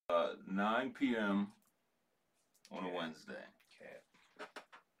9 p.m. on a Wednesday. Okay.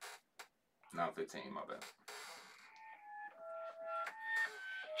 9:15, my bad.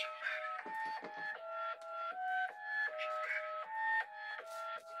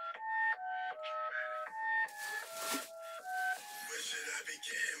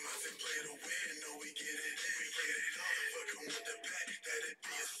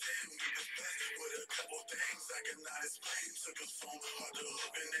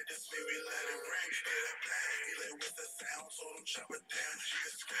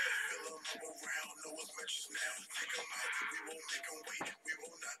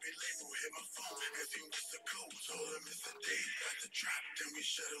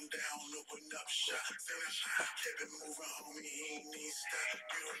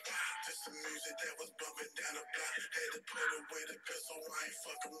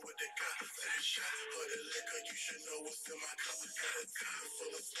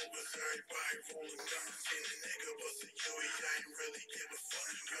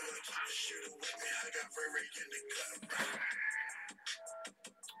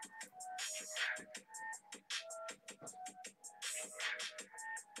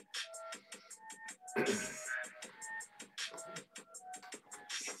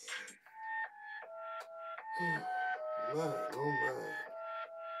 Man, oh man.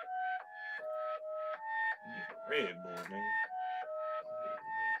 Red Bull, nigga.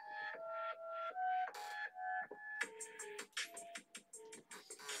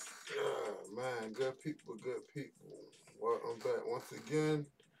 Man, good people. Welcome back once again.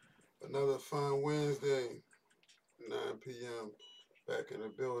 Another fine Wednesday, 9 p.m. Back in the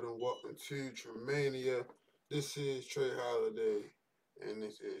building. Welcome to Tremania. This is Trey Holiday, and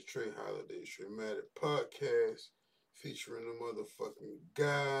this is Trey Holiday's Traumatic Podcast, featuring the motherfucking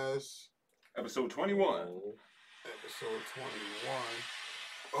guys. Episode 21. Episode 21.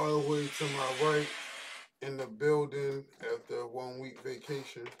 All the way to my right in the building after a 1 week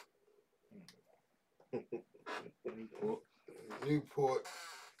vacation. Newport,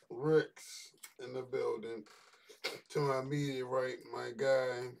 Rex in the building. To my immediate right, my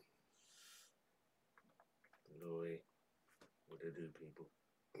guy. Louis, what it do, people?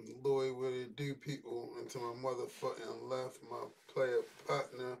 Louis, what it do, people? And to my motherfucking left, my player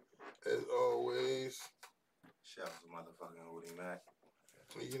partner, as always. Shout out to motherfucking Woody Mac.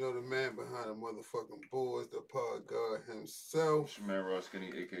 You know the man behind the motherfucking boards, the pod god himself. It's your man Ross Skinny,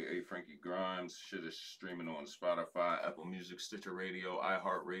 a.k.a. Frankie Grimes. Shit is streaming on Spotify, Apple Music, Stitcher Radio,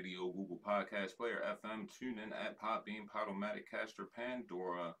 iHeartRadio, Google Podcast Player, FM, TuneIn at Podbean, Podomatic, Caster,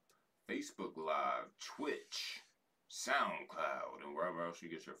 Pandora, Facebook Live, Twitch, SoundCloud, and wherever else you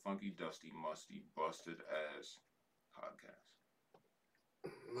get your funky, dusty, musty, busted ass podcast.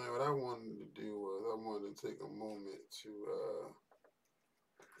 Man, what I wanted to do was I wanted to take a moment to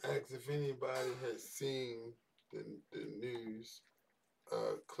ask if anybody had seen the news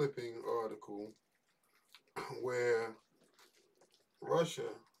clipping article where Russia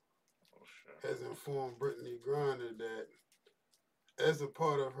has informed Brittany Griner that as a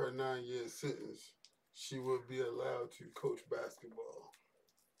part of her 9-year sentence, she would be allowed to coach basketball.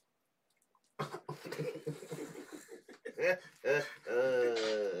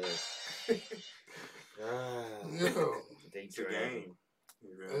 Yo, It's a game.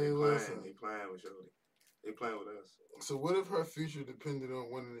 Hey, listen. They playing with Shorty. They playing with us. So what if her future depended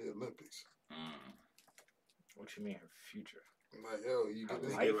on winning the Olympics? What you mean, her future? Like, yo, you get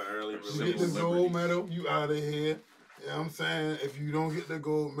this, Give an early you release. get the gold medal, you out of here. You know what I'm saying? If you don't get the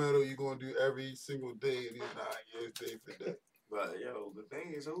gold medal, you're going to do every single day of these 9 years, day for day. But, yo, the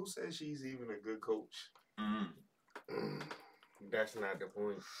thing is, who says she's even a good coach? That's not the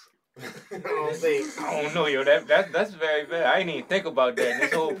point. I don't know, yo. That's very bad. I didn't even think about that.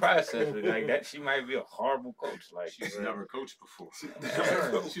 This whole process, like that, she might be a horrible coach. Like She's never coached before.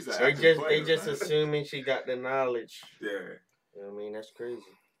 She's an They active just player, man. assuming she got the knowledge. Yeah. You know what I mean? That's crazy.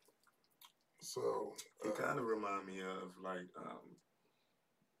 So, It kind of remind me of, like,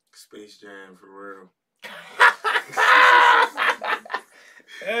 Space Jam for real.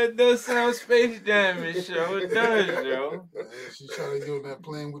 That does sound Space Jam-ish, yo. It does, yo. man, she's trying to get on that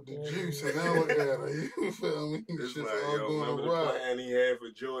plane with the juice, and now look at her. You feel me? It's Shit's like, all yo, going remember the awry. plan he had for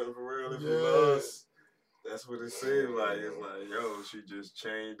Jordan for real if he Yes. lost? That's what it seemed like. It's like, yo, she just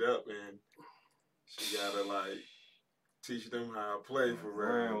chained up and she gotta, like, teach them how to play for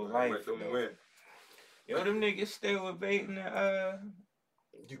real. Real Like, life, let them though. win. Yo, them niggas still debating the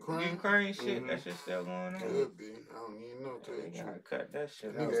Ukraine shit. Mhm. That shit still going on. Could be. I don't even know. To They tell you the gotta truth. cut that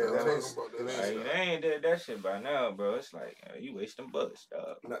shit Niggas out. not that talking is- about that that shit. is- Like, they ain't did that shit by now, bro. It's like, you wasting bullets,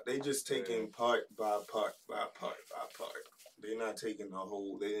 dog. No, they just taking part by part by part by part. They're not taking the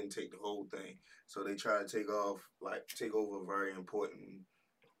whole. They didn't take the whole thing, so they try to take over very important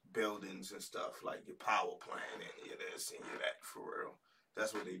buildings and stuff like your power plant and your this and your that for real.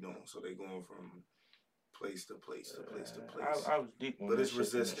 That's what they doing. So they going from place to place to place to place. I was deep on But that it's shit when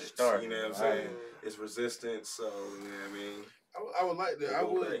it resistance. started. You know what I'm saying? It's resistance. So you know what I mean. I would like They that. I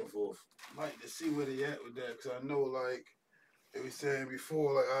go would back and forth. like to see where they at with that, because I know, like they were saying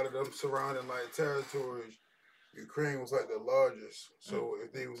before, like out of them surrounding like territories, Ukraine was like the largest. So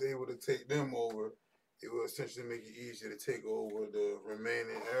if they was able to take them over, it would essentially make it easier to take over the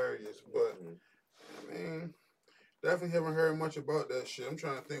remaining areas. But I mean, definitely haven't heard much about that shit. I'm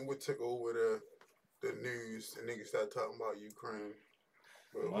trying to think what took over the news and niggas start talking about Ukraine.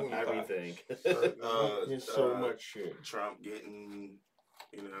 But Everything. Uh, There's so much shit. Trump getting,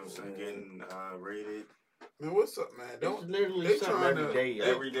 you know what I'm saying, getting raided. Man, what's up, man? It's literally they something trying every to- day.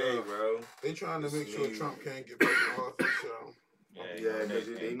 Every day, bro. They trying to It's make sure news. Trump can't get back in office. So Yeah, because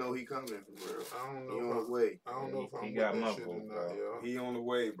they know he coming for real. I don't He on know. the way. I don't know if I'm He with got that my shit vote, or not, bro. yo. He on the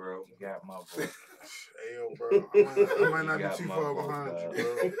way, bro. You got my vote. Hey, yo, bro. I might not You be got too my far vote, behind dog.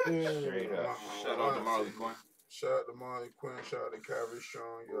 you, bro. Straight up. Shout out to Marley Quinn. Shout out to Marley Quinn. Shout out to Kyrie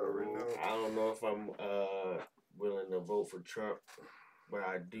Strong. You already know. I don't know if I'm willing to vote for Trump, but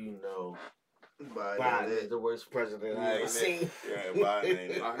I do know Biden is the worst president I ever seen. Yeah, Biden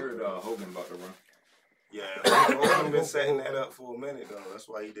ain't it. I heard Hogan about to run. Yeah, Hogan been setting that up for a minute though. That's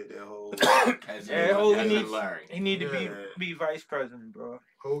why he did that whole. Yeah, Hogan as in needs- Larry. He need to Yeah. be vice president, bro.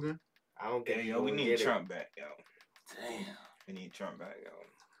 Hogan. I don't Yeah, think yo, we he need get Trump back, yo. Damn. We need Trump back, yo.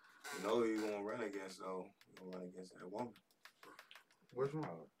 You know who you gonna run against though? You gonna run against that woman. Which one?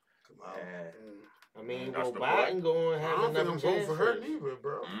 Come on. Yeah. I mean, That's go the Biden going to I have don't think another I'm voting chance for her first. neither,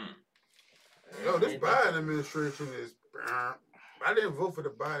 bro. Mm. Yo, this Biden administration is. I didn't vote for the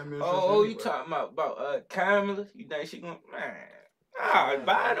Biden administration. Oh, you anyway. talking about Kamala? You think she gonna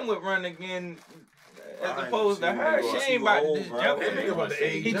Biden would run again as Biden, opposed to she her. was- She she ain't about to old, just bro. jump That in nigga there. about to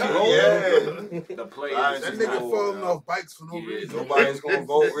age He too out. old. Yeah. The players. Biden, That she's nigga old, falling bro. off bikes for no Yeah, reason. Nobody's gonna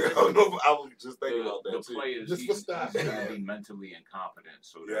vote. No, I was just thinking about The that too. players, Just for style. he's gonna be mentally incompetent,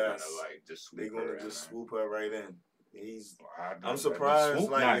 so they're Yes. gonna like just They swoop her gonna in, just man. swoop her right in. He's. I'm I'm surprised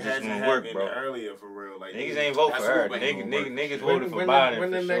Swoop like not it just hasn't gonna work, happened bro. earlier for real. Like Niggas ain't vote for That's her. what ain't gonna work. Niggas When, voted for when, Biden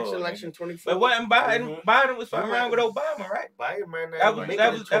when for the next sure, election, nigga. 24. But wasn't Biden? Biden was fucking Biden- around with Obama, right? Biden might not That even was make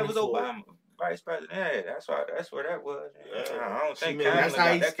that it was to that was 24. Obama vice president. Yeah, that's where that was. Yeah. I don't She think made- Kamala That's how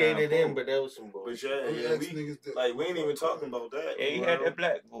got he that kind of skated in, vote. but that was some But bullshit. yeah, Let me yeah, ask we niggas that- like we ain't even talking about that. Yeah, he for had real. that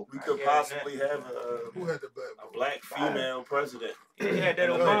black vote. We I could get possibly that. have Who had the black a vote? black female president. He had that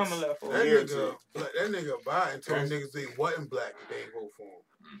in the Obama next- left over. That Yeah, nigga, too. that nigga Biden told That's- niggas they wasn't black if they ain't vote for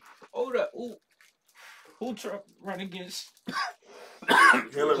him. Hold up, who Trump run against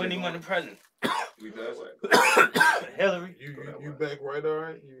Hillary. when he won the president? We does. Hillary. You back right, all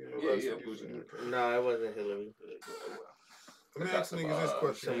right? Yeah, Bougie. No, it wasn't Hillary. Let me ask niggas this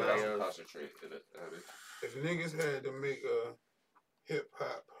question. somebody man. else. Concentrate. If niggas had to make a hip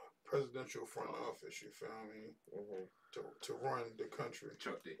hop presidential front office, you feel me, Mm-hmm. to run the country,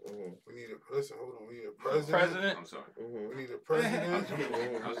 Chuck D. Mm-hmm. we need a listen. Hold on, we need a president. President. I'm sorry. Mm-hmm. We need a president.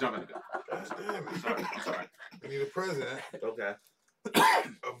 I was jumping the gun. God damn I'm it. sorry. I'm sorry. We need a president, Okay.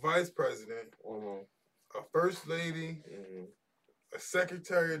 a vice president, Mm-hmm. a first lady, Mm-hmm. a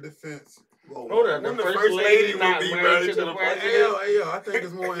secretary of defense. Hold on, When the first lady not would be married married to to the the president? president. Hey yo, I think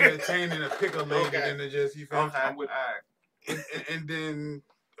it's more entertaining to pick a lady Okay. than to just you feel me? I'm with And then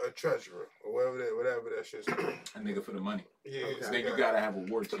a treasurer or whatever that shit's called. A nigga for the money. Yeah, Okay. Then you gotta have a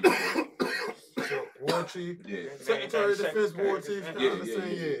war chief. bro. So war chief, Yeah. secretary of defense, war chief. Yeah, You know what I'm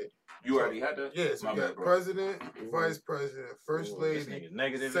saying? yeah. You already had that? Yes, My we bad, got bro. president, vice president, first This lady, nigga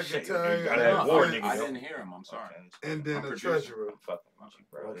negative as shit. secretary, You gotta I have know, war I- niggas. I yo. didn't hear him. I'm sorry. and then I'm a producing. treasurer. I'm fucking with you,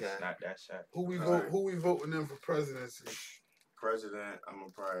 bro. Okay. It's not that sad. Who we voting in for presidency? President, I'm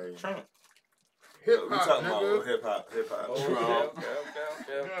gonna probably. Trump. Hip We hop, talking about nigga. hip hop. Trump.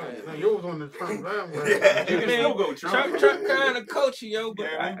 Yeah, now you was on the Trump bandwagon. Yeah. You can still go Trump. Trump kind of coachy, yo, but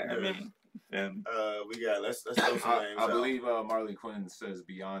Yeah, I mean, We got let's throw some names I out. believe Marley Quinn says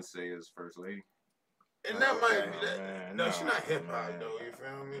Beyonce is first lady. And that might be Okay. that. No, she not hip hop though. You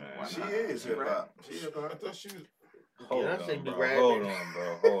feel me? Man. She is hip hop. She hip I hop. thought she was. hold Yeah, I on, say be bro. rapping. Hold on,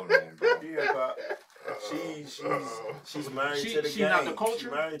 bro. Hold on, bro. She hip hop. Uh-oh. She's married She- to the she game. not the culture? She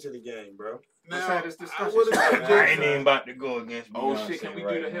married to the game, bro. Let's Now, have this I discussion. would have Shit. I ain't even about to go against Oh Beyonce shit, can we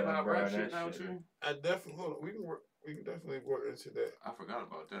right do the hip now, hop bro. rap That shit now shit- too? I definitely hold on. We can definitely work into that. I forgot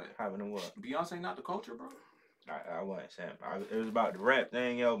about that. Having a what? Beyonce not the culture, bro. I wasn't saying. It was about the rap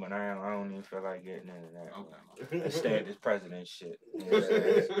thing, yo, but I don't even feel like getting into that. Okay. Let's stay at this president shit. You know what I'm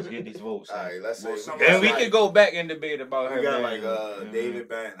saying? Let's get these votes. All right, let's say Then we can go back and debate about we her. got like David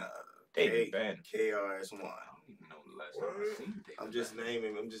Banner. David Banner. KRS-One. I'm just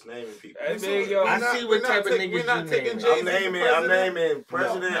naming people. I see what type of niggas you name. I'm naming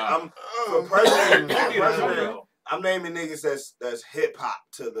president. For president. I'm naming niggas that's hip hop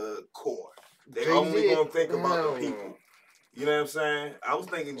to the core. They only gonna think about the people. You know what I'm saying? I was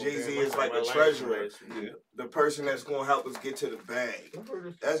thinking Jay-Z is like the treasurer, the person that's gonna help us get to the bag.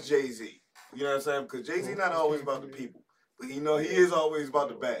 That's Jay-Z. You know what I'm saying? Because Jay-Z not always about the people, but he is always about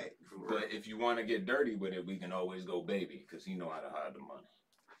the bag. But if you want to get dirty with it, we can always go Baby, because he know how to hide the money.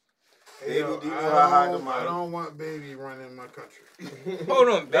 Baby, I don't want Baby running my country. Hold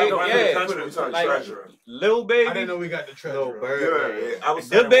on, Baby. Yeah, we talking treasurer. Lil Baby. I didn't know we got the treasurer. I was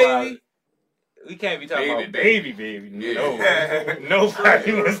the Baby. We can't be talking about baby. No,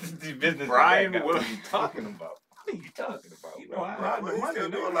 nobody wants to do business. Brian, what are you talking about? What are you talking about? You know, I still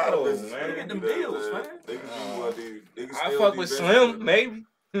do a lot of business. Man. Get them deals, man. I fuck with Slim, maybe.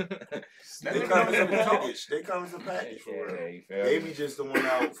 They come as a package. For real. Baby just the one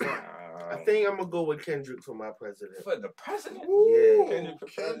out front. I think I'm gonna go with Kendrick for my president. For the president? Yeah. Kendrick.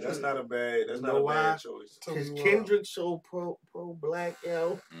 That's not a bad choice. Because Kendrick's so pro black,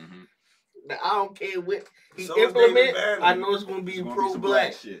 yo. Mm-hmm. Now, I don't care what he implement. I know it's gonna be pro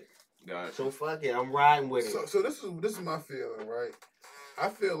black shit. Gotcha. So fuck it, I'm riding with it. So this is my feeling, right? I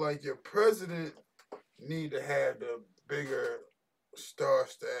feel like your president need to have the bigger star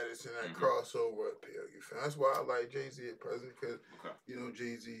status and that crossover appeal. You feel? That's why I like Jay-Z as president, because you know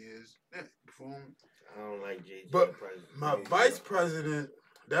Jay-Z is performing. I don't like Jay-Z. But my vice president,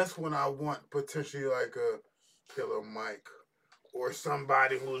 that's when I want potentially like a Killer Mike or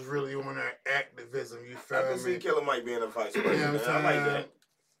somebody who's really on their activism. You feel me? I can see Killer Mike being a vice president. You know what I'm saying? I like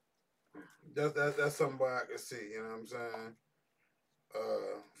that. That's somebody I can see. You know what I'm saying?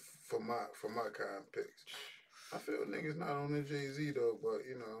 For my kind of picks. I feel niggas not on the Jay-Z though, but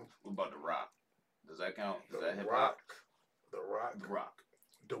you know. What about The Rock? Does that count? Is that hip hop? The Rock.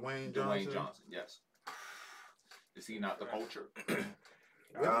 Dwayne Johnson, yes. Is he not the culture?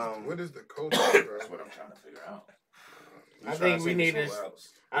 What is the culture, bro? That's what I'm trying to figure out. I think we need this.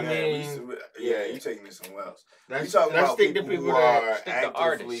 You taking this somewhere else. Let's about stick to people that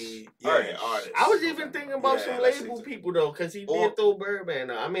artists. Artists. I was even thinking about some label people though, because he did throw Birdman.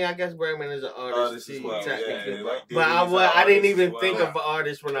 I mean, I guess Birdman is an artist too, technically. But I didn't even think of an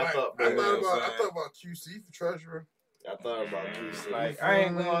artist when I thought Birdman. I thought about QC for treasurer. I thought about QC. Like, I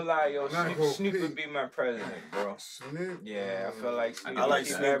ain't gonna lie, yo. Snoop would be my president, bro. Snoop? Yeah, I feel like Snoop. I like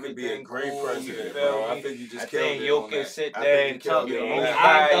Snoop could be a great president, bro. I think you just killed it. You can sit there and talk to anybody.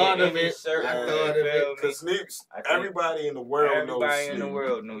 I thought of it. Because Snoop's, everybody in the world knows Snoop. Everybody in the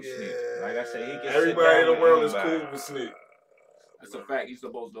world knows Snoop. Like I said, he can everybody in the world is cool with Snoop. That's a fact. He's the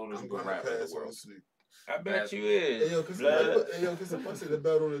most known as a good rapper in the world. I bet you is. Hey, yo, cause if I see the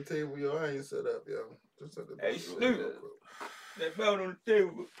belt on the table, yo, I ain't set up, yo. Just set the belt. Hey, Snoop. That belt on the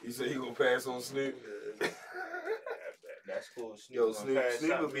table. You said he gonna pass on Snoop? That's cool. Yo,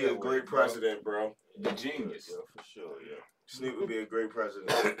 Snoop would be a great president, bro. The genius. Yo, for sure, yo. Snoop would be a great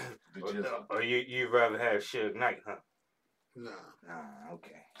president. Or you'd rather have Suge Knight, huh? Nah,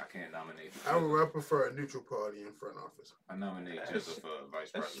 okay. I can't nominate. I prefer a neutral party in front office. I nominate Jizza for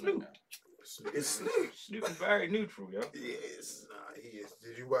vice president. It's Snoop. Snoop is very neutral, yo. Yes. He is.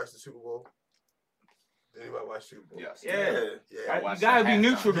 Did you watch the Super Bowl? Did anybody watch Super Bowl? Yes. Yeah. You gotta be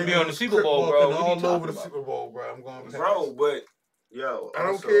neutral to be on the Super Bowl, bro. All over the Super Bowl, bro. I'm going. Bro, but yo, I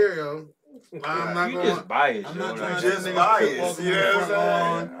don't care, yo. I'm not going. Just biased. I'm not trying to just biased. You know what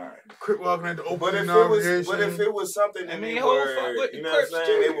I'm saying? Crip walking at the open but if it was something that you know what I'm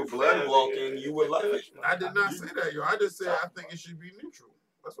saying, they were blood walking, you would love it. I did not say that, yo. I just said I think it should be neutral.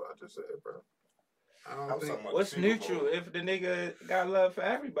 That's what I just said, bro. I don't think. What's neutral? If the nigga got love for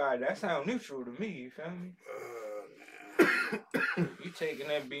everybody, that sound neutral to me. You feel me? You taking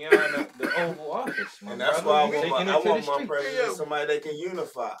that beyond the Oval Office, and that's why I want my president somebody that can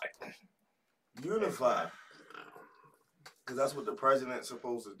unify. Because that's what the president's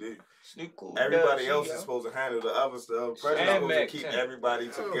supposed to do. Everybody else is supposed to handle the other stuff. The president's supposed to keep everybody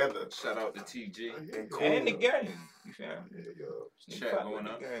together. Shout out to TG. And the game. You feel me? Chat going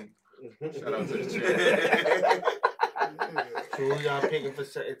up. Shout out to the chat. So who y'all picking for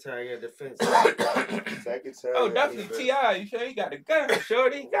Secretary of Defense? Oh, definitely T.I. You sure he got the gun?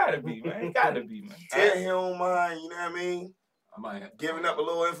 Shorty, he gotta be, man. He gotta be, man. Yeah, he don't mind, you know what I mean? I might have giving up a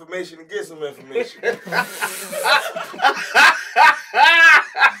little information to get some information. Hey,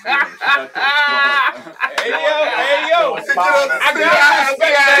 yo,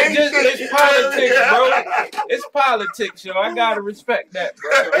 politics, bro. It's politics, yo. I gotta respect that,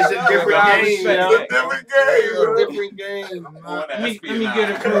 bro. It's a different game, yo. It's a different game, bro. Different game. Let me get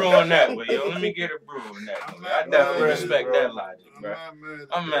a brew on that one, yo. Let me get a brew on that one. I definitely respect that logic, bro.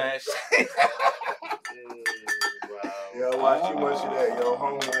 I'm mad. Yo, watch too much of that, yo.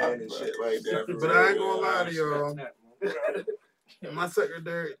 Homeland and shit like that. But I ain't gonna lie to y'all. My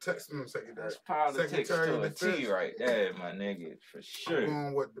secretary, secretary. That's politics to a T right there, my nigga, for sure. I'm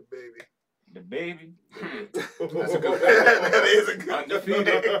going with the baby. The baby? That's a good one. That is a good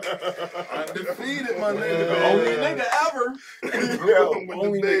Undefeated. Undefeated, my nigga. The only nigga ever.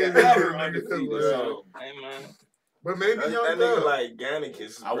 Only nigga ever undefeated. Hey, man. But maybe that Young nigga Thug. like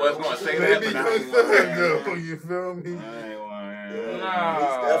Gannicus. I was gonna say Maybe that, Young but Thug, though. You feel me? He's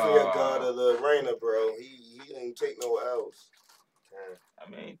definitely a god of the arena, bro. He ain't take no L's. I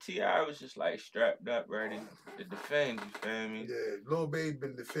mean, T.I. was just like strapped up, ready to defend. You feel me? Yeah, Lil Baby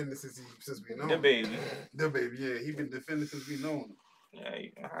been defending since we know The him. baby. The baby, yeah, he been defending since we know him.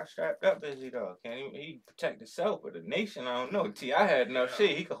 Yeah, how strapped up is he though? Can he protect himself or the nation? I don't know. T.I. had enough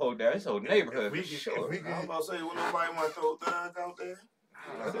shit. He could hold down his whole neighborhood for sure. I was about to say, would nobody want to throw Thug out there?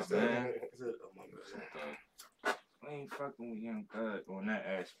 Man. We ain't fucking with Young Thug on that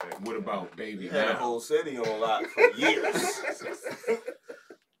aspect. What about Baby He had a Now? whole city on lock for years.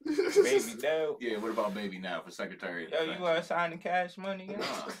 Baby Doe. Yeah, what about Baby Now for Secretary of Yo, Defense? you signing cash money? Yo? Nah,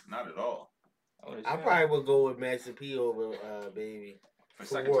 not at all. I probably would go with Master P over Baby. For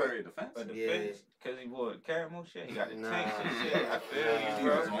Secretary of Defense? For Yeah. defense? Because he wore caramel shit? He got the Nah. tanks and shit. I feel He you,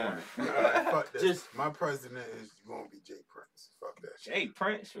 was bro. on. Fuck that. Just- My president is gonna be Jay Prince. Fuck that shit. Jay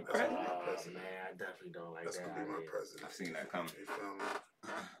Prince for That's president? gonna be Oh, president. man, I definitely don't like That's that. gonna be my idea. president. I've seen that coming. You feel me?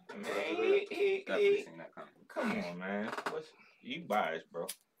 Man, Definitely seen that coming. come on, man. You biased, bro.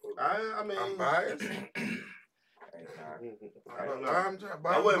 I mean, I'm biased. Hey, nah.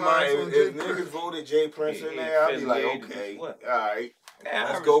 I wouldn't mind if niggas voted Jay Prince in there. I'd be like, okay, all right, Yeah,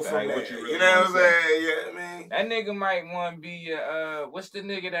 let's go from there. You know what I'm saying? Yeah, I mean, that nigga might want to be what's the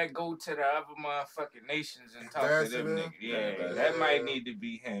nigga that go to the other motherfucking nations and talk to them niggas? Yeah, that might need to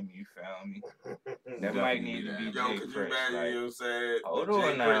be him. You feel me? That might need to be yo, Jay could you Prince. imagine Like, you said? hold Jay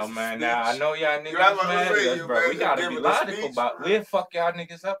on now, Prince's man. speech? Now I know y'all niggas Yeah, I'm about to mad say, at us, you bro. We imagine gotta be giving a logical speech, about bro. we'll fuck y'all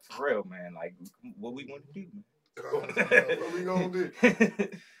niggas up for real, man. Like what we gonna do, What we gonna do? man?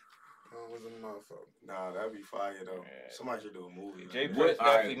 Was a motherfucker. Nah, that'd be fire though. Yeah. Somebody should do a movie. Jay man. Prince All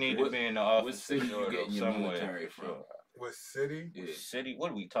right, definitely need to what- be in the what office. city you for sure, getting your somewhere, military for from? sure. What city? Yeah. City?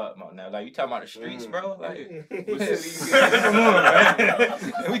 What are we talking about now? Like you talking about the streets, bro? Like What city you getting come on,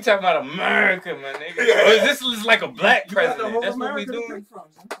 man. We talking about America, my nigga. Yeah. Or is this is like a black You got the president? whole That's what we America to doing. pick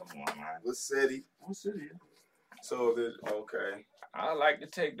from. Come on, man. What city? What city? So okay. I like to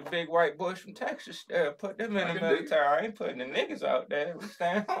take the big white boys from Texas there, put them in I the can dig it. military. I ain't putting the niggas out there. We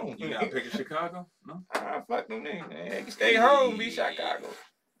staying home. You gotta pick in Chicago? No? Ah, fuck them niggas. They can stay home, be Chicago.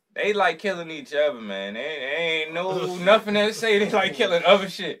 They like killing each other, man. They ain't no nothing that say they like killing other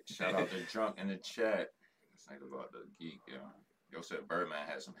shit. Shout out to Drunk in the chat. Let's think about the geek, yo. Yo said Birdman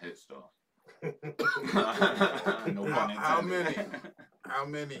had some hits, though. No pun How intended. How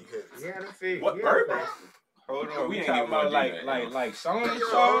many hits? Yeah, that's it. What, yeah. Birdman? Hold We on, we ain't talking even gonna about do that, yo. like song and Yo,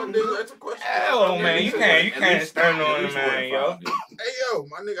 song. nigga, that's a question. Hell, man, you can't At stand on at the least man, yo. 45, dude. Hey yo,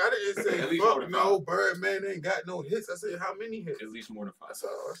 my nigga, I didn't At say least fuck 45. no Birdman ain't got no hits. I said how many hits? At least more than 5. That's all.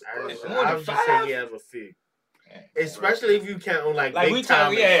 That's I a was question. More than just saying five? he has a few. Yeah. Especially if you count on like Like big we time.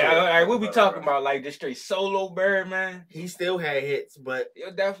 talking, yeah. What we talking about? Like the straight solo bird, man. He still had hits, but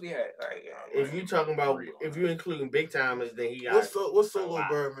You definitely had like. if you talking about if you including big timers, then he got What solo Wow.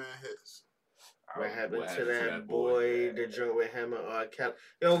 Birdman hits? what happened What to that boy, Yeah. the joint with him and R. Kelly.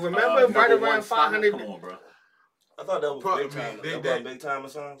 Yo, remember right Number around One Song? 500. Come on, bro. I thought that was Probably, big time. they- That they- was big time or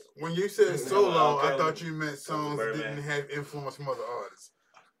songs. When you said solo, I Okay. thought you meant songs that Birdman. didn't have influence from other artists.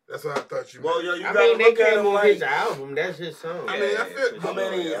 That's what I thought you meant. Well, yo, you I gotta mean, they look at came him on like his album. That's his song. I mean, I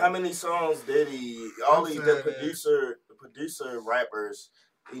feel how many songs did he? All these the producer rappers.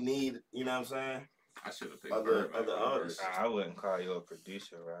 He need. You know what I'm saying? I should have picked Other Birdman. artists. I wouldn't call you a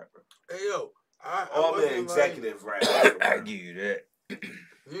producer rapper. Hey yo, I All wasn't the like- executive I rappers. give you that.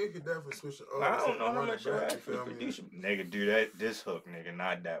 You could definitely switch it. I don't know how run it much you back, ask you for the feel me? producer. Nigga, do that. This hook, nigga,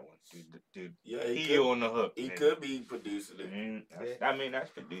 not that one. Dude, Yeah, he on the hook. He nigga. could be producing it. I mean,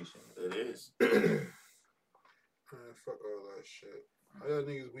 that's producing. It is. Man, fuck all that shit. How y'all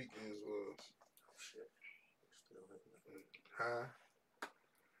niggas weekends was? Huh?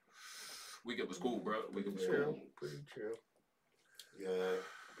 Weekend was cool, bro. Weekend was Chill, cool. pretty chill. Yeah,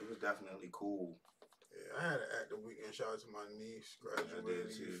 it was definitely cool. Yeah, I had an active weekend. Shout out to my niece.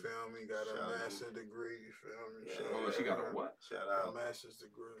 Graduated, you feel me? Got a master's degree, you feel me? Yeah. She got a what? Shout out. A master's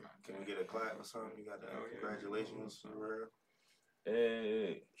degree. Can we get a clap or something? You got that? Congratulations, for real.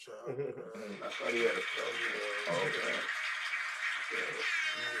 Hey. Shout out. I thought he had a okay.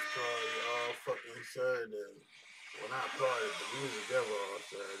 Niggas party all fucking Saturday. Well, not party, but we was together all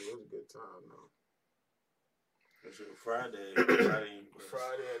Saturday. It was a good time, though. Friday at the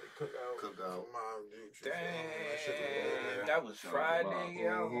cookout. Cookout. Damn, that was Friday,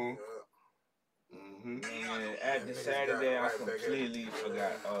 yo. Man, at the Saturday, I completely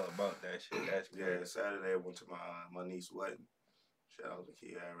forgot all about that shit. That's good. Yeah, Saturday I went to my niece's wedding. Shout out to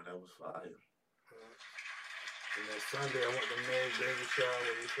Kiara, that was fire. And then Sunday, I went to Mary's baby shower.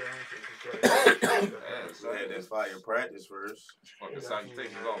 We had that fire practice first. Fucking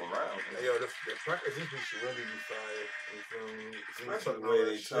salutations all around. Hey, yo, the practice this week should really be fire. You feel me? Especially the way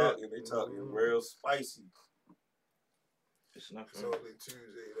they talking real spicy. It's not It's only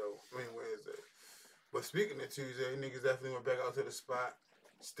Tuesday, though. I mean, Wednesday. But speaking of Tuesday, niggas definitely went back out to the spot.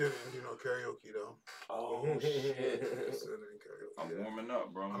 Still didn't do no karaoke, though. Oh, shit. Still didn't karaoke. I'm warming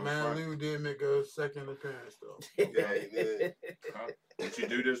up, bro. My man Lou did make a second appearance, though. Yeah, he did. What you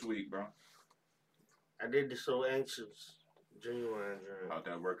do this week, bro? I did the So Anxious Genuine Dream. How'd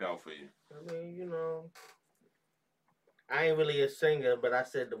that work out for you? I mean, you know, I ain't really a singer, but I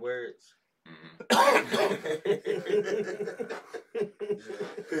said the words. He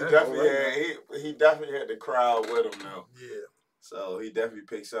definitely had the crowd with him though. Yeah. So he definitely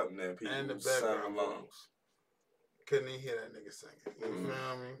picked something that people and the sang background along. vocals. Couldn't even hear that nigga singing. You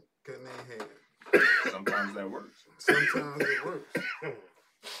feel me? Couldn't even hear it. Sometimes that works. Sometimes it works.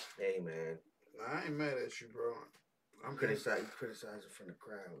 Hey man, I ain't mad at you, bro. I'm criticizing from the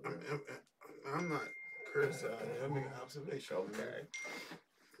crowd. I'm not criticizing. I'm making an observation. Okay.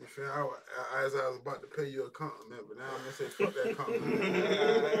 You feel? As I was about to pay you a compliment, but now I'm gonna say fuck that compliment. You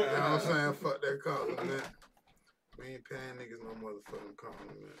know what I'm saying? Fuck that compliment. We ain't paying niggas no motherfucking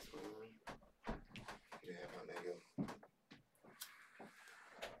compliments, man. Yeah, my nigga.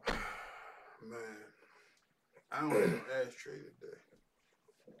 Man, I don't have no ashtray today.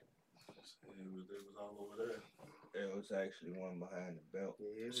 It was all over there. There was actually one behind the belt.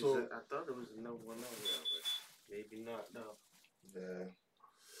 Yeah, I thought there was another one over there, but maybe not. No. Yeah.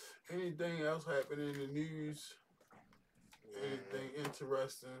 Anything else happening in the news? Anything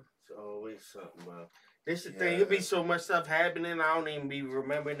interesting? It's always something, bro. This is the thing. It'll be so much stuff happening. I don't even be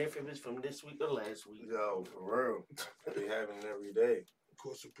remembering if it was from this week or last week. Yo, for real. They having every day. Of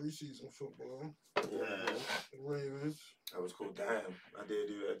course, the preseason football. Yeah. Ravens. That was cool. Damn. I did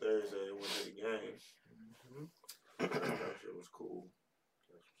do that Thursday. I went to the game. That shit was cool.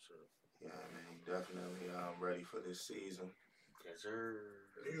 That's what's up. Yeah, man. Definitely ready for this season. Yes, sir.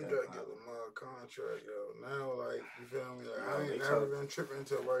 You gotta get Lamar a contract, yo. Now, like, you feel me? Like, I ain't never been tripping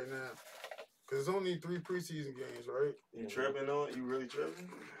until right now. Cause it's only 3 preseason games, right? You tripping on it? You really tripping?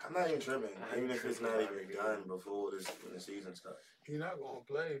 I'm not even tripping. Even if it's not even done before when the season starts. He not gonna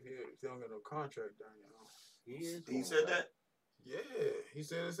play if he don't get no contract done, you know. He said that? Yeah, he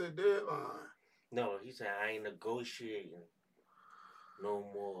said it's a deadline. No, he said I ain't negotiating no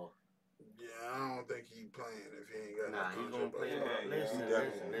more. Yeah, I don't think he playing if he ain't got no he gonna contract. play.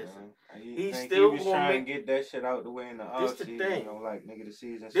 Listen. He's still was gonna trying to get that shit out the way in the offseason. You know, like nigga, the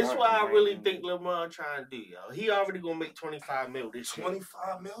season. This is what I really think Lamar trying to do, yo. He already gonna make $25 million this year.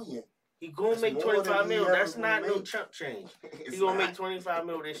 $25 million. He gonna make $25 million. That's not no chump change. He gonna make $25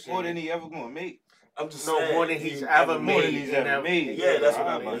 million this year. More than he ever gonna make. I'm just saying, more than he's ever made. More than he's ever made. Yeah, that's what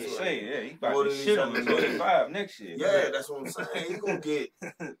I'm about to say. Yeah, he about to shit on the 25 next year. Yeah, that's what I'm saying. He gonna get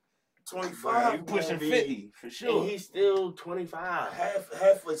 25. You pushing 50 for sure. And he's still 25.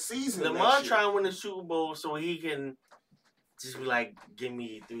 Half a season. Lamar trying to win the Super Bowl so he can just be like, give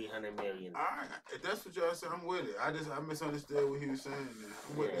me $300 million. All right, if that's what y'all said, I'm with it. I misunderstood what he was saying.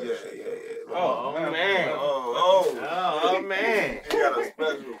 I'm with that. Yeah. Oh man. Oh man. He got a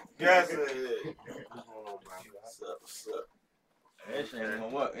special guest in here. What's up? That shit ain't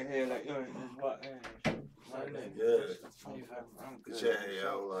gonna work in here like, yo, what? Yeah,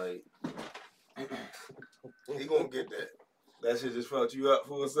 yo, like, he gonna get that. That shit just fucked you up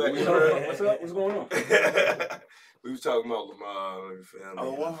for a second, bro. What's up? What's going on? We was talking about Lamar, family.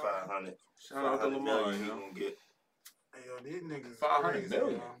 Oh, wow. 500. Shout out to Lamar, he gonna get. Hey, yo, these niggas 500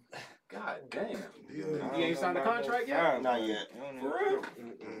 million. God damn. He ain't signed a contract yet? Not yet. For real?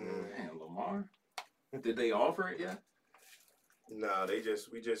 Damn, Lamar. Did they offer it yet? No,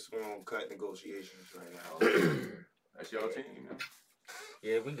 we just gonna cut negotiations right now. That's your team, man.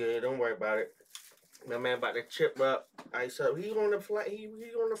 Yeah, we good. Don't worry about it. My man about to chip up, ice up. He on the flat. He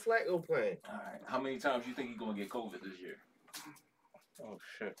on the Flacco plane. All right. How many times you think he's gonna get COVID this year? Oh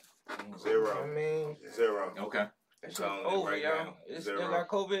shit. 0. I mean, 0. Okay. It's Calling it over, right y'all. now. It's 0. still got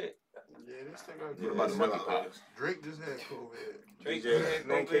COVID. Yeah, they still got What about the monkeypox? Drake just had COVID. Drake DJ, had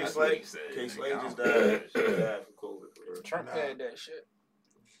man, COVID. K-Slade just died. She died for COVID. Trump had that shit.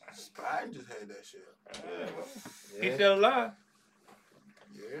 Spy just had that shit. He still alive.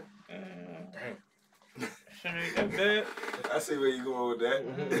 Yeah. damn. Shit ain't that bad. I see where you going with that.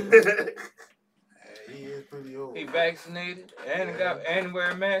 He is pretty old. He vaccinated and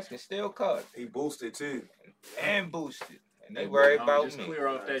wear a mask and still caught He boosted too. and boosted. And they worry about just me. clear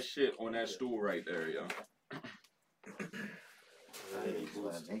off that shit on that stool right there, yo.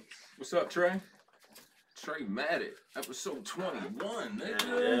 What's up, Trey? Trey Maddox, episode 21,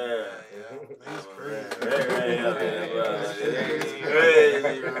 nigga. That's crazy.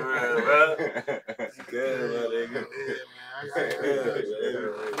 Crazy, bro. Good, nigga.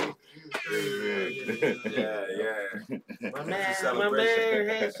 Yeah. My man had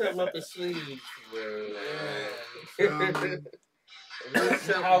something up his sleeve.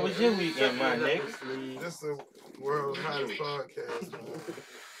 How was your weekend, my nigga? This is the world's hottest podcast, man.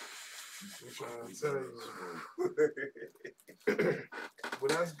 I'm trying to tell you. But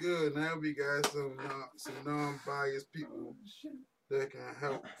that's good. Now we got some non-biased people that can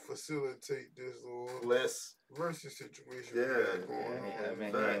help facilitate this little versus situation we got going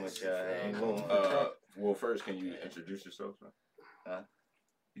on. Well, first, can you introduce yourself, man? Huh?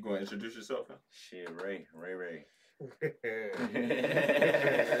 You gonna introduce yourself, man? Shit, Ray. That's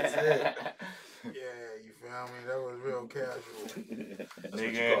it. Yeah, you feel me? That was real casual.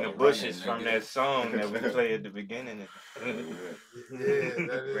 Nigga in the bushes from that song that we played at the beginning. Yeah,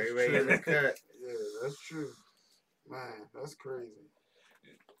 that is Ray true. in the cut. Yeah, that's true. Man, that's crazy.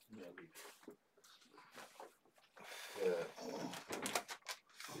 Yeah.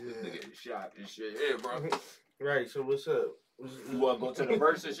 Nigga shot and shit. Yeah, bro. Right, so what's up? You wanna go to the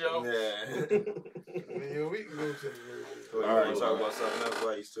versus, yo? Yeah. Yeah, we can go to the All right, talk about something else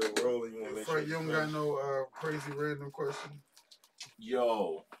while you still rolling. You want to make sure you don't got no crazy random question?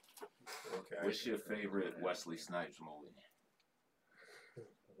 Yo, Okay. what's your favorite Wesley Snipes movie?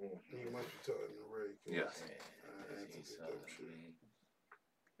 You must be talking to Ray. Yes. That's a good dumb shit.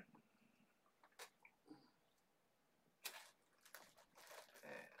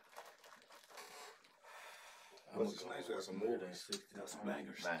 What's his name? Got some movies. Got some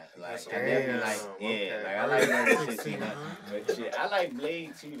bangers. Like, Damn, I definitely like, okay. I like that shit, but shit, I like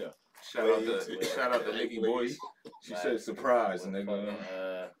Blade too, though. Shout out to Nikki Boyce. She said surprise, nigga.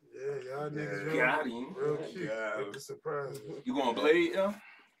 Yeah, y'all niggas Got him. real cute. With the surprise. You going Blade, yo?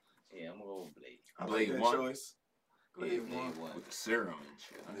 Yeah, I'm gonna go with Blade. I like Blade that 1. choice. Blade 1. With the serum and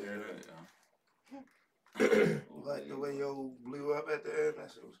shit. Like the way yo blew up at the end.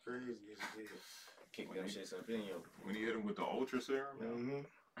 That shit was crazy. Kick them shits up in yo. When he hit him with the ultra serum, Mm-hmm.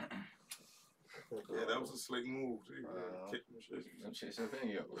 Yeah, that was a slick move. Too. Kick them shit. Them shits up in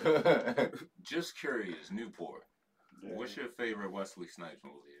yo. Just curious, Newport. What's your favorite Wesley Snipes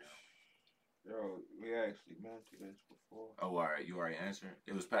movie? Yo, we actually mentioned this before. Oh, all right. You already answered.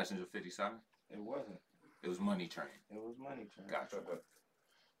 It was Passenger 57. It wasn't. It was Money Train. It was Money Train. Gotcha.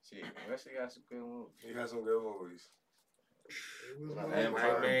 Shit, Wesley got some good movies. He got some good movies. White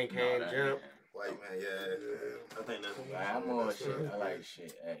man can't jump. White man, yeah. I think that's. I'm on shit. I like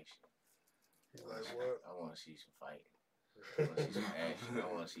shit action. Like what? I want to see some fighting. I want to see some action. I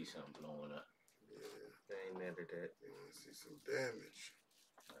want to see something blowing up. Yeah, They ain't mad at that. you want to see some damage.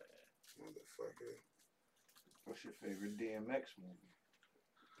 Motherfucker. What's your favorite DMX movie?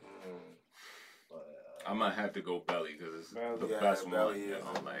 I might have to go Belly because it's the Yeah, best one. Belly You is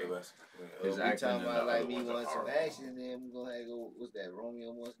know, like, the best. his We acting talking and the about like other me ones wanting are some horrible. action, then we gonna have to go. What's that?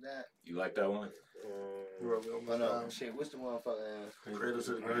 Romeo Must Die. You like that one? Oh no, shit. What's the motherfucker? Cradle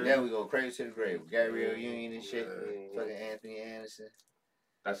to the Grave. There we go. Cradle to the Grave. Gabrielle Union and shit. Yeah. Fucking Anthony Anderson.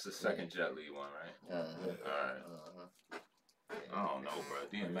 That's the second Jet Li one, right? Uh-huh. All right. Uh-huh. I don't know, bro.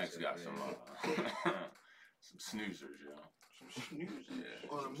 DMX got some some snoozers, yo. Some snoozers.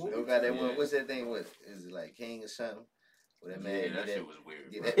 Yeah. On a They movie? got that one. What's that thing? What is it like? King or something? With that man, Yeah, get that that, shit was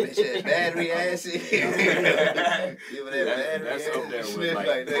weird. get Bro. that bitch that battery ass shit. Give her that battery That's ass up there shit with like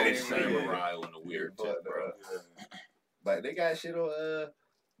that. Bold Samurai on the weird tip, bro. But they got shit on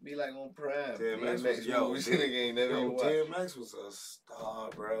be like on Prime. DMX was, DMX movies in the game never even watched. DMX was a star,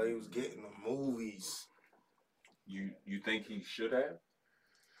 bro. He was getting the movies. You think he should have?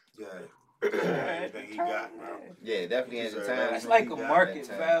 Yeah. Everything he got, bro. Yeah, definitely at the time. That's like a He got market that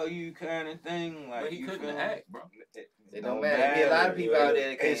time. value kind of thing. Like But he you couldn't feel me? act, bro. It don't matter. There be a lot of people out there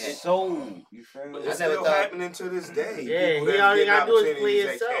that can't. It's soul. You feel me? It's still happening to this day. Yeah, he all you gotta do is play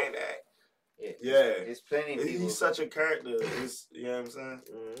himself. Yeah, it's plenty of people. He's such a character. You know what I'm saying?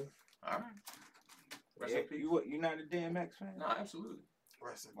 All right. Rest in peace. You not a DMX fan? No, absolutely.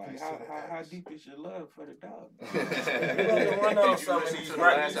 Like how deep is your love for the dog? We're about to run off some of these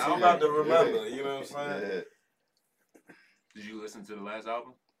records. I'm about to remember. You know what I'm saying? Did you listen to the last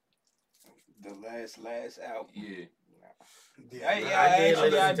album? The last album? Yeah.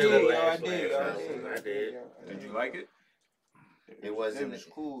 I did. Did you like it? It wasn't. It was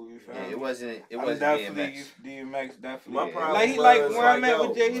cool. You feel me? It wasn't. It was wasn't DMX. Definitely. My problem like was, where I met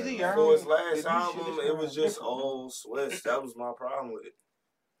with Jay-Z. For his last album, it was just old Swiss. That was my problem with it.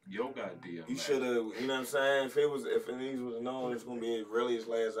 Yo got DMX. You should have. You know what I'm saying? If niggas would have known it's gonna be really his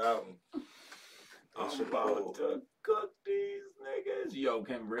last album. I'm about to cook these niggas. Yo,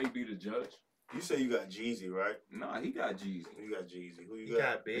 can Ray be the judge? You say you got Jeezy, right? Nah, he got Jeezy. You got Jeezy. Who you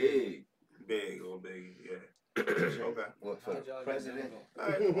got? Big. Big or Biggie, yeah. Okay. What for president?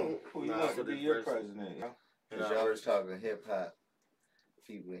 Who you want to be your president? Because y'all was talking hip hop.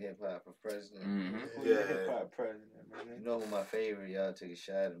 People with hip hop for president. Mm-hmm. Yeah. Hip hop president, man. You know who my favorite? Y'all take a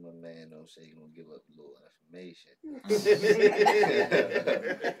shot at my man. Don't say you gonna give up a little information.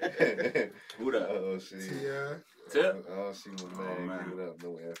 Who that? Oh, see. Tip? Oh, see my man giving up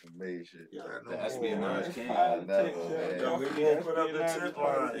no information. Yeah, the espionage king. Yo, we gonna put up the tip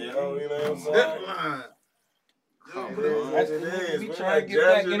line, yo. You know what I'm saying? Tip line. We trying to get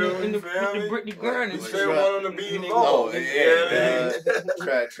back in the Brittany Griner. We still want him to be involved. Oh, yeah.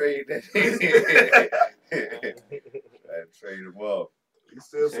 Try to trade that. Try to trade him off. He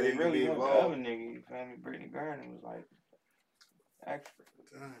still say he really be want involved. The other nigga, you feel me? Brittany Griner was like extra.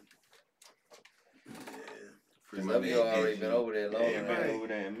 Some of you already been over there long. Yeah, been over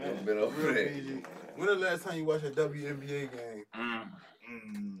there, man. Been over there. When the last time you watched a WNBA game?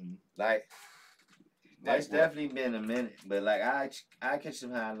 Like, that's definitely been a minute, but like I catch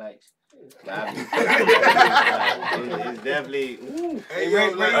some highlights. It's definitely. Hey,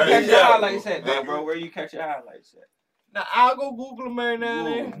 where you catch your highlights at, though, bro? Where you catch your highlights at? Now I'll go Google them right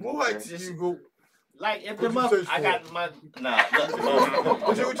now. What? You go. Like if them up, I got my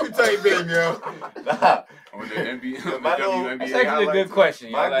What you type in, yo? On the NBA, WNBA. That's actually a good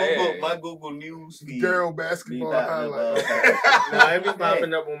question. My Google News feed. Girl basketball highlights. No, it be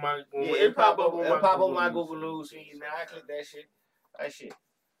popping up on my. It pop up on my Google News feed. Now I click that shit. That shit.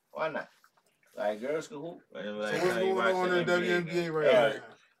 Why not? Like girls can hoop. So what's going on in the WNBA right now?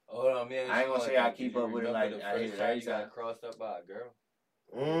 Hold on, man. I ain't gonna say I keep up with it like the first time you got crossed up by a girl.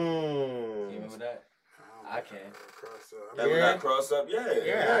 You remember that? I can. Ever got crossed up? Yeah.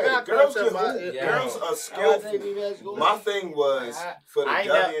 I got girls crossed can up. hoop. Girls are skillful. My thing was for the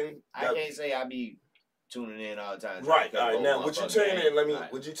I can't say I be tuning in all the time. Right. All right. Now, would you tune in?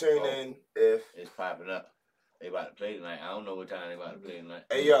 Would you tune in if it's popping up? They about to play tonight. I don't know what time they about to play tonight.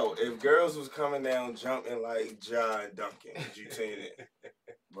 Hey, yo, if girls was coming down jumping like Ja and Duncan, would you tune in?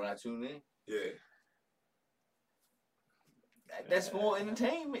 Would I tune in? Yeah. That's more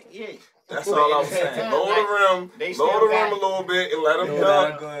entertainment, yeah. That's all I'm saying. Lower the rim a little bit and let them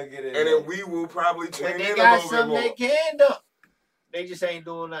dunk. And then we will probably tune in a little bit more. They got something they can dunk. They just ain't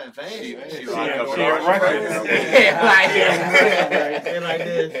doing nothing fancy. Like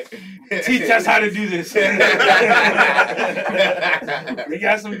this. Teach us how to do this. We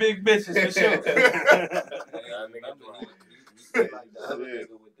got some big bitches for sure. Like the other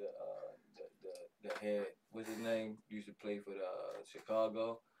nigga with the head, what's his name? Used to play for the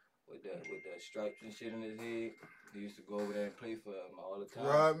Chicago with the stripes and shit in his head. He used to go over there and play for him all the time.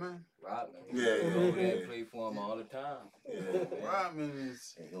 Rodman? He used to go over there and play for him all the time. Yeah. Rodman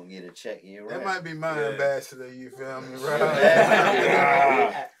is... They gonna get a check here, right? That might be my ambassador, you feel me?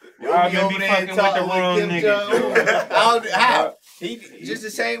 Y'all been be fucking with the wrong nigga. How? He just the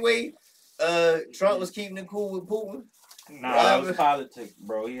same way Trump was keeping it cool with Putin. Nah, that was politics,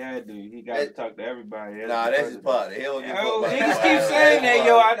 bro. He had to. He got to talk to everybody. Nah, that's his part. Niggas keep saying that,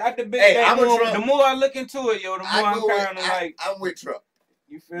 yo. I debate that more. The more I look into it, yo, the more I'm kind of like. I'm with Trump.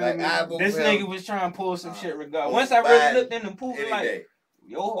 You feel me? This nigga was trying to pull some shit regardless. Once I really looked into Putin, like,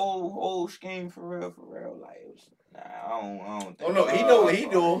 your whole scheme for real, like, it was. Nah, I don't think. Oh no, he know what he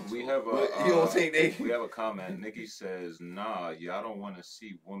doing. We have a. You don't think they? We have a comment. Nikki says, "Nah, y'all don't want to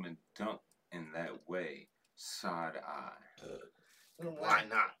see women dunk in that way." Side eye. Why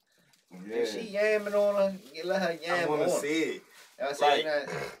not? Yeah. She yamming on her, you let her yam on her. I want to see it.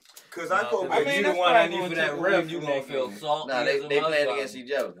 Cause I mean, you the one I need for that ref. You gonna feel salty. Nah, they playing against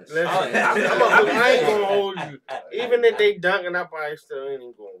each other. Listen, I ain't gonna hold you. Even if they dunking up, I still ain't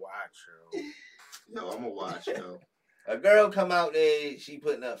gonna watch her. Yo, I'm gonna watch, yo. A girl come out there, she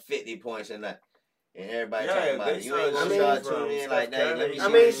putting up 50 points a night. And everybody talking about it. You ain't gonna start tuning in like that. Let me see. I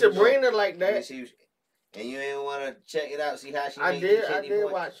mean, Sabrina like that. And you ain't want to check it out, see how she I did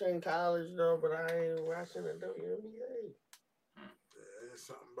points. watch her in college, though, but I ain't watching the WNBA. There's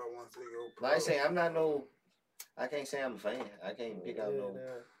something about once they go pro. Like I say, I can't say I'm a fan. I can't pick out no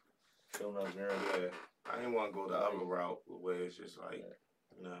girl. Yeah. I didn't want to go the other route where it's just like,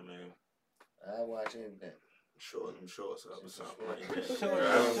 you know what I mean? I watch anything. Shorts up or something like that.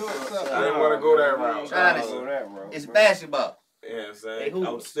 I didn't want to go that route. It's basketball. Yeah, I'm saying.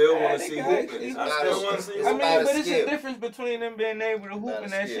 I still want to see hooping. I still want to see hooping. I mean, but it's a difference between them being able to hoop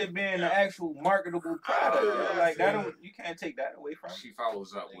and that shit being an actual marketable product. Like that, you can't take that away from. She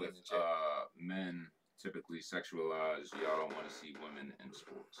follows up with men typically sexualized. Y'all don't want to see women in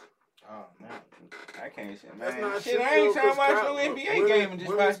sports. Oh man, I can't say, man. Shit, I ain't trying to watch no NBA game and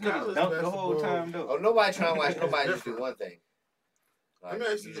just watch niggas dunk the whole time though. Oh, nobody trying to watch nobody just do one thing. Like,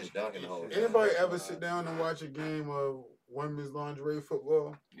 you just dunking the whole time. Anybody ever sit down and watch a game of women's lingerie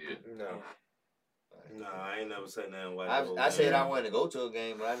football? Yeah. No, I ain't never said nothing. I said I wanted to go to a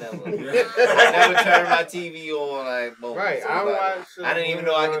game, but I never turned my TV on. Like, boom, right, I didn't even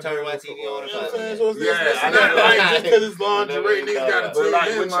know I could turn my TV on. I know, like, just because it's lingerie, niggas got to tune in.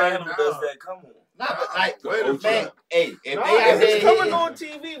 What channel does that come on? Not but like, man, hey, if it's coming on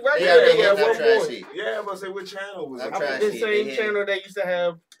TV right now. Yeah, I'm gonna say what channel was it? The same channel that used to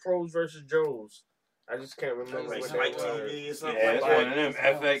have Pros versus Joes. I just can't remember like what Spike that was. TV or something. Yeah, it's one of them.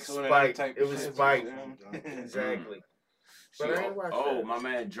 FX, one of them type. It was Spike. Exactly. But my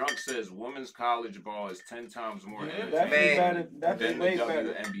man Drunk says women's college ball is 10 times more entertaining than the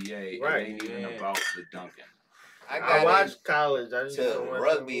WNBA. Right. It ain't even about the dunking. I watched college. I just to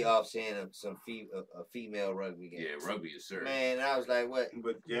rugby off seeing a female rugby game. Yeah, rugby is serious. Man, I was like, what?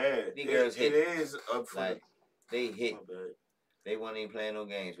 But yeah, these girls hit. It is up for like, they hit. They weren't even playing no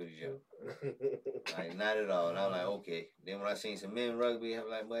games with each other. Like, not at all. And I was like, okay. Then when I seen some men rugby, I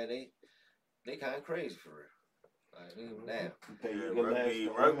was like, boy, they kind of crazy for real. Like, damn.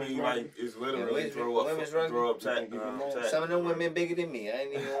 Rugby, like, is literally throw up tackle. Some of them women bigger than me. I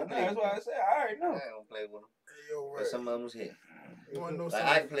ain't even gonna play. That's why I said, I already know. I ain't gonna play with them. Yo, but some of them was hit. Like,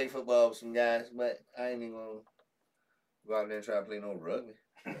 I can play football with some guys, but I ain't even gonna go out there and try to play no rugby.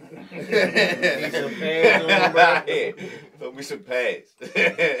 Need some pads on, bro. Throw me some pads.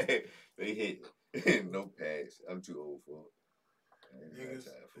 They hit. No pads. I'm too old for it.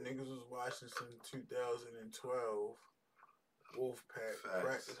 Niggas was watching some 2012 Wolfpack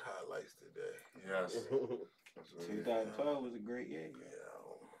practice highlights today. Yes. 2012 was a great year.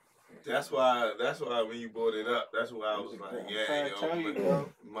 That's why when you brought it up, that's why I was like,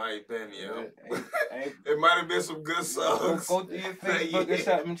 might have been, it might have been some good songs. Go through your Facebook or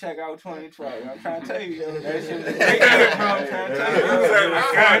something and check out 2012. I'm trying to tell you, that shit was a great year, bro. I'm trying to tell you. I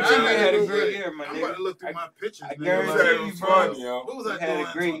guarantee you had a great year, my nigga. I'm about to look through my pictures. I guarantee you, bro. What was I doing? Had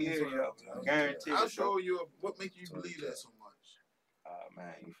a great year, yo. I guarantee I'll show you what makes you believe that so much. Man,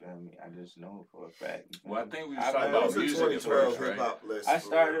 you feel me? I just know for a fact. Well, I think we was talking about music at first, right? I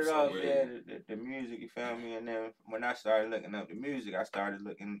started off, the music, you feel me? And then when I started looking up the music, I started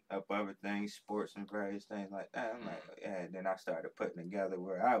looking up other things, sports and various things like that. I'm like, yeah, then I started putting together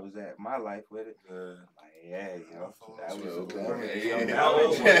where I was at, my life with it. I'm like, yeah, yo, that was a good.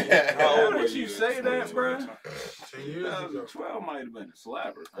 How old did you say that, bro? 10 years ago. 2012 might have been a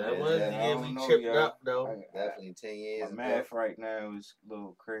slapper. That was the year we chipped up, though. Definitely 10 years. My math right now is a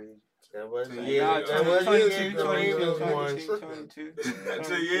little crazy. That was the year. That was 22.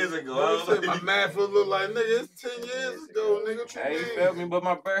 2 years ago. My math will look like, nigga, it's 10 years ago, nigga. Hey, you feel me? But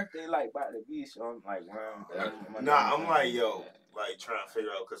my birthday, like, about to be, so I'm like, I'm like, yo, like, trying to figure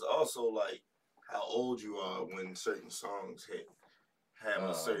out, because also, like, how old you are when certain songs have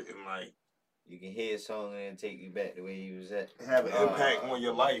a certain, like, you can hear a song and take you back the way you was at. Have an impact on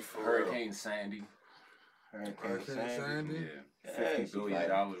your life. Hurricane Sandy. Hurricane Sandy? Yeah. $50 billion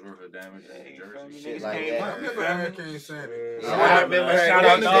worth of damage in Jersey. Shit like that. I remember Hurricane Sandy. I remember shout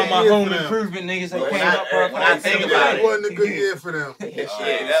out to all my home improvement niggas that came up. When I think about it wasn't a good year for them. Shit, that's what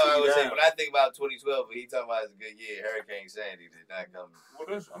I would say. When I think about 2012, he talking about it's a good year. Hurricane Sandy did not come.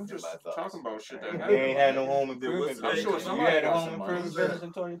 Well, I'm just talking about shit that happened. You ain't had no home improvement. I'm sure somebody had a home improvement business in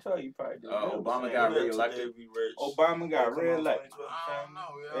 2012. You probably did. Obama got reelected. Obama got reelected. I don't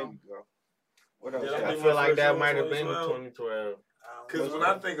know, yo. There you go. What else? I feel like that might have been 2012. Because when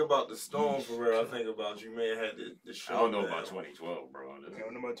I think about the storm, for real, I think about you may have had the show. I don't know about 2012, bro. You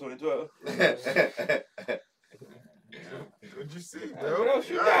don't know about 2012? What'd you see, What bro? else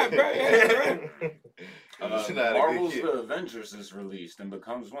you got, bro? Marvel's The Avengers is released and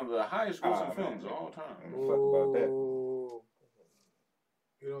becomes one of the highest grossing films of all time. Fuck about that.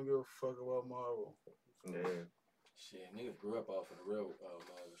 You don't give a fuck about Marvel. Yeah. Shit, niggas grew up off of the real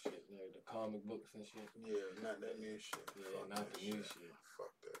Marvel shit, like the comic books and shit. Yeah, not that new shit. Yeah, not the new shit.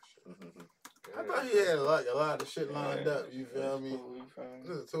 Fuck that shit. I thought he had like a lot of shit lined up. You feel me?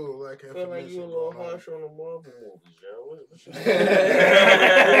 This is total like I feel like you a little harsh on the Marvel movies, yo.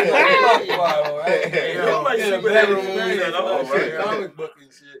 Comic book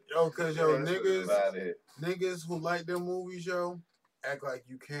and shit. Yo, cause yo, niggas who like them movies, yo, act like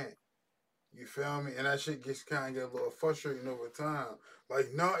you can't. You feel me? And that shit gets kind of get a little frustrating over time.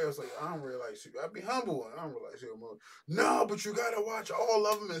 Like, no, it was like, I don't really like super. I be humble. I don't really like super movies. No, but you gotta watch all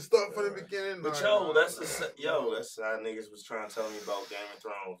of them and start from the beginning. But yo, that's how niggas was trying to tell me about Game of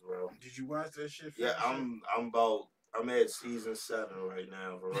Thrones, bro. Did you watch that shit? Yeah, I'm at season 7 right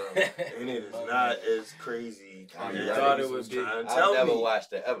now, for real, and it is not as crazy. I thought it was big. I never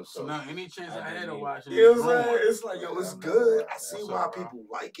watched the episode. So now, any chance I had to watch it, you know what I'm saying? It's like, yo, it's good. I see why people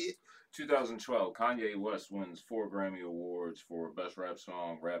like it. 2012, Kanye West wins 4 Grammy Awards for Best Rap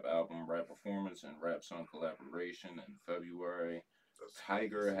Song, Rap Album, Rap Performance, and Rap Song Collaboration in February.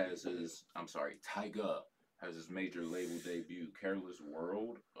 Tyga has his major label debut, Careless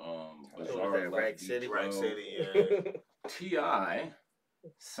World. Bizarre Rack City. Yeah. T.I.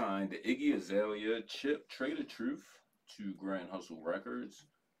 signed Iggy Azalea, Chip, Trader Truth to Grand Hustle Records.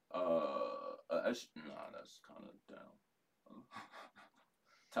 That's kind of down.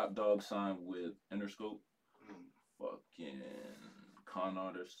 Top Dog signed with Interscope. Fucking Con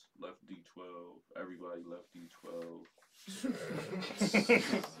Artist left D12. Everybody left D12.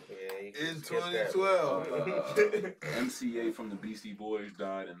 In 2012. MCA from the Beastie Boys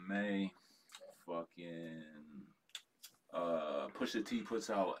died in May. Fucking Pusha T puts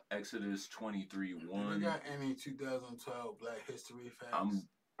out Exodus 23:1. You got any 2012 Black History facts?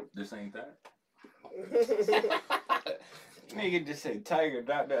 This ain't that. Nigga just said Tiger,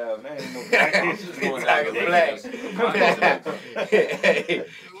 not the L. That ain't no Tiger Black.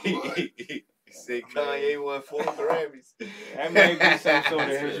 He said Kanye won 4 Grammys. That may be some sort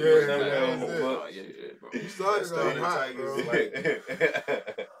of history. You started on hot, bro.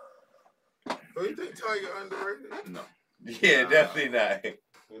 Do you think Tiger underrated? No. Yeah, definitely not.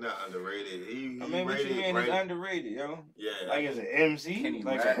 He's not underrated. I mean, what you mean is underrated, yo? Yeah. Like as an MC?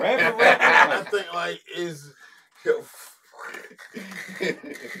 Like rap? a rapper? I think like is.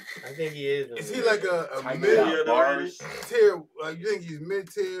 I think he is. Is he like a mid-tier? Like you think he's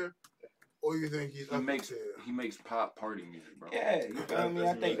mid-tier, or you think he's upper-tier? He makes pop party music, bro. Yeah, you feel me?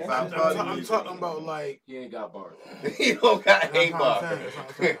 I think that's. I'm talking about like he ain't got bars. He don't got a bar.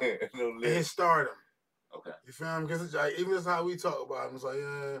 His stardom. Okay. You feel me? Because like, even that's how we talk about him. It's like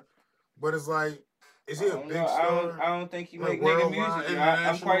but it's like. Is he a big star? I don't think he make nigga music.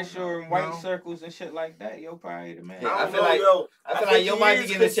 I'm quite sure in white circles and shit like that, yo, probably the man. Yeah, I feel like yo might be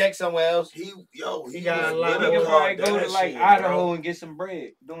getting a check somewhere else. He got a lot of. He could probably go to like Idaho and get some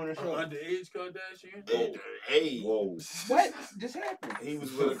bread doing a show. Underage Kardashian? Hey, whoa! What just happened? He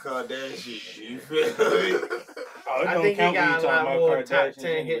was with a Kardashian. You feel me? I think he got a lot more top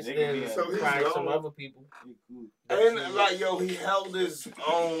 10 hits than probably some other people. And like yo, he held his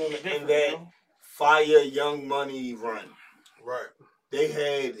own in that Fire Young Money run. Right. They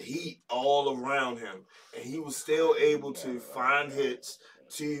had heat all around him, and he was still able to find hits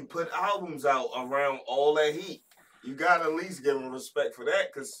to put albums out around all that heat. You gotta at least give him respect for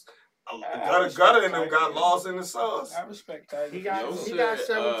that, because Gutter and them got lost in the sauce. I respect Tiger. He got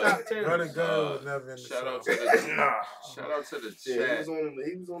 7 top 10. Gutter was never in the shout out to the chat. Yeah,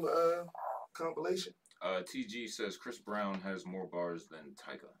 he was on the compilation. TG says Chris Brown has more bars than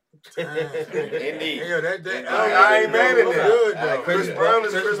Tyga. Indeed. Yeah, I ain't mad at that. Chris Brown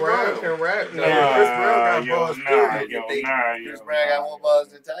is Chris Brown. Can rap. Chris Brown got bars too. Chris Brown got more bars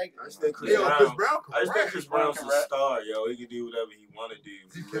than Tyga. I just think Chris Brown's a star, yo. He can do whatever he want to do.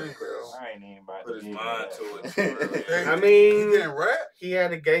 He can, bro. I ain't even about Put to his mind to it. I mean, he can rap. He had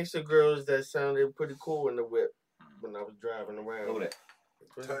the gangster girls that sounded pretty cool in the whip when I was driving around. Who that?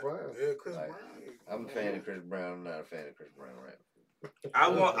 Chris Brown. Yeah, Chris Brown. I'm a fan of Chris Brown. I'm not a fan of Chris Brown rap.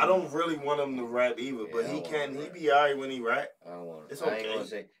 I don't really want him to rap either, but he be alright when he rap. I don't want him. It's okay. I ain't gonna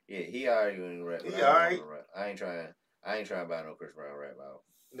say he alright when he rap. He alright. I ain't trying to buy no Chris Brown rap out.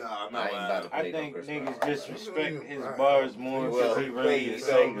 No, I'm not. I think niggas disrespect his bars more because he really a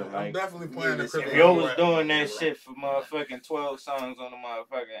singer. Like, I'm definitely playing the Chris Brown. If yo was doing that shit for motherfucking 12 songs on the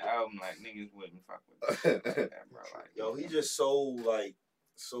motherfucking album, like niggas wouldn't fuck with that, bro. Like, yo, he just so like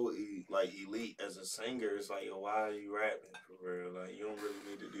so like elite as a singer. It's like, yo, why are you rapping for real? Like, you don't really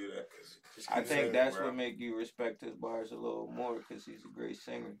need to do that. I think that's what make you respect his bars a little more because he's a great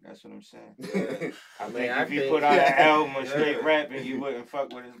singer. That's what I'm saying. Yeah. I mean, if you put out an album of straight rapping, you wouldn't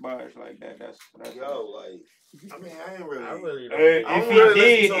fuck with his bars like that. That's yo, like. I mean, I ain't really. If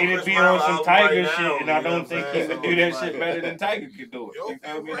he did, it'd be on some Tiger shit, and I don't think he would do that shit better than Tiger could do it. You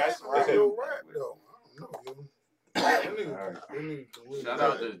feel me? That's right. Yo, rap though. I don't know, Shout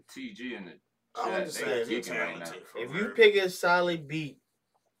out to TG and the chat. They kicking right now. If you pick a solid beat,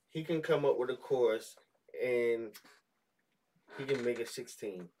 he can come up with a chorus and he can make a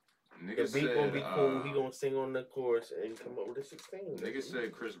 16. The beat gonna be cool. He gonna sing on the chorus and come up with a 16. Niggas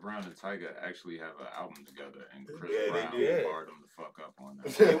said Chris Brown and Tyga actually have an album together, and Chris Brown barred them the fuck up on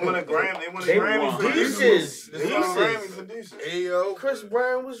that. They won a Grammy. They won a Grammy for Deuces. They won a Grammy for Deuces. Ayo, Chris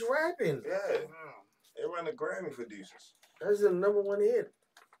Brown was rapping. Yeah, they won a Grammy for Deuces. That's the #1 hit.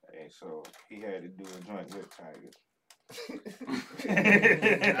 Hey, so he had to do a joint with Tiger.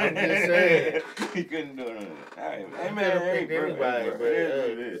 I'm just saying. He couldn't do it. All right, hey man, anybody, but it is what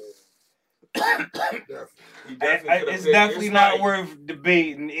it is. It's definitely not worth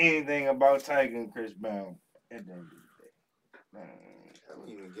debating anything about Tiger and Chris Brown at the end of the day. How do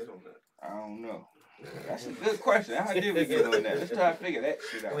we even get on that? I don't know. That's a good question. How did we get on that? Let's try to figure that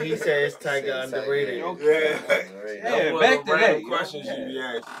shit out. Well, he says Tiger underrated. Yeah, back to that. Questions you be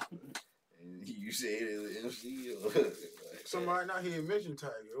asking. You say it as MC or somebody not here mentioned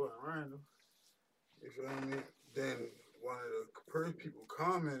Tiger. It wasn't random. You feel me? Then one of the first people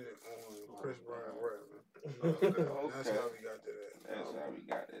commented on Chris Brown rapping. That's how we got to that. That's how we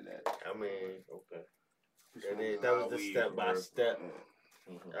got to that. I mean, okay. That was the step by step.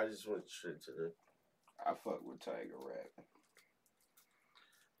 I just went straight to the. I fuck with Tiger rapping.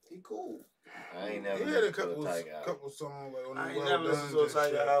 He cool. I ain't never. He had a couple songs like on the I ain't never listened to a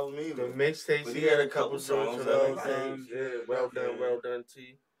Tiger album either. The mixtapes, he had a couple songs. Yeah, well done,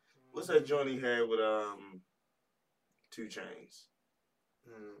 T. What's that joint he had with 2 Chainz?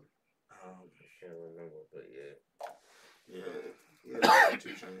 I can't remember, but yeah. Yeah, 2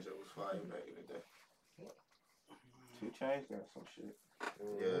 Chainz that was fire back in the day. 2 Chainz got some shit.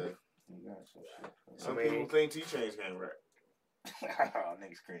 Yeah. He got some shit. Some people think 2 Chainz can't rap. Oh,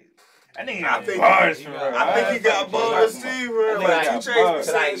 nigga's crazy. I think he got bars for real. I think he got bars too, bro. Like 2 Chainz be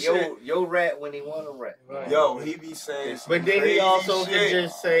saying shit. Yo rap when he wanna rap. Yo, he be saying some but then he also can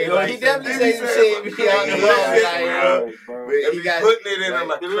just say, he definitely say some shit. He on the road, he be putting it in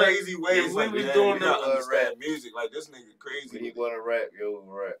like crazy ways. Like we doing the rap music. Like this nigga crazy. When you wanna rap, yo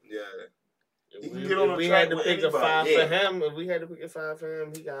rap. Yeah. If we had to pick a 5 for him, if we had to pick a 5 for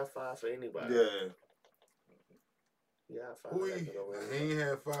him, he got 5 for anybody. Yeah. Yeah, 5. He ain't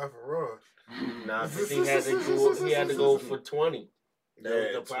had 5 for Rush. Nah, because he had to go for 20. That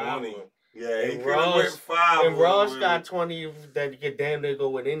was the problem. Yeah, he Ross, 5. And Ross got 20 that you could damn near go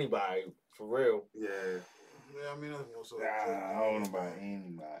with anybody, for real. Yeah. Yeah, I mean, that's more so. I don't know about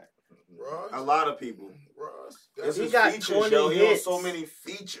anybody. Ross? A lot of people. Ross. He got features, 20 hits. He has so many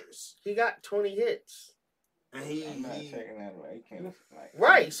features. He got 20 hits. And I'm not taking that away.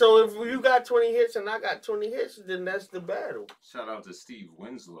 Right. So if you got 20 hits and I got 20 hits, then that's the battle. Shout out to Steve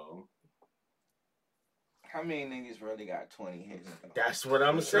Winslow. How many niggas really got 20 hits? That's what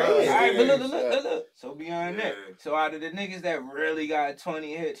I'm saying. All right, but look. So beyond that, so out of the niggas that really got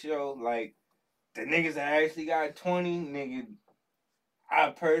 20 hits, yo, like the niggas that actually got 20, nigga, I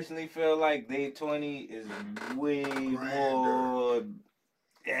personally feel like they 20 is way more.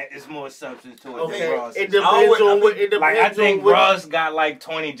 Yeah, it's more substance to it than Ross. It depends on what. Like I think Ross got like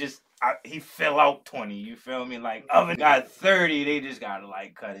 20. He fell out 20. You feel me? Like others got 30. They just gotta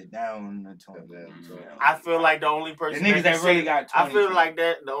like cut it down to 20. I feel like the only person the niggas that really got 20. I feel like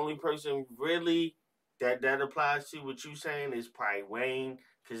that the only person really that applies to what you saying is probably Wayne.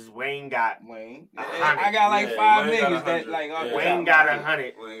 Cause Wayne got I got like 5 niggas that like Wayne got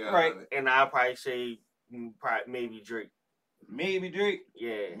 100. Right. And I'll probably say maybe Drake. Maybe Drake.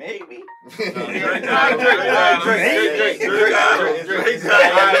 Yeah. Maybe. Drake. Not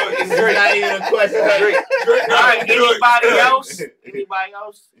even a question. Drake. Anybody else? Anybody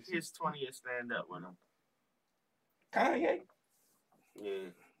else? His 20 is stand up with him. Kanye.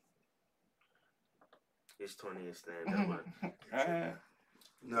 Yeah. His 20 is stand up with him.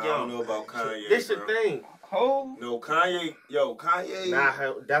 No, I don't know about Kanye. This the thing. Hov? No, Kanye. Kanye.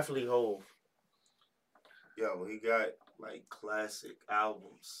 Nah, definitely Hov. Yo, he got like classic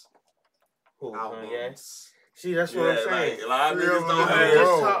albums. Kanye? See, that's what I'm saying. Like, a lot of niggas don't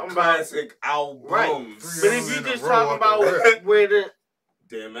have classic albums. Right. But if you just talking about where the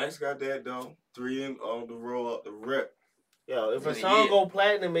DMX got that though. 3 on the roll up the rip. Yo, if a song go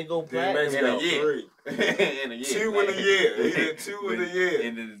platinum, it go platinum. In a year. In a year. 2 in a year. He did 2 in a year.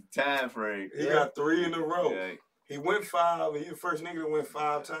 In the time frame. He got 3 in a row. Yeah. He went 5. He the first nigga that went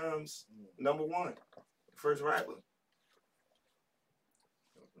 5 times. Number 1. First rapper.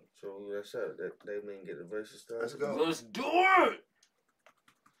 So that's it. They mean get the verses started. Let's go. Let's do it.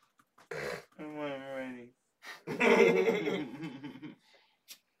 I'm ready.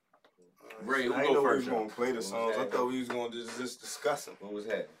 Ray, who I didn't go know we first? was gonna play the songs. I thought we was gonna just discuss them. What was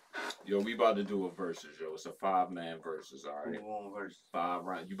that? Yo, we about to do a versus, yo. It's a 5-man versus, all right? Who won versus? 5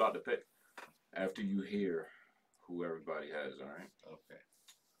 rounds. You about to pick after you hear who everybody has, all right? Okay.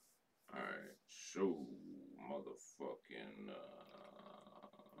 All right. So, motherfucking.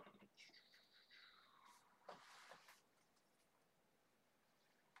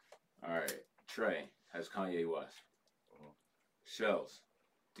 All right. Trey has Kanye West. Shells,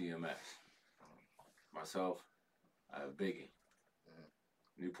 DMX. Myself, I have Biggie.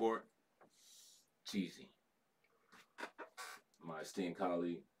 Newport, Jeezy. My esteemed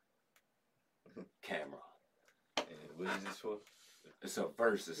colleague, Camera. And what is this for? It's a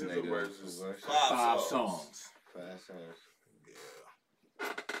versus, It's a nigga. versus. 5 songs. 5 songs. Yeah.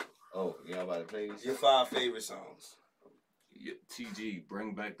 Oh, y'all about to play this? Your 5 favorite songs. Yeah, TG,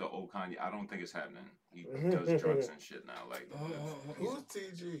 bring back the old Kanye. I don't think it's happening. He does drugs and shit now. Like, Who's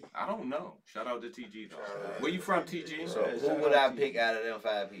TG? I don't know. Shout out to TG though. Where you from, TG? So who would I pick out of them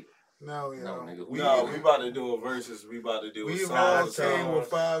 5 people? No, No, nigga. We about to do a versus. We about to do a We song. round team with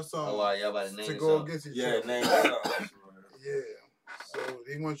 5 songs. Oh, wow, y'all about to name to the go song? against each Yeah, other. name the songs. Yeah. So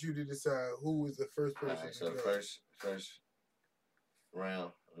they want you to decide who is the first person. Alright, to so go. first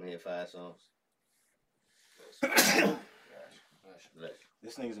round, I'm gonna hit 5 songs.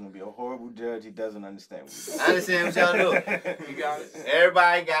 This nigga's gonna be a horrible judge. He doesn't understand what he's I understand what y'all doing. You got it.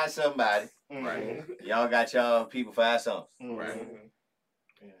 Everybody got somebody. doing. Right. Y'all got y'all people 5 songs. Right.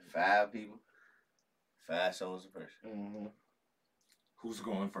 5 people, 5 songs a person. Mm-hmm. Who's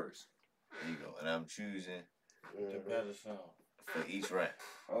going first? There you go. And I'm choosing The better song. for each round.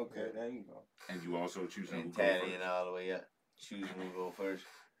 Okay, there you go. And you also choosing who And go tallying first. all the way up. Choosing who go first.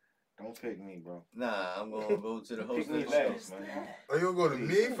 Don't pick me, bro. Nah, I'm gonna go to the host Pick of me the show. last, man. Are you gonna go to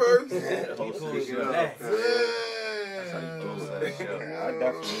me first? Yeah, the host of the show. That's how you do Host it. of the show. I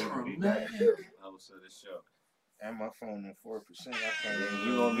definitely need to be back. Host of the show. And my phone on 4%. I can't Yeah, even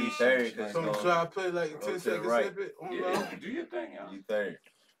you gonna be third, cause So I'm try to play like a Go 10 to the second right. snippet on Yeah, do your thing, y'all. You third.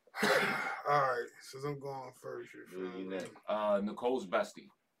 Alright, since I'm going first. You Who feel you me? next? Nicole's bestie.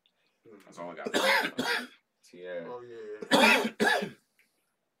 That's all I got. Tierra. Oh yeah.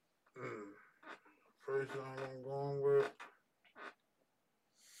 First song I'm going with.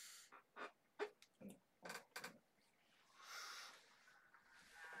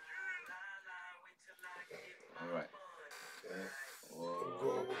 All right. I'm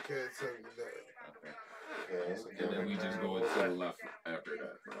going with Cat Turkey today. Okay. That's a And good then we just go to the left after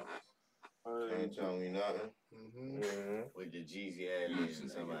that, bro. Ain't tell me nothing. With the Jeezy ad-libs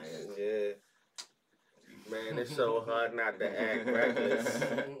and somebody else. Yeah. Man, it's so hard not to act reckless.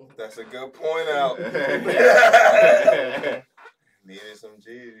 That's a good point out. Needed some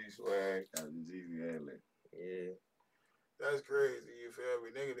Jeezy swag. That was the Jeezy ad-lib. Yeah. That's crazy, you feel me?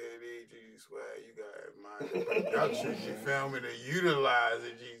 Nigga that need Jeezy swag, you got to mind the production, you feel me, to utilize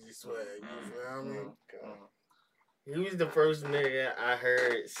the Jeezy swag, you feel me? He was the first nigga I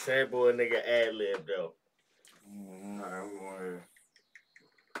heard sample a nigga ad lib though. Alright, I'm going here.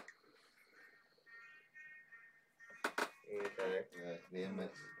 Okay. Yeah,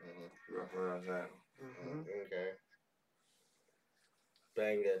 DMX. Reference that. Okay.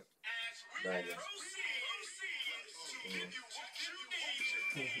 Banger. Banger.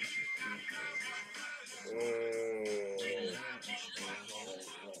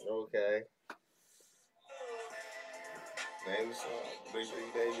 Okay. Name the song. Make sure you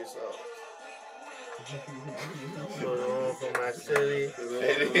name your song. Put on for my city.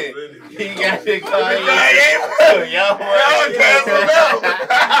 He got the car. Y'all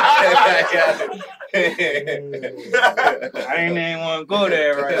I ain't even want to go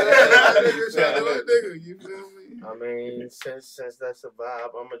there right now. Nigga, you feel me? I mean, since that's a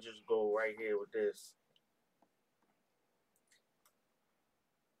vibe, I'ma just go right here with this.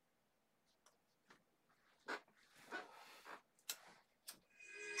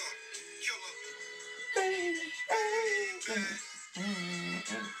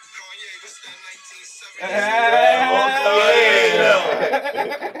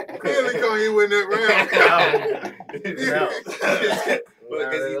 Clearly Kanye win that round.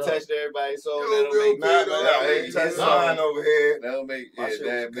 Because he touched everybody's soul. Yo, That'll Bill make Gates, that Touch mine over here. That'll make My shit was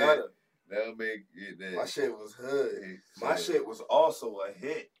that gutter. That'll make it. My shit was hood. My shit was also a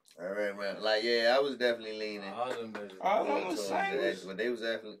hit. Right. Like, yeah, I was definitely leaning. All them was singles. But they was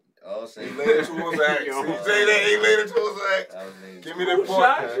definitely all singles. He later towards X. You say that he later towards X. Give me the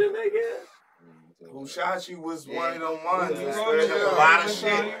point. Who Shot You was one of them ones that stirred up a lot of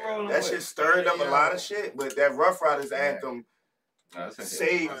shit. That shit stirred up a lot of shit. But that Rough Riders anthem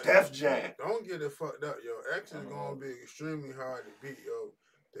saved Def Jam. Don't get it fucked up, yo. X is gonna be extremely hard to beat, yo.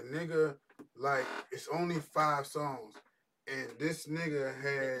 The nigga, like, it's only 5 songs. And this nigga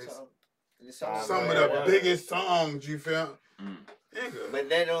has some of the biggest songs, you feel? Nigga. But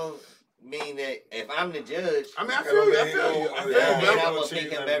that don't mean that if I'm the judge. I mean, I feel you. I'm gonna pick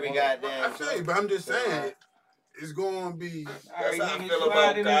him every goddamn. I feel you, but I'm just saying, it's gonna be. That's how I feel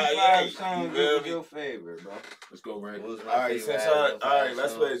about Kanye. What's your favorite, bro? Let's go right. All right,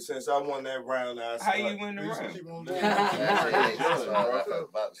 let's wait. Since I won that round, how you win the round? Keep on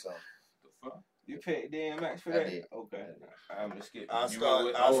You picked DMX for that? Okay. I'm gonna skip. I'll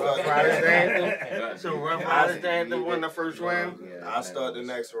start. So Rough Riders anthem won the first round. I'll start the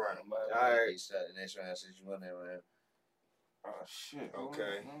next round. Alright, start the next round since you won that round. Oh shit.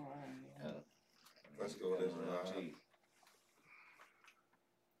 Okay. Let's go this round.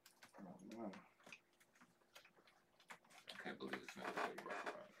 I can't believe it's not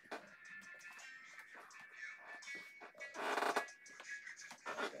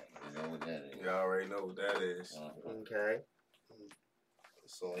You already know what that is. Okay.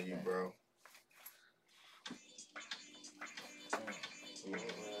 It's on you, bro.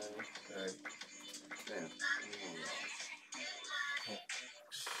 Okay.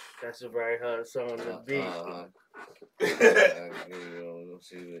 That's a very hard song to beat. That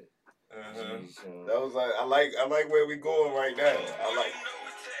was like I like where we going right now. I like.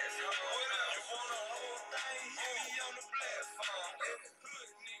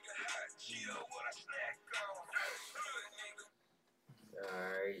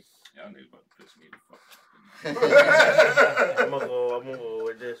 Alright. Y'all niggas about to piss me the fuck off. I'm gonna go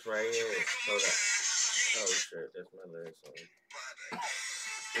with this right here. Hold up. Oh shit, that's my last song.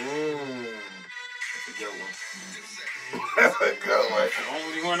 That's a good one. That's a good one. The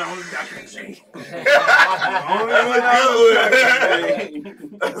only one I was not gonna say.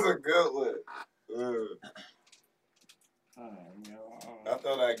 That's a good one. I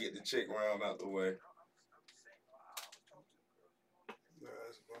thought I'd get the chick round out the way.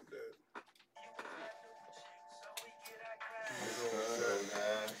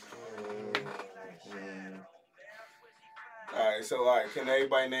 Alright, can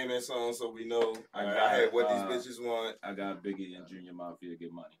everybody name that song so we know I had what these bitches want? I got Biggie and Junior Mafia Get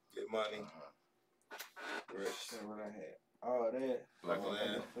Money. Get Money. That's what I had. Oh, that. Black on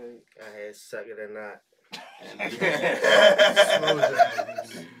I had Suck It or Not. I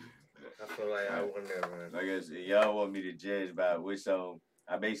feel like I won that round. I guess y'all want me to judge by which song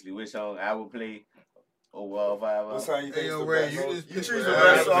I will play over all 5 What song you think is the Ray, best? you choose the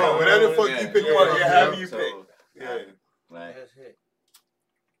best song. Whatever the fuck you pick, however you pick. Yeah. Like, That's it.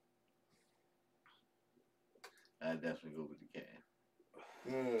 I definitely go with the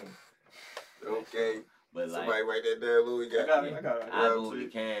Can. Okay. But like, somebody write that down, Louis. I go with the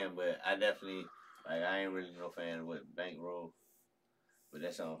Can, but I definitely like. I ain't really no fan of what Bankroll, but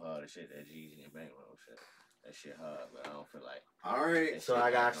that song hard as shit. That Jeezy and Bankroll shit. That shit hard, but I don't feel like. All right. So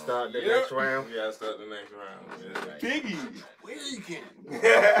I gotta start the next round. We gotta start the next round. Like, Biggie, where you can?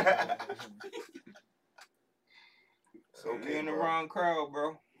 So you in the wrong crowd,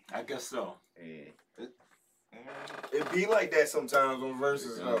 bro. I guess so. Yeah. It be like that sometimes on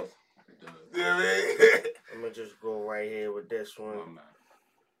verses, though. You know what I mean? I'm gonna just go right here with this one. Oh, man.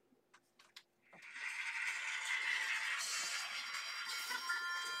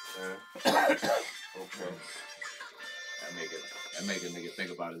 Okay. That make a nigga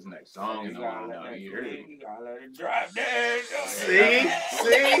think about his next song. You know, You gotta let it drop there.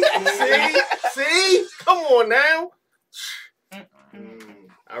 See? Come on now.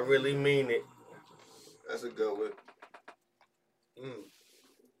 I really mean it. That's a good one.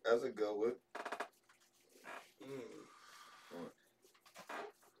 That's a good one.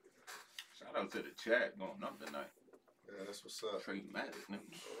 Shout out to the chat going up tonight. Yeah, that's what's up. Trade Magic, nigga.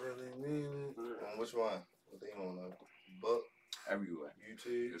 Really mean On which one? What they on? Book? Everywhere.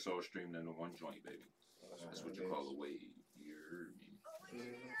 YouTube? It's all streamed into one joint, baby. That's what you call a wave. You heard me.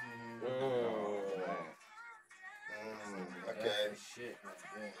 Okay. Shit.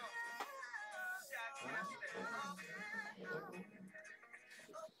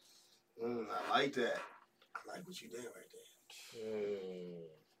 I like that. I like what you did right there.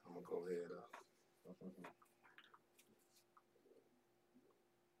 I'm gonna go ahead.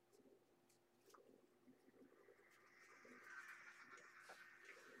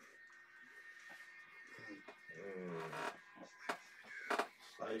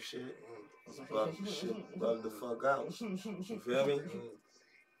 life shit. Bug the fuck out. You feel me?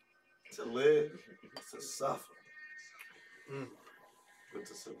 To live, to suffer. But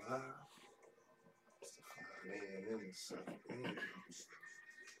to survive, it's to find meaning in the suffering.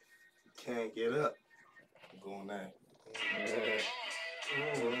 You can't get up. Going that.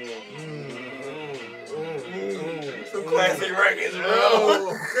 Some classic records,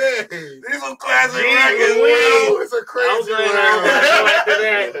 bro. Okay. These some classic records, bro. It's a crazy one.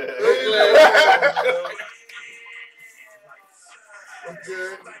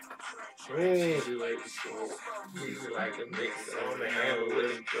 Okay. Like the mix on the handle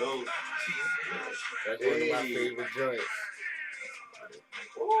with it. That's one of my favorite joints.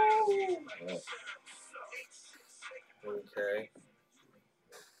 Okay.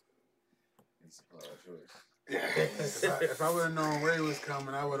 If I would have known Ray was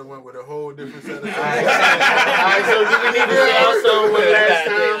coming, I would have went with a whole different set of songs. Alright, so do we need to say our song one last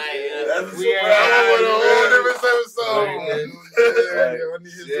time? We I went with a whole different set of songs. Yeah, I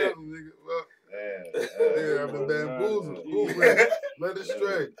need his help, nigga. Well, yeah, I've been bamboozled. Ooh, Ray, let it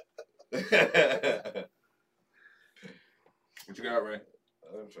straight. What you got, Ray?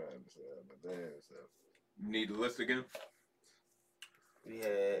 I'm trying to say my damn self. You need the list again?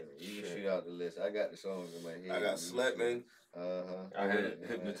 Yeah, you can shoot out the list. I got the songs in my head. I got Sleeping. I had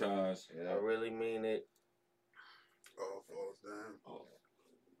Hypnotized. I really mean it. All falls down.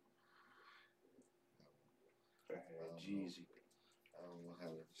 Jeezy. I don't know how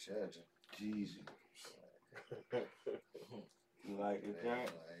to charge it. Jeezy. You like it, Jack?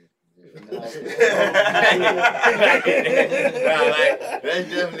 That's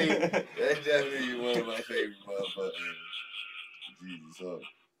definitely one of my favorite motherfuckers. Jeezy song.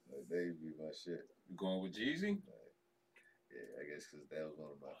 Like, they be my shit. You going with Jeezy? Yeah, I guess because that was one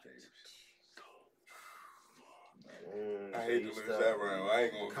of my favorites. I hate to lose that round. I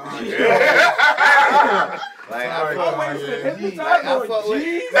ain't gonna come. Like, I fuck with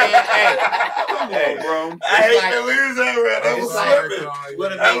Hey, bro. I hate to lose that round. That was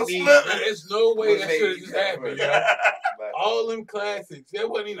slipping. There's no way that shit just happened, yo. All them classics. That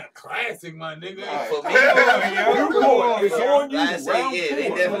wasn't even a classic, my nigga. For me, it's on you. I say, yeah, they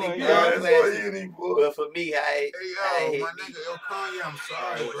definitely are classics. But for me, I Hey, hate yo, my nigga, yo, Kanye, I'm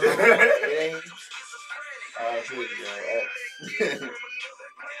sorry, bro. it ain't.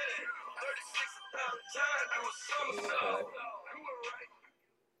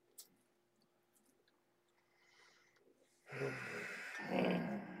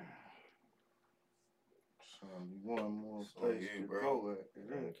 One more place to go at.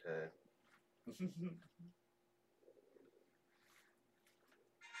 Okay.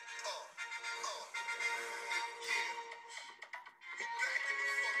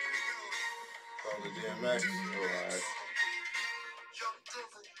 Oh, the DMX. Alright.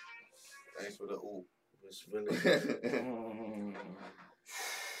 Thanks for the ooh. It's really good.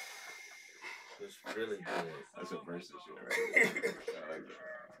 It's really good. That's a versus shit, right? I like that.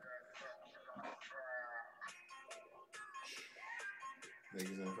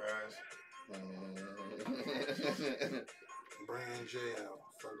 Niggas in Paris. Brand J out.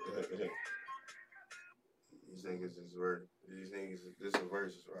 Fuck that. These niggas is work. This is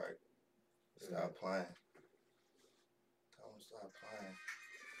versus, right? Stop playing. Tell them stop playing.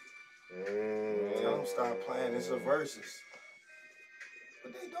 Tell them stop playing. It's a versus.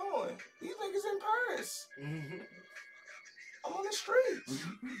 What they doing? These niggas in Paris. I'm on the streets.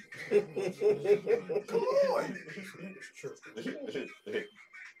 Come on.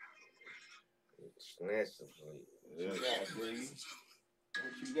 Snatch the plate.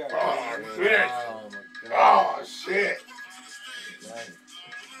 What you got? Oh, shit.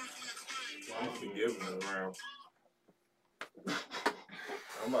 I'm forgiving the round.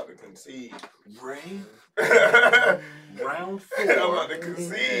 I'm about to concede. Ray? Round 4. I'm about to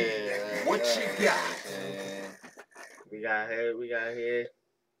concede. What you got? We got here.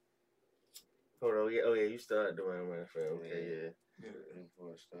 Hold on. Yeah, oh yeah, you started the round, man. Okay, yeah.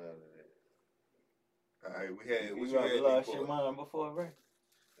 Before I started it. Alright, we had. You lost your mind before, right?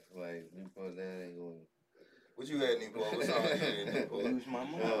 Like, before that ain't going. What you had, Nico? What song you had, Nico? Lose my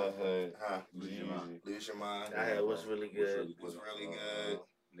mind. Lose your mind. Lose your mind. I had what's really good. What's really good.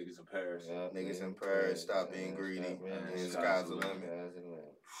 Niggas in Paris. Niggas in Paris. Stop being greedy. And sky's the limit.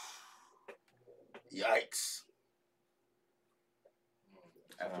 Yikes.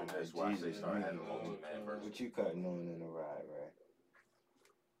 After this, watch they start having multi-man versions. What you cutting on in the ride, right?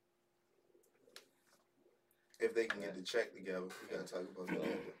 If they can get the check together, we gotta talk about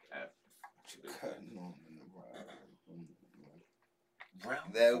that. Cutting on in the ride.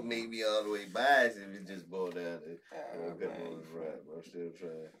 That would make me all the way biased if it just boiled down to right, bro. Still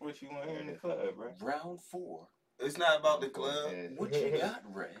trying. What you want to hear in the club, bro? Round 4. It's not about the club. What you got,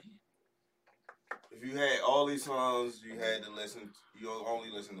 Ray? If you had all these songs, you had to listen. You only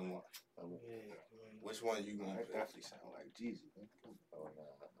listen to one. Which one you gonna pick? Definitely sound like Jesus. Oh no,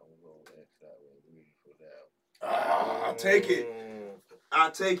 I'm going to X out with me for that. I'll take it.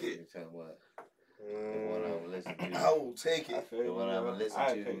 I'll take it. Tell what? The one I would listen to. I will take it. The one I would listen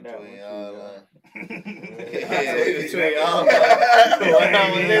to between all line. Between all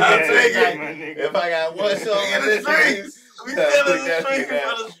If I got one song to listen to, we still in the streets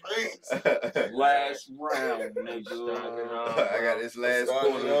for the streets. Last round, nigga. I got this last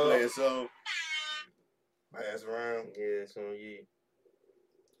quarter to play a song. Last round. Yeah, it's on you.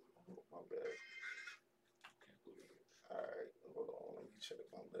 My bad. Alright, hold on. Let me check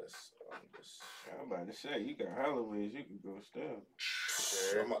my list. I'm about to say, you got hella ways you can go still.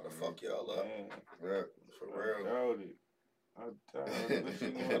 Yeah, I'm about to fuck y'all up. Yeah. For real. I'm tired. What you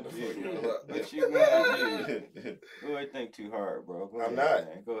gonna do? What you gonna do? Go ahead, think too hard, bro. Go I'm ahead,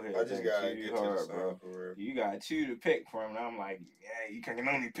 not. Man. Go ahead. I just think gotta too get hard, to the bro. for real. You got 2 to pick from, and I'm like, yeah, you can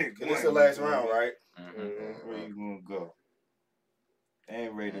only pick one. This is the last round, right? Where you gonna go?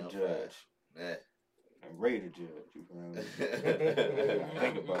 And Ray the judge. Yeah. And Ray the judge. You feel me?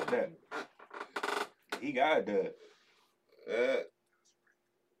 Think about that. He got a dub.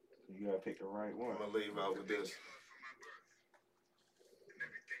 You gotta pick the right one. I'm gonna leave out with this.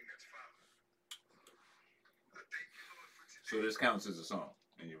 So this counts as a song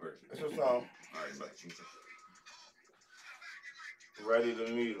in your version? It's a song. All right, but Ready to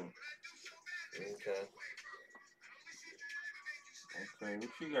meet him. Okay. Okay,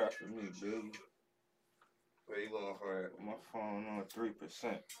 what you got for me, baby? Where you going for it? My phone on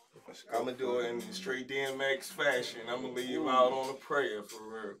 3%. I'm gonna do it in straight DMX fashion. I'm gonna leave out on a prayer for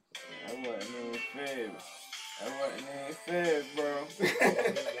real. I wasn't even fed, bro.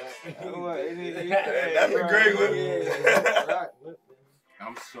 I wasn't even fed. That's a great one.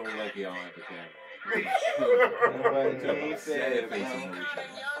 I'm so lucky I don't have a camera.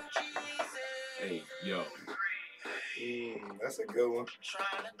 Hey, yo. That's a good one.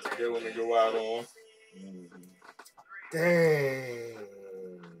 Good one to go out on. Dang.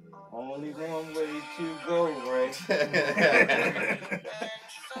 Only one way to go, right?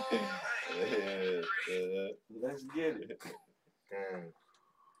 Let's get it. Dang.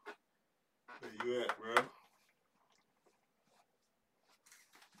 Where you at, bro?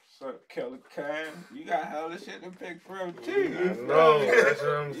 What's up, Kelly Kine? You got hella shit to pick from, too. I know, that's what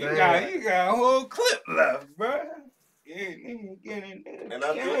I'm saying. You got a whole clip left, bro. Yeah, nigga, get in there. And I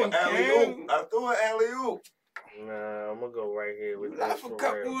threw an alley-oop. Nah, I'm gonna go right here with left this a for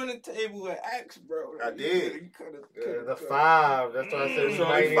couple real. on the table with Axe, bro. I did. The 5. That's why I said we It's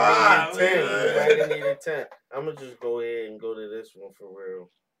only might need 5. 10. We might need a 10. I'm gonna just go ahead and go to this one for real.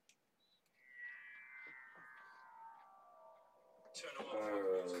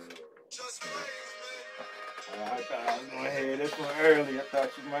 I thought I was gonna hear this one early. I thought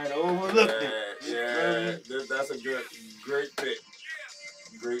you might have overlooked it. Yeah, that's a great pick.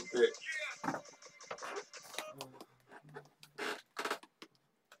 Great pick.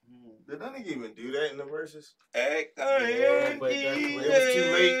 Did that nigga even do that in the verses? Yeah, but it was too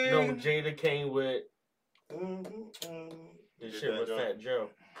late. No, Jada came with this shit with Fat Joe.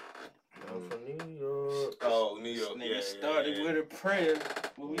 I'm from New York. Oh, New York. Nigga started with a prayer.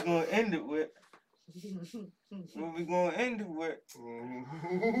 What we gonna end it with? What we gonna end it with?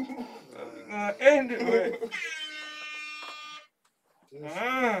 What we gonna end it with?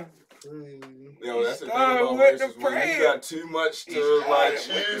 Yo, that's the thing about verses. When you got too much to like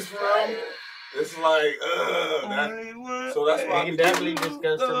choose from, it's like, so that's why we can definitely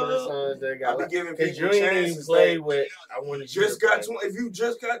discuss some of the songs that got. I be giving Because people you ain't even chances. play with. I want to Just got 20. If you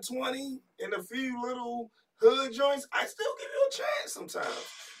just got 20 and a few little hood joints, I still give you a chance sometimes.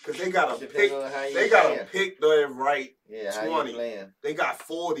 Because they gotta pick. They gotta pick the right 20. They got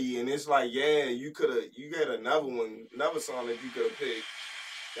 40, and it's like, yeah, you got another one, another song that you could have picked.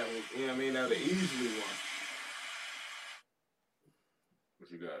 That was, you know what I mean? That was easily one.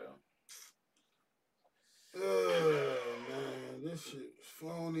 What you got, Man, this shit's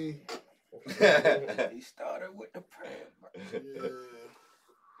phony. He started with the prayer. Yeah.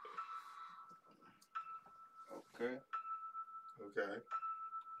 Okay.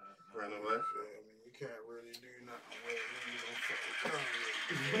 Run away. I mean, you can't really do nothing with it.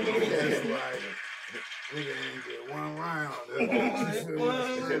 It's like, nigga ain't get one round.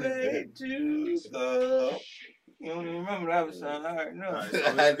 One way to go. You don't even remember that was son. I already know. Alright, so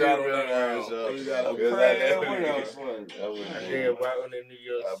I do remember that song. Who you got on? What else was it? I did Wild in New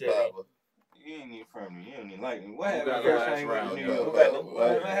York City. You ain't even from me. You don't even like me. What Who happened got first the time last you went to round, New yo? York?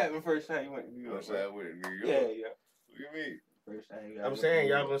 What happened first time you went to New York? First time I went to New York. Yeah. What you mean? First time you got I'm saying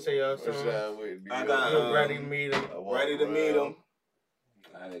y'all gonna say y'all First song. time I went to New York. I got Ready to meet him. Ready to meet him.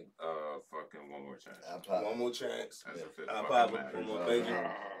 I fucking one more chance. One more chance. That's a fifth I fucking pop matters. one more bacon.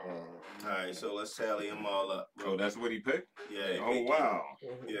 Alright, so let's tally them all up. Oh, that's what he picked? Yeah. Oh, wow.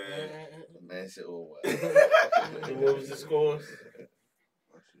 Yeah. Man said, oh, wow. What was the scores?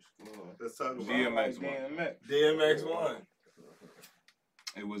 Let's talk about DMX won. DMX won.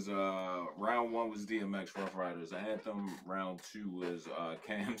 It was round 1 was DMX Rough Riders Anthem. Round 2 was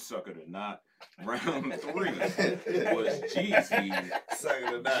Cam Sucker the Knot. Round 3 was Jeezy.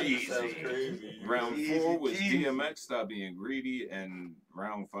 Sucker the Knot. Jeezy. Sounds crazy. Round 4 was DMX Stop Being Greedy, and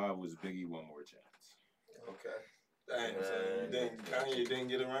round 5 was Biggie One More Chance. Okay. Dang, so Kanye didn't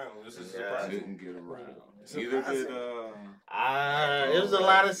get around. This is surprising. Didn't get around. Neither did it was a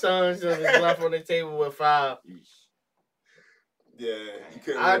lot of songs that was left on the table with 5. Yeah, you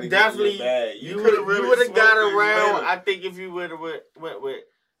couldn't I really definitely you would have got around. I think if you would have went with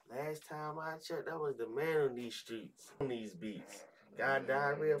last time I checked, that was the man on these streets, on these beats. God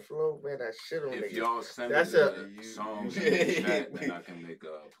diarrhea flow, man, that shit on if niggas. y'all send That's me the songs in the chat, then I can make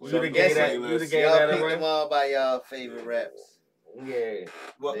a play. You'd have gave that. You'd have gave Y'all that picked around. them all by y'all favorite raps. Yeah.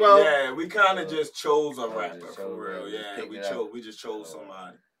 Well, yeah, we kind of just chose a rapper just for chose real. one. Yeah, Picked we it out. chose. We just chose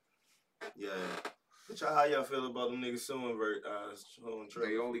somebody. Yeah. But y'all, how y'all feel about them niggas suing Triller?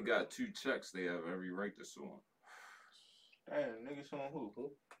 They only got 2 checks. They have every right to sue him. Damn, niggas on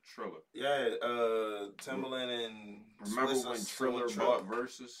who? Triller. Yeah, Timberland and Remember Swiss when are Triller suing bought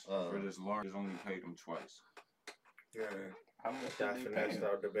Versus for this large? Only paid him twice. Yeah. How much Got did they finessed pay?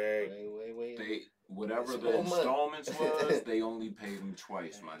 out the bag. Wait. They whatever That's the more money. installments was, they only paid him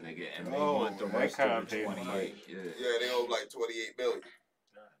twice, my nigga, and they Oh, want the they rest kinda of the paid him 28. Yeah. Yeah, they owe like 28 million.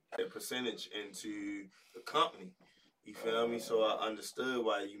 A percentage into the company. You feel me? So I understood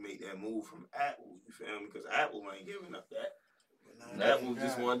why you make that move from Apple. You feel me? Because Apple ain't giving up that. Apple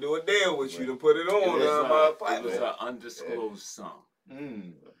just want to do a deal with you to put it on. It was an undisclosed sum. So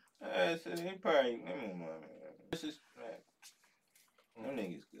they probably, this is, them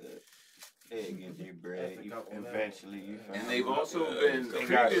niggas good. They get their bread eventually. You feel And me? they've also been They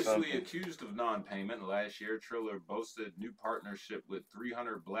got previously something. accused of non-payment. Last year, Triller boasted new partnership with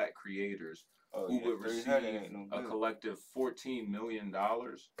 300 black creators who would receive a collective $14 million.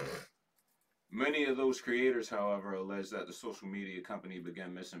 Many of those creators, however, allege that the social media company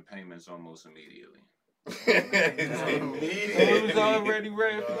began missing payments almost immediately. It was already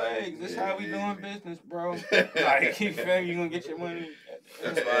red flags. That's how we doing business, bro. Like, you feel me? You gonna get your money.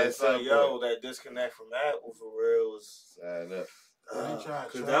 That's why it's like, yo, that disconnect from Apple for real was.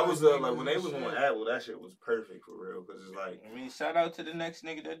 Because that was like when they was on Apple, that shit was perfect for real. Because it's like, I mean, shout out to the next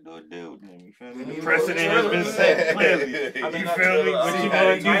nigga that do a deal with them. You feel me? You The know, precedent has been set clearly. You feel me? What you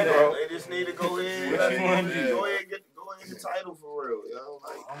gonna do, bro? They just need to go ahead. What you gonna do? Go ahead and get the title for real. You know,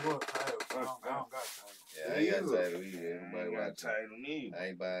 like I'm going title. I don't got title. Yeah, I ain't got title either. Everybody got watch title neither. I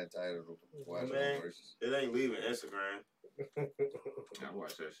ain't buying title to watch Man, it versus. it ain't leaving Instagram. I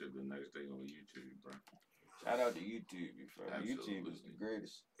watched that shit the next day on YouTube, bro. Shout out to YouTube. You feel me? Absolutely. YouTube is the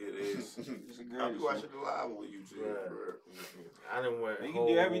greatest. It is. It's the I'll be greatest. watching it live on YouTube. I didn't want. You can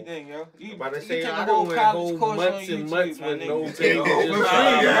do everything, yo. You About to you say take I a whole done went college whole course months on and YouTube, months my with nigga. no You take a pay. whole Just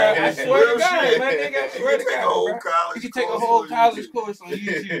college, free, bro. bro. I swear to Real God, shit. my nigga. I swear to You take a God, whole bro. college You can take a course whole on college YouTube. course on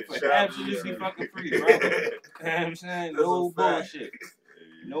YouTube for Shout out to absolutely you. fucking free, bro. You know what I'm saying? That's No a fact. bullshit.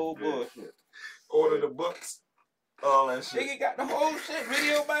 No bullshit. Order the books. All that shit. Nigga got the whole shit,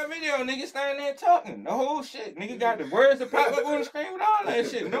 video by video. Nigga standing there talking. The whole shit. Nigga got the words that pop up on the screen with all that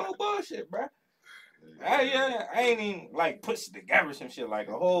shit. No bullshit, bro. I ain't even like put together some shit like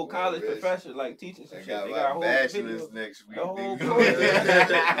a whole college professor like teaching some I shit. got They my got a whole bachelor's video. next week. The whole nigga.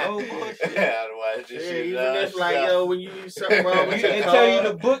 bullshit. No bullshit. I gotta watch this Yeah, shit. even now. if like yo, when you use something wrong with They your tell you car,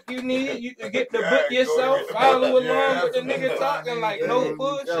 the book you need. You can get the Yeah, book go yourself. get the Follow book. along Yeah, with the nigga talking like no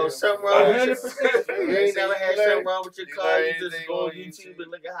bullshit. yo, something wrong with your 100%. You ain't never had something wrong with your You car. learn You just anything go on on YouTube YouTube.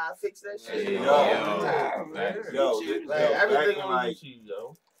 and look at how I fix that shit. Yeah, Yo, time, man. Yo, YouTube. Like yo, everything back in, on like, YouTube,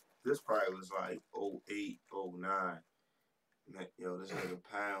 yo. This probably was like 08, 09. Yo, this nigga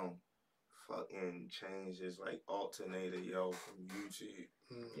Pound fucking changed his like alternator, yo, from YouTube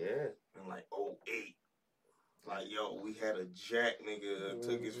Yeah. in like 08. Like, yo, we had a jack nigga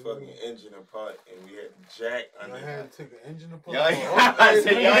took his fucking engine apart, and we had jack under I had to take the engine apart. I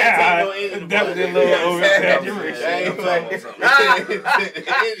said, y'all ain't take no engine apart. That was a little over-exaggeration. I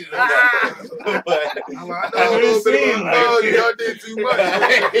know a little bit about dog. Y'all did too much.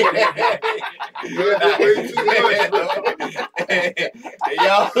 Y'all did way too much.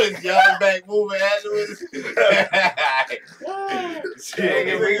 Y'all back moving afterwards.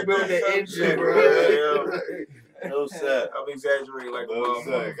 Nigga rebuild the engine, bro. No sir. I'm exaggerating like a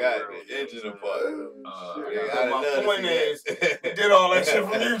motherfucker. Got the engine apart. My point is, we did all that shit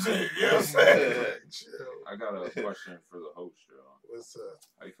from YouTube. You know what I'm saying? I got a question for the host, y'all. What's up?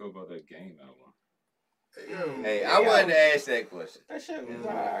 How you feel about that game album? Hey, I wanted to ask that question. That shit was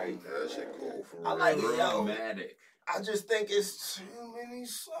alright. That shit cool for real. I like it, yo. Dramatic. I just think it's too many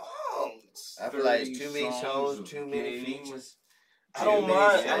songs. I feel like it's too many songs, too many features. I don't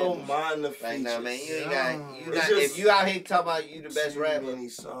mind. I don't mind the features. Like, nah, man, you ain't got. If you out here talking about you the best rapper,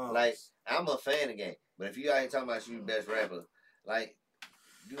 like I'm a fan of the game, but if you out here talking about you the best rapper, like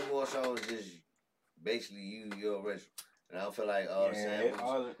do more songs just basically your original. And I don't feel like all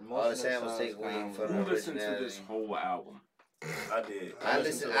the samples take away from the Who listened to originality. this whole album? I did. I've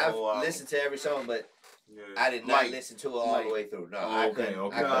listened to every song, but I did not listen to it all the way through. No, I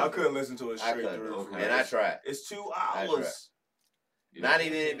couldn't listen to it straight through. Okay. And I tried. It's 2 hours. Not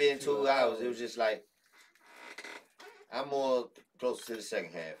even it being 2 hours. It was just like I'm more close to the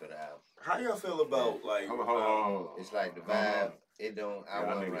second half of the album. How y'all feel about like? Hold on. It's like the vibe. It don't. I Y'all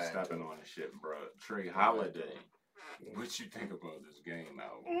want to niggas ride. stepping on the shit, bro. Trey Holiday. What you think about this game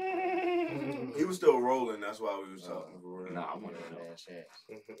album? He was still rolling. That's why we was talking for real. Nah, I want to know.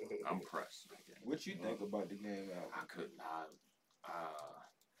 I'm pressed. What you think about the game album? I could not.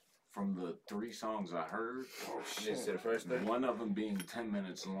 From the 3 songs I heard, Listen to the first thing. one of them being 10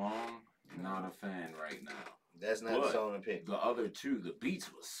 minutes long, not a fan right now. That's not the song to pick. The other 2, the beats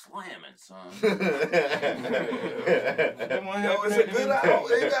was slamming, son. Yo, it's a good album.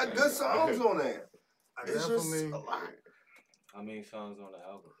 They got good songs on there. It's just a lot. How many songs on the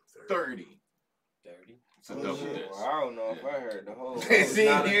album? 30. 30? It's a double disc. Well, I don't know if I heard the whole. See, you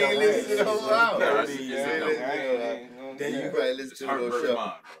ain't listen to the whole album. Then you probably listen to it on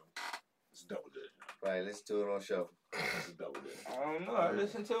show. It's double disc. Right, listen to it on show. It's a double disc. I don't know. I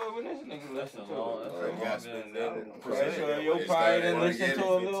listened to it when this nigga listened to it. That's You probably didn't listen to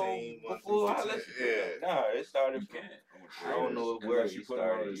a little before I listened to it. Nah, it started from. I don't know where you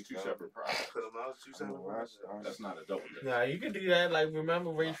started. It's 2 separate projects. That's not a double disc. Nah, you can do that. Like,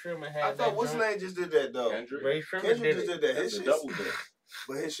 remember Ray Sherman had I thought what's name just did that though. Ray Sherman Kendrick did just it. did that. That's a double disc.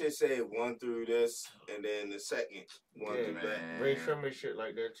 But his shit said 1 through this, and then the second 1 through that. Ray Sherman shit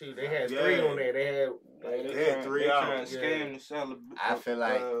like that too. They had 3 on there. They had They had 3 albums. Scam to celebrate. I feel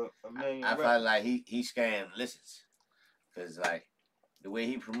like a million. I felt like he scammed listens, cause like the way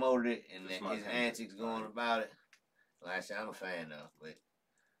he promoted it and then his antics going about it. Like I said, I'm a fan though, but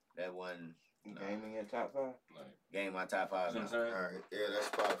that wasn't Game in your top 5. game my top 5. You know what I'm saying? Alright, yeah, that's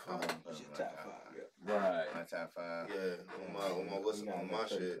Spotify. What's your top 5? Right. My top 5. Yeah, on my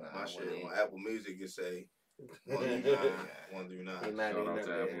shit, on Apple Music, it say 1 through 9. Shout out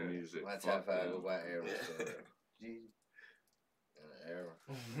to Apple Music. My top 5 go by era. Jeezy. Era.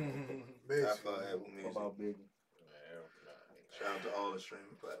 Top 5 Apple Music. What about Biggie? Shout out to all the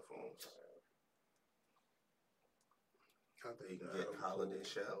streaming platforms. I think you can get holiday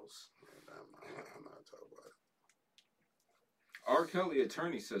shells. I'm not talking about it. R. Kelly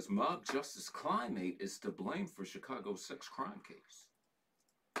attorney says mob justice climate is to blame for Chicago sex crime case.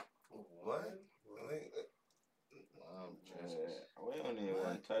 What? We don't even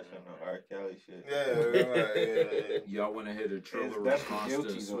want to touch on the R. Kelly shit. Yeah. Y'all want to hear the Triller It's response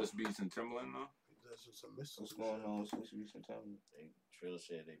guilty, to Swiss Beats and Timberland though? What's going on with Swiss Beats and Timberland? Triller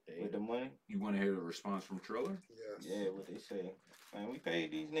said they paid. With the money? You want to hear the response from Triller? Yes. Yeah, what they say. Man, we paid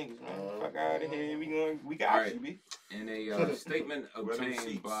these niggas, man. Fuck out of here. We got Alright. you, B. In a statement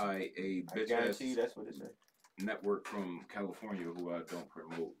obtained by a I bitch ass guarantee that's what it said. network from California, who I don't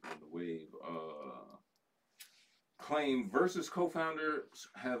promote on the wave, claim Versus co-founders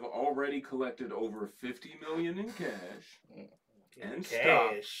have already collected over $50 million in cash and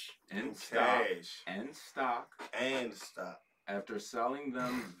stock after selling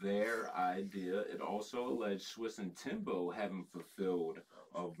them their idea. It also alleged Swiss and Timbo haven't fulfilled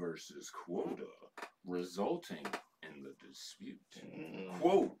a Versus quota, resulting in the dispute.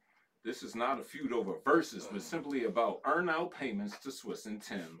 Quote, this is not a feud over Versus, but simply about earn-out payments to Swiss and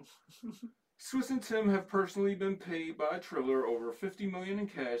Tim. Swiss and Tim have personally been paid by Triller over $50 million in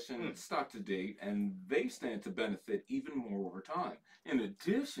cash and stock to date, and they stand to benefit even more over time. In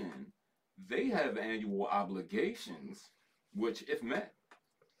addition, they have annual obligations, which, if met,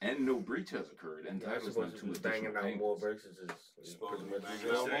 and no breach has occurred, entitles them to additional out more payments. verses is Supposed to be pretty much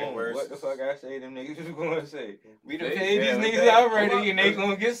banging out the more verses. What the fuck I say them niggas was going to say? We done They- paid yeah, these with niggas that. already, and they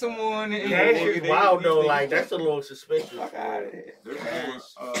gonna get some more. And Cash is wild though. Like that's a little suspicious. Fuck out of here. There's Cash,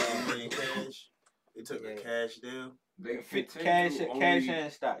 more, cash. They took a cash deal. they Cash continue and only,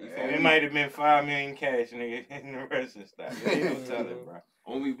 stock. You feel me? Yeah. It might have been 5 million cash, nigga, and the rest in stock. Ain't no telling, bro.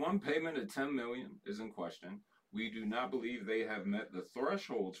 only one payment of $10 million is in question. We do not believe they have met the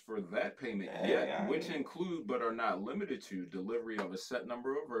thresholds for that payment yet, Yeah, which include but are not limited to delivery of a set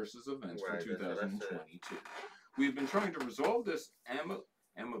number of versus events Right, for that's what I said. 2022. We've been trying to resolve this Amicably.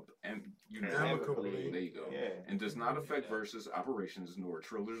 there you go. Yeah. And does not affect Versus operations nor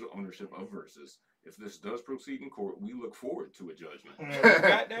Triller's ownership of Versus. If this does proceed in court, we look forward to a judgment.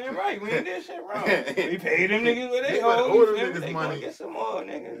 Goddamn right, we ain't did shit wrong. We paid them niggas what they Better owe. owe them You feel me? niggas They money. gonna get some more,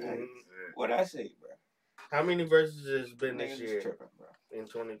 nigga. Like, what I say, bro? How many verses has been Niggas this is year tripping, bro. in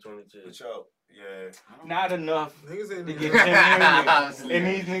 2022? But y'all, yeah. Not enough Niggas ain't to even- get 10 million. And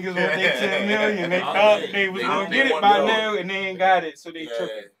these niggas want their 10 million. They thought they was gonna get it by now, and they ain't got it, so they tripping.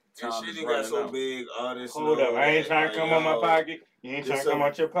 And Time shit is ain't got running so out. big. Artists. Hold know up, I ain't that, trying to come on my yo, pocket. You ain't trying this to come a-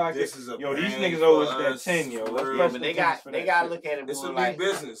 out your pocket. This is a Yo, these brand niggas owe us for that us, 10, yo. for Let's real. press But the they buttons got for they that got to shit. look at it It's a more new like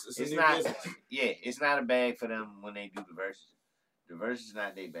business. It's a it's new not. business. Yeah, it's not a bag for them when they do the verses. The verses is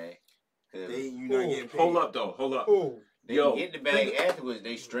not their bag. 'Cause You not getting paid. Hold up, though. Hold up. Who? they Yo, get the bag afterwards.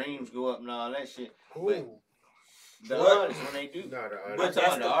 They streams go up and all that shit. Who? The What? artists when they do. No, the But artist.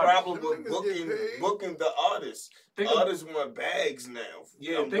 that's the problem Them with niggas get paid. booking the artists. Think of- Artists want bags now.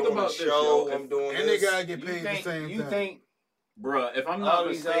 Yeah, I'm think doing about a this, show. yo. I'm doing And they this. gotta get You paid the think same you time. think Bruh, if I'm all not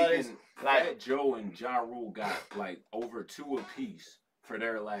these mistaken, artists like Fat Joe and Ja Rule got like over 2 apiece for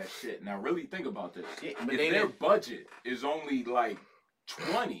their last shit. Now, really think about this. yeah, but If they their didn't. budget is only like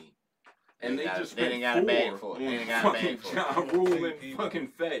 20, and They they got- just they spent didn't got a bag 4 for it. on They didn't got a fucking bag for it. Ja Rule and fucking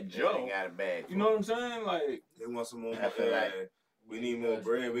Fat They Joe, got a bag. you know what I'm saying? Like, They want some more. I feel like we need more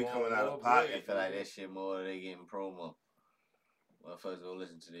bread. We coming out of I pocket. feel like that shit more they getting promo. Motherfuckers go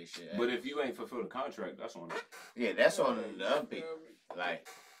listen to this shit. but if you ain't fulfilled the contract, that's on it. Yeah, that's on the other people. Like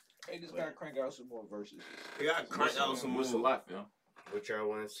They just gotta crank out some more verses. They got to crank out some What's the more. life, yo? What y'all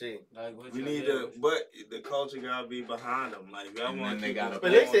want to see? Like, what We y'all need do? to, but the culture gotta be behind them. Like y'all And want then to they keep gotta it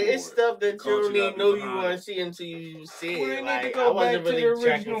But pay listen, it's for it. stuff that you Culture don't even gotta be know you behind want it. to see until you see Well, it. they need Like, to I go back wasn't to really the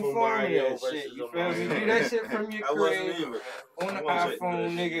checking original for format Mario shit. versus You feel me? Mario. Do that shit from your I wasn't crib even. on I the wasn't checking iPhone,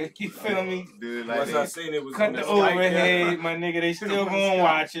 for that nigga. You feel me? dude, Once I seen it was Cut on the the Skype, overhead, my nigga. They still gonna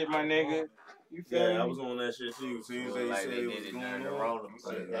watch it, my nigga. You feel Yeah, I me? was on that shit too. See, Feel they like said they it did was it going during the on. Rona. Like,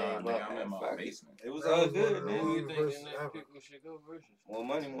 But nah, nah, nigga, I'm in my Fuck it. basement. It was That all was one good, of the man. Who you only think verses the next ever. people should go versus? More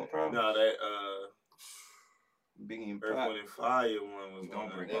money, more problems. No, that Biggie and Earth, Pop. Wind and Fire one was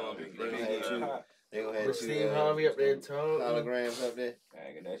Don't bring They up gonna- Biggie. they gonna Biggie have and two. Pop. They gonna have With two Steve Harvey up there talking. holograms up there.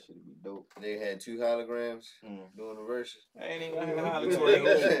 Nigga, that should be dope. They had 2 holograms Mm. doing the verses. I ain't even gonna have Which a one?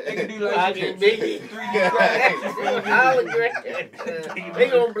 hologram. They can do like I shit get in Biggie. 3D graphics. You feel me? Hologram. They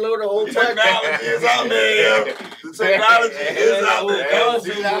gonna blow the whole The technology is out there, yo. The technology is out there. Yo, Yo,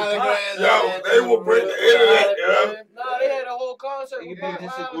 2 holograms. Yo, they will break the internet, yo. No, they had a whole concert Nigga, with they Pop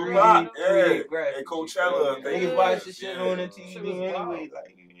just a Live. 3D, Pop, yeah. 3D graphics. And Coachella, I think. Niggas watch the shit on the Shit TV was anyway. wild.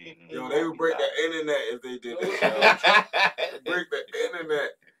 Like, Yo, they would break the internet if they did that. Yo. Break the internet.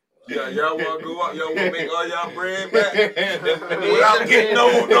 Yeah, y'all want to go out? Y'all want to make all y'all bread back without getting no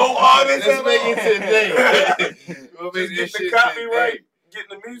artists? Let's make it today. We'll make Just this get the shit copyright. today.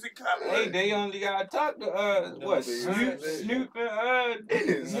 Getting the music Hey, copyright. they only gotta talk to what? Snoop and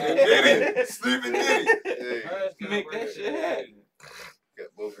Diddy, Snoop and Diddy. make that shit happen. Got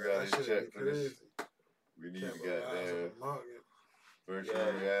both of y'all That in shit check be for this. crazy. We need to Capitalize on goddamn the market. virtual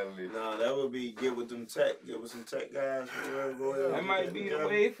Yeah. reality. No, that would be get with them tech. Get with some tech guys. Go ahead. That might be the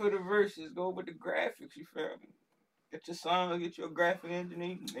way for the verses. Go with the graphics. You feel me? Get your song, get your graphic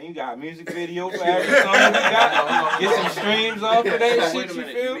engineer. Then you got a music video for every song you got. Get some streams off of that Wait shit. a You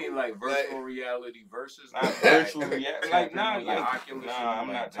minute, feel you me? mean like virtual reality versus Not virtual reality. Like, nah, tapping on your like, Oculus nah, and I'm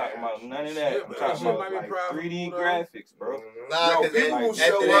like not talking that? about none of that. Shit, I'm but talking that about shit might like be profitable, 3D though. graphics, bro. Nah, Yo, 'cause people will after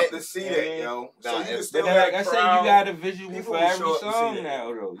show that- up to see that, yo. So Nah, you can if- still But like I have said, you crowd. got a visual People for will every show up to see song that. now,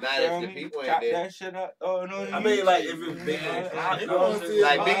 though. You Not feel if the me? people ain't Chop there. that shit up. Oh, no, I mean, like if it's big,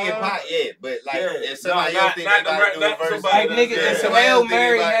 Like Biggie and Pop, yeah, but like Yeah. if somebody No, else not- think not they about the to do a rap- verse, somebody Like nigga, Yeah. if somebody else Hail think they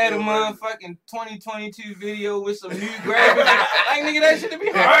Mary about to had a do verse. motherfucking 2022 video with some new graphics, like nigga, that shit be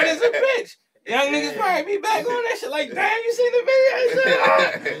hard as a bitch. Young niggas probably be back on that shit. Like, damn, you seen the video? I said,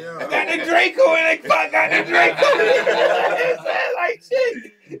 Yeah. oh, got the Draco and they fuck got the Draco. Like shit,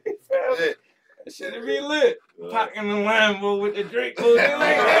 you feel me? That shit be lit. Pac in the Lambo with the Drake logo.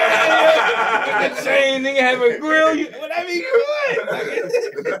 Like, the chain, nigga have a grill. Whatever you want. Like,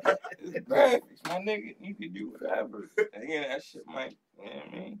 it's graphics, my nigga. You can do whatever. Again, that shit might, you know what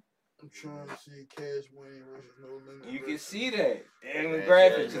I mean? I'm trying to see Cash Money versus No Limit. You can see that in the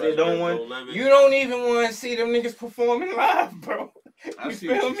graphics. They don't want. You don't even want to see them niggas performing live, bro. I see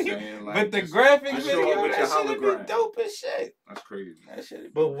what you're saying. Like, but the graphics video, with that should have been dope as shit. That's crazy. That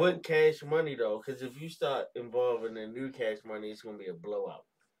shit. But what Cash Money though? Because if you start involving the new Cash Money, it's gonna be a blowout.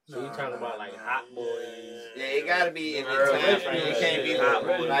 So you talking about like Hot Boys? Yeah, it gotta be in the time frame. It can't be Hot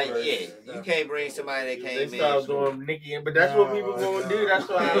Boys. Like, yeah, you can't bring somebody that came in. They start doing Nicki, but that's what people gonna do. That's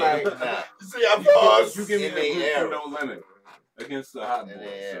why I like. Nah. See, I paused. You give me the group No Limit against the Hot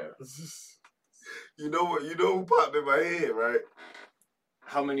Boys. You know what? You know who popped in my head, right?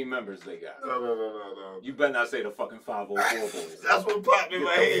 How many members they got? No. You better not say the fucking 504 Boys. That's what popped in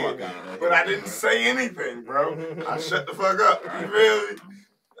my head. But I didn't say anything, bro. I shut the fuck up. You feel me?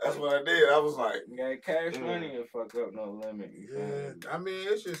 That's what I did. I was like, you got Cash Money and fuck up No Limit. Yeah, I mean,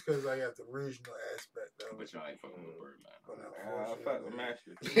 it's just because I got the regional aspect of it. But y'all ain't fucking with Birdman. I fuck with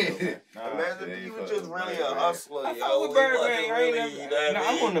Master. Imagine if you was just really a hustler. I fuck with Birdman.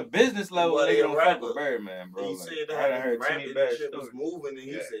 I'm on the business level. Nigga don't fuck with Birdman, bro. He said that I heard rapping and shit was moving, and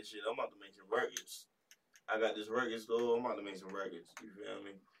he said, "Shit, I'm about to make some records. I got this record store. I'm about to make some records." You feel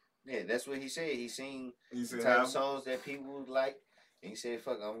me? Yeah, that's what he said. He seen the type of songs that people like. And he said,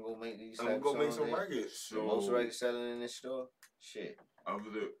 "Fuck, I'm gonna make these. I'm gonna make some records. So most records selling in this store. Shit.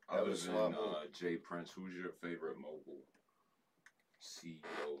 Other than Jay Prince, who's your favorite mogul,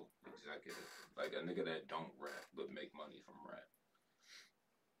 CEO, executive, like a nigga that don't rap but make money from rap?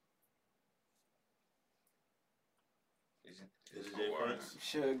 Is it Jay Prince?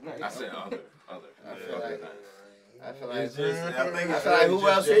 Suge. I said other. I feel like who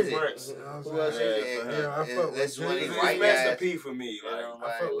else is it? Who else is it? Yeah, I fuck with Jay-Z. It's Master P for me. Like,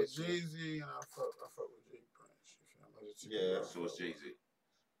 I fuck with Jay-Z and I fuck with Jay Prince. Yeah, so it's Jay-Z.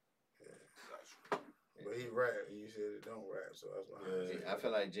 Yeah. But he rap. You said it don't rap, so that's why. I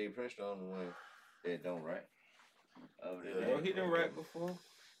feel like Jay Prince the only one that don't rap. He done rap before.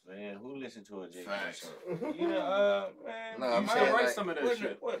 Man, who listened to a Jay Facts. Prince? You know, man. No, I'm might saying write like, some of that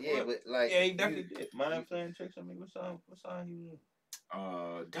shit. Yeah, but like, yeah, he definitely did. Mind playing tricks on me? What song he was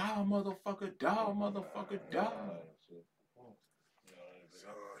in? Die motherfucker, die motherfucker, die.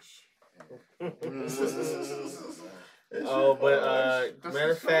 Oh, but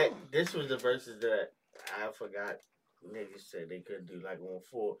matter of fact, this was the verses that I forgot. Niggas said they could do like on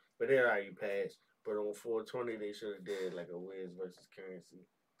 4, but they already passed. But on 420, they should have did like a Wiz versus Currency.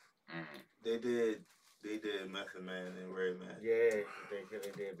 They did Method Man and Redman. Yeah, they could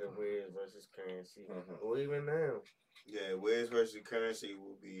have did the Wiz versus Currency. Or even now. Yeah, Wiz versus Currency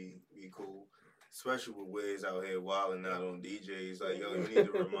will be cool. Especially with Wiz out here wilding out on DJs. Like, yo, you need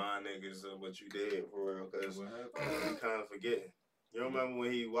to remind niggas of what you did for real, because we kind of forgetting. You remember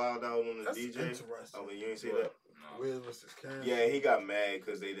when he wilded out on the DJ? Oh, you ain't see that? Wiz versus Currency. Yeah, he got mad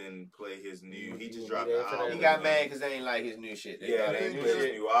because they didn't play his new. He just dropped the album. He got mad because they ain't like his new shit. They didn't play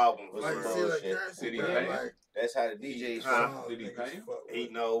his new album. Did he pay? That's how the DJs. Did he pay him? He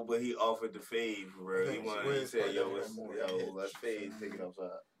no, but he offered the fade for real. He said, "Yo, let's fade, take it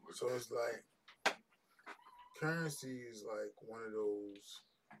outside." So it's like Currency is like one of those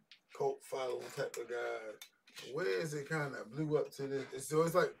cult following type of guys. Wiz it kind of blew up to this. So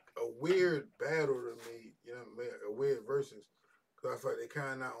it's like a weird battle to me. You know what I mean? A weird versus. Because I feel like they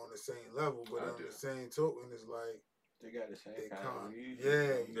kind of not on the same level, but on the same token, it's like they got the same kind of music.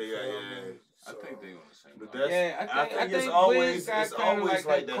 Yeah. I think they on the same level. I think it's always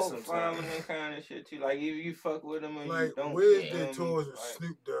like that sometimes. Kind of shit too. Like if you fuck with them and like you don't. Wiz did tours with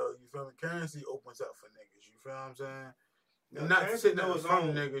Snoop Dogg. You feel me? Currency opens up for niggas. You feel what I'm saying? And not sitting there with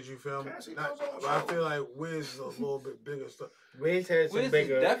some niggas, you feel me? But I feel like Wiz is a little bit bigger stuff. Wiz has some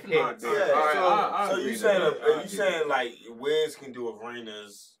bigger hits. Yeah. So you saying like Wiz can do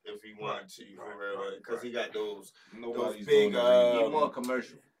arenas if he wanted to, for real, because he got those big. He more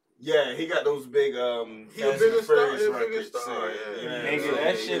commercial. Yeah, he got those big he a bigger star.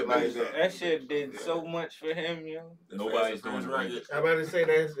 Nigga, that shit did so much for him, yo. Nobody's doing arenas. I'm about to say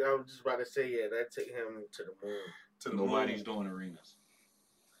that. I was just about to say that took him to the moon. Nobody's doing arenas.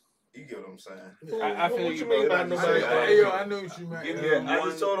 You get what I'm saying? I feel what you mean by nobody? Hey, yo, I know what you meant. I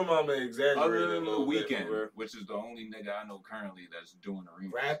just told him I'm exaggerating. Other than The Weeknd, which is the only nigga I know currently that's doing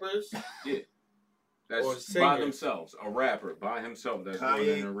arenas. Rappers? Yeah. That's by themselves. A rapper by himself that's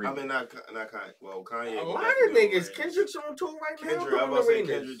doing an arena. I mean, not Kanye. Well, Kanye. A lot of niggas. Kendrick's on tour right now. I'm about to say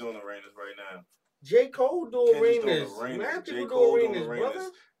Kendrick doing arenas right now. J. Cole do arenas. Mad people do arenas, brother.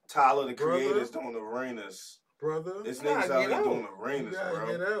 Tyler, the Creator's doing arenas. brother. It's niggas out here doing arenas, you gotta bro.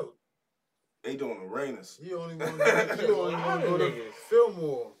 Get out. They doing arenas. You only want to go to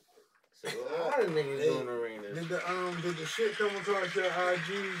Fillmore. So a lot of niggas doing arenas. Did the shit come across your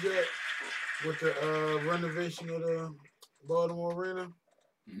IGs yet with the renovation of the Baltimore Arena?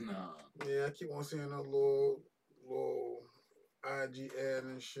 No. Yeah, I keep on seeing a little IG ad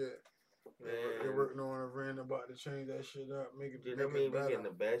and shit. They're working on a arena, about to change that shit up, make it better. We getting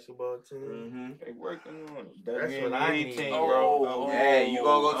the basketball team? Mm-hmm. They working on it. That's what I need. Team, bro. Hey, you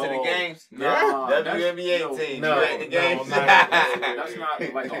gonna go to the games? No, WNBA team. No, you at the games? That's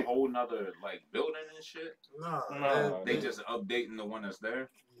not like a whole nother like building and shit. No, they just updating the one that's there.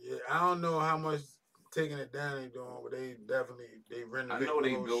 Yeah, I don't know how much taking it down they doing, but they renovating. I know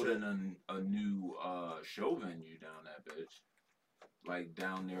they building a new show venue down that bitch. Like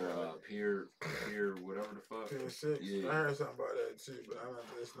down there, Pier, whatever the fuck. Pier 6. Yeah. I heard something about that too, but I'm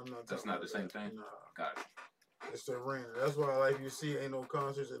not. That's not the same thing. Nah. Got it. It's the arena. That's why, like you see, ain't no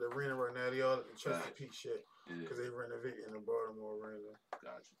concerts at the arena right now. They all at the Chesapeake shit because they renovating the Baltimore arena.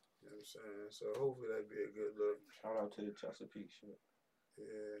 Gotcha. You know what I'm saying? So hopefully that'd be a good look. Shout out to the Chesapeake shit.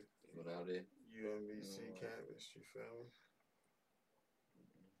 Yeah. What out there? UMBC campus. You feel me?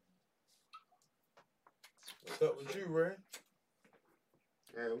 What's up with you, Ray?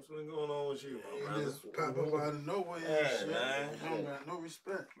 Yeah, what's been going on with you, bro? You just pop up out of nowhere and shit. Man. I don't got no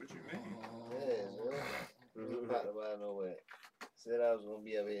respect. What you mean? Popped up out of nowhere. Said I was gonna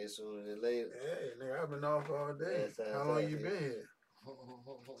be up here sooner than later. Hey, nigga, I've been off all day. How long you been here?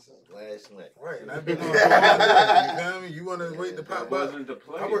 Last night. Right, and I've been off all day. You feel me? You want to wait to pop up?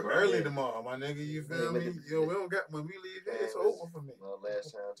 I work early tomorrow, my nigga. You feel me? Yo, we don't got when we leave here. It's over for me. No,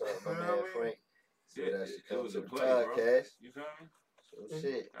 last time I talked to my man Frank. Yeah, it was a play, podcast. Bro. You feel me? So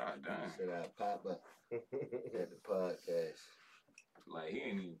shit. God damn. Said I'd pop up at the podcast. Like he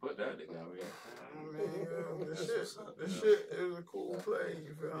ain't even put that together. I mean, this shit is a cool play.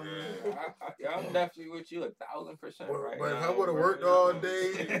 You feel me? Yeah, I'm definitely with you 1,000% right But now. if I would have worked all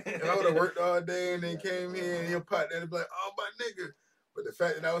day, and then came here and your partner would be like, "Oh my nigga." But the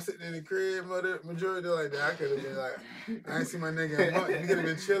fact that I was sitting in the crib, majority like that, I could have been like, I ain't seen my nigga in a month. You could have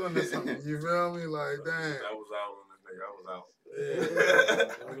been chilling or something. You feel me? Like, damn. I was out on this nigga. I was out. Yeah,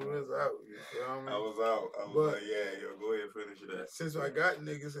 it was out. You feel me? I was out. I was like, yeah, yo, go ahead and finish that. Since I got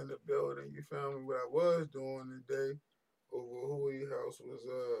niggas in the building, you feel me? What I was doing today over Huey House was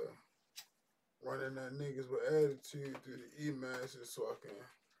running that niggas with attitude through the E-Masters so I can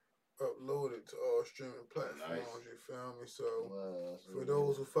upload it to all streaming platforms. Nice. You feel me? So for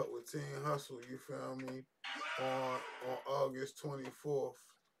those who fuck with Teen Hustle, you feel me? On August 24th.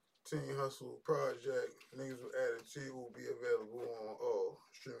 Teen Hustle Project, Niggas with Attitude will be available on all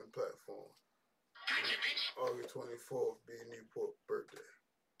streaming platforms. August 24th be Newport birthday.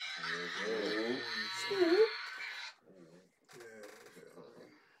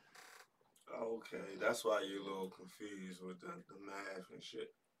 Okay, that's why you're a little confused with the math and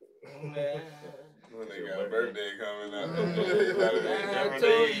shit. When they got a birthday coming up. I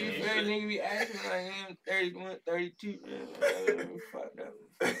told you, man, nigga be acting like him 31, 32. Fuck that.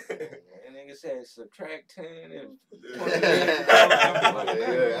 And nigga said subtract 10 and 20. I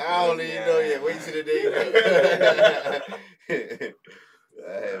don't even know yet. Wait till the day.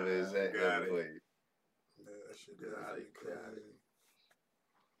 I have it exactly for you. That shit is crazy.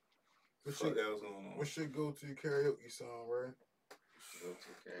 What should go to karaoke song, right? Go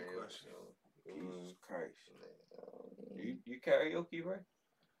to karaoke song. Jesus Christ. You karaoke, right?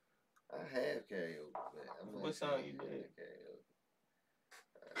 I have karaoke, man. What song you did?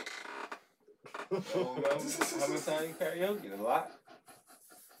 How many times you karaoke? A lot.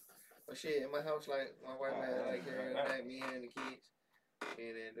 Well, shit, in my house, like, my wife had like karaoke night, me and the kids. Me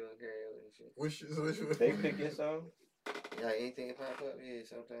and them doing karaoke and shit. Which they pick your song? Yeah, anything that pop up, yeah,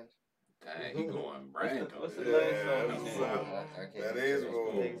 sometimes. Dang, he going brand. What's the last song? That is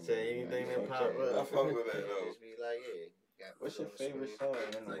cool. They say anything that pop up. I fuck with that though. Just be like, yeah. What's your favorite song in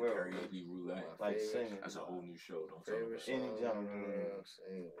the Like world? karaoke roulette. Like singing. That's a whole new show. Don't Favorite tell me. song Any genre.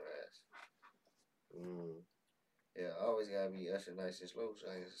 Sing Yeah, I always gotta be Usher nice and slow so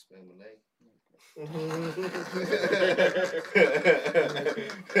I can spell my name.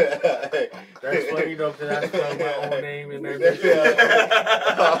 That's funny though, because I spell my own name in there. That's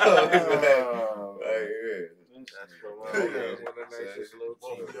for my own name. One of the nicest little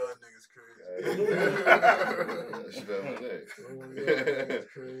cheeks. Y'all niggas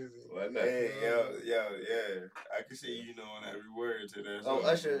crazy. Why not? Hey, yo, yeah. I can see you knowing every word to that. Oh,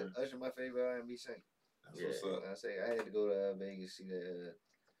 Usher, my favorite R&B singer. That's what's up. I say I had to go to Vegas to see that.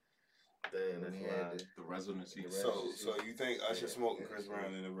 Damn, that's wild. The residency. So you think Usher smoked Chris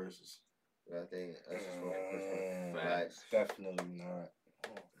Brown in the verses? I think Usher's definitely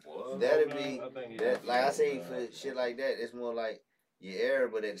not. That'd be that. Like I say, for shit like that, it's more like your era,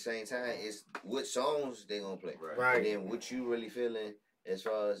 but at the same time, it's what songs they gonna play. Right. And then what you really feeling as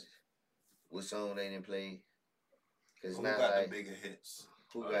far as what song they didn't play. Cause Who not got like the bigger hits?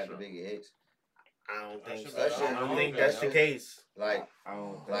 who got the bigger hits. I don't think so. Usher, I don't think that's the case. Like I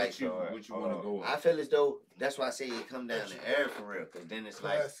don't like think so. What you want to go with? I feel as though that's why I say it come down to era for real. Cause then it's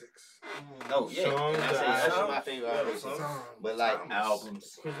Classics. like no, yeah. Songs And I say that- Usher my favorite artist. But like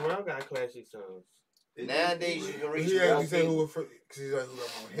Albums. Chris Brown got classic songs. nowadays you can reach He more actually said people. who was because he's like who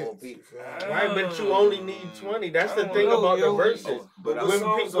got more More hits. people. You feel me? Right, but you only need 20. That's the I don't thing know, about yo. the verses. But When, what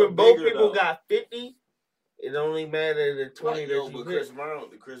songs are when both bigger, people though? got 50, it only mattered the 20 Like, that yo, you but hit.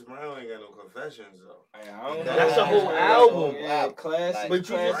 Chris Brown ain't got no confessions though. That's a whole album. Yeah, classic. Like, But you just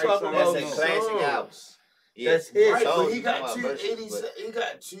classic talking songs. about That's a classic songs. album. Yeah. That's his. Right, but songs, he you got talking two about verses, 80s. He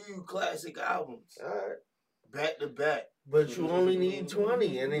got two classic albums All right. back to back. But you only need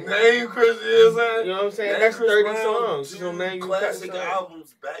 20. And then, Name Chris, you know what I'm saying? you know what I'm saying? Name That's Chris 30 Brown, songs. two So now you cut classic songs.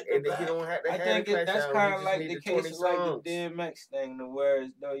 albums back to And then back. he don't have to I have think the classic that's album. kind He of just like need the the 20 case of like songs. the DMX thing, to where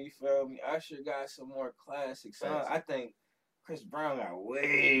though you feel me, Usher got some more classic songs. I think Chris Brown got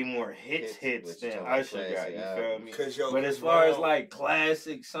way more hits Which than talking Usher got. classic You feel albums. me? Cause yo, But Chris as far as Brown- like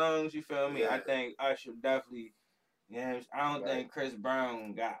classic songs, you feel me? Yeah. I think Usher definitely. Yeah, I don't think Chris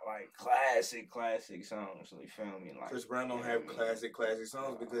Brown got like classic songs. So you feel me? Like Chris Brown don't you know have what I mean? classic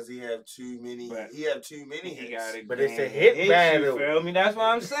songs because he have too many. But He have too many He hits. got it. But it's a gang hit hits, battle. You feel me? That's what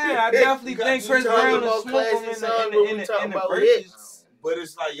I'm saying. I definitely think Chris Brown is smoking in the verses. But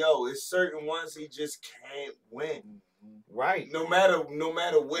it's like, yo, it's certain ones he just can't win. Right. No matter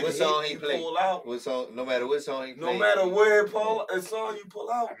what What song he you play? pull out. What song? No matter what song he play. No matter what song you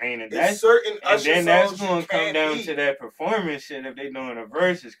pull out. I mean, and It's that's certain and Usher then that's songs going you to come can't down beat. to that performance shit if they doing the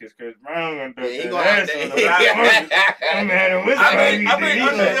verses, because Chris Brown gonna do Yeah, he that gonna have ass on to. the performance. No matter what song I think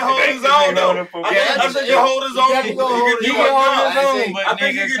Usher can hold his own though. I think Usher can hold his own. He can hold his own, but I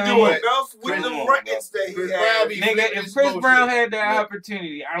think he nigga, can come do on. enough with Come the on, records that he has. Nigga, if Chris Brown had that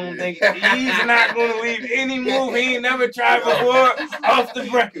opportunity, I don't think he's not gonna leave any move he ain't never tried before off the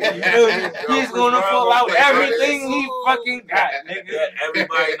record. You feel me? He's gonna pull out everything he fucking got, nigga.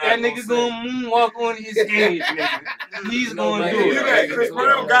 Everybody That nigga gonna moonwalk on his stage, nigga. He's gonna do You got it. Chris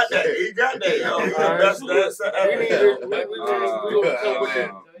Brown got that. He got that, yo. That's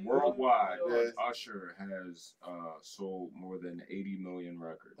Worldwide, Usher has sold more than 80 million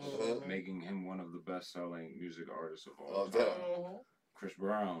records, making him one of the best-selling music artists of all time. Chris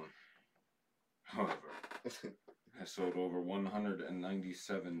Brown, however, has sold over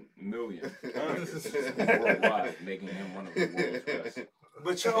 197 million records worldwide, making him one of the world's best.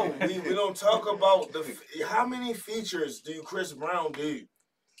 But yo, we don't talk about how many features do Chris Brown do?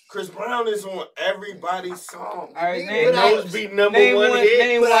 Chris Brown is on everybody's song. All right, And those be number name one hit.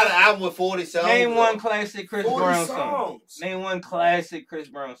 Name Put out one. an album with 40 songs. Name one classic Chris 40 Brown song. songs. Name one classic Chris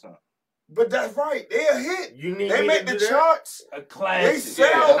Brown song. But that's right. They a hit. You need They me make to the do that? charts. A classic. They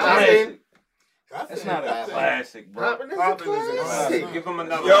sell. Classic. I That's think- not I a think- classic, bro. Poppin' is a Poppin' is a classic. Give him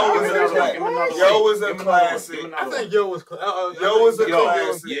another Yo one. was Give a him another one. classic. Give him another Yo one. was a Give him another one. classic. Give him I another think one. Yo was. Yo was a Yo,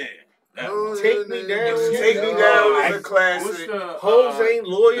 classic. yeah. Take Me Down. Take Me Down is a classic. What's the Hoes Ain't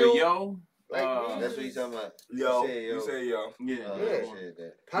Loyal. the Yo? Like, That's what you talking about. Yo, You said yo. you say yo. Yeah. Oh, Yeah. shit,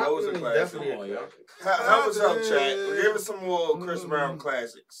 that. Poppin' was a is classic. definitely Come on, a yo. classic. How was up, chat? Give us some more Chris Brown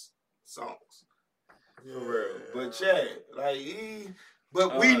classics songs. For real. But yeah, like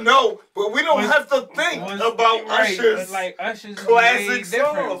we know, but we don't have to think about Usher's like Usher's classic way different,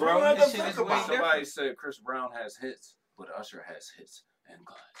 songs. We bro. don't have This to shit think is way about different. Somebody said Chris Brown has hits, but Usher has hits and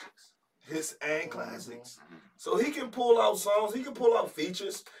classics. hits and classics. So he can pull out songs. He can pull out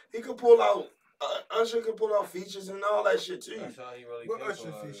features. He can pull out. Usher can pull out features and all that shit too. That's all he really What cares Usher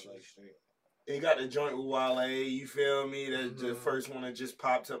about, features? like, straight. He got the joint with Wale. You feel me? That's the first one that just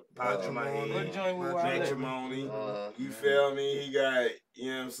popped in my What head. joint with Wale? Matrimony. You feel me? He got,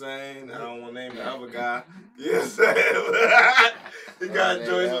 you know what I'm saying? I don't want to name the other guy. You know what I'm saying? He got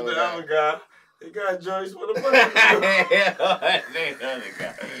Joyce with the other guy. He got Joyce with the other guy.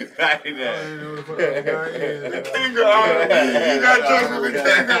 The king of R&B. He got Joyce with the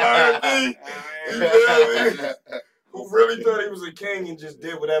king of R&B. You feel me? Who really thought he was a king and just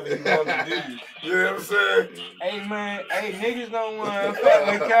did whatever he wanted to do. You know what I'm saying? Hey man, hey niggas don't want to fuck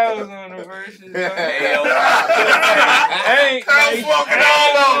with cows on the verses. Hey, Cows fucking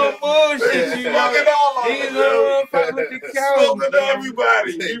all on bullshit, you know. Fucking all on Niggas don't want to fuck with the cows. Smoking to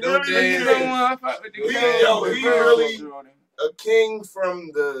everybody. He really Niggas don't want to fuck with the cows. Yo, he really. a king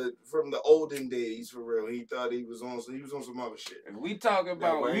from the olden days for real. He thought he was on some other shit. If we talking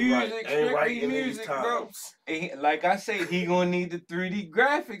about Ain't music, right strictly in these music, bro. times. And like I said, he gonna need the 3D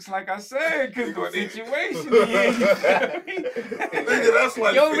graphics, like I said, because the situation he in. Nigga, that's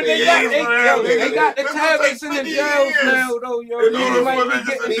like yo, but they got the tablets in the jails now, though, yo. He might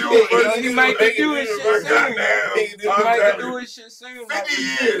be doing shit soon. He might be doing shit soon. 50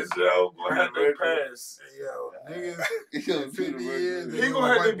 years, yo. Gonna have to pass. Yo, niggas, 50 years. He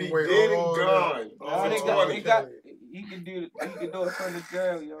gonna have to be dead and gone. He can do it from the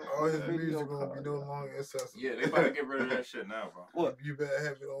jail, yo. All his music gonna be doing long accessible. Yeah, they about to get rid of that shit now, bro. What? You better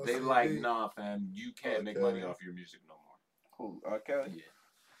have it on They CD. like, nah, fam, you can't make money off your music no more. Who? R. Kelly? Yeah.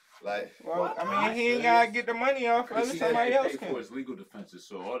 Like, well, I mean, he ain't gotta get the money off unless somebody else pay can. for his legal defenses,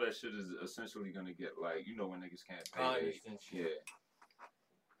 so all that shit is essentially gonna get like, you know, when niggas can't pay. Yeah.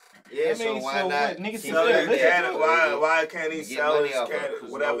 Yeah, I mean, so why not? Niggas keep sell it it. there? Why can't he Get sell money his off of cat, it,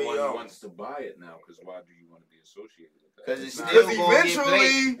 whatever no he one owns? wants to buy it now, because why do you want to be associated with that? Because it's not- still going to get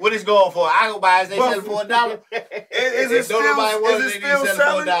played. What it's going for? I go buy it, they sell it for $1. Is it still nobody want is it, it they still sell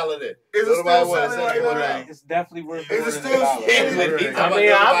selling? it for $1 then. Is it Nobody still want it, selling sell it right for now? $1. It's definitely worth Is it still $400. selling? I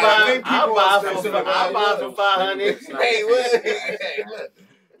mean, I buy for 500. Hey, what? Hey, look.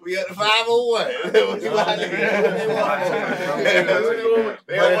 We at the 501. But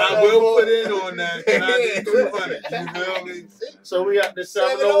I will put in on that. And I did 200. You feel me? So we got the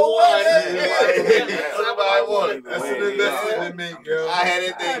 701. Somebody want it. That's an investment to make, yo. I had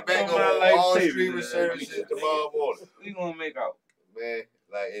that thing back on all streaming services tomorrow morning. We gonna make out. Man,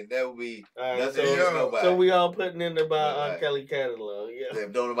 like, and that would be Alright, nothing against nobody. so we all putting in the R. Kelly catalog. Yeah.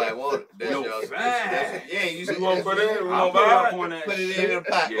 If don't nobody want it, that's y'all's. Yeah, you We gonna put it in. We I'll gonna put buy it it. up on that put it shit. in a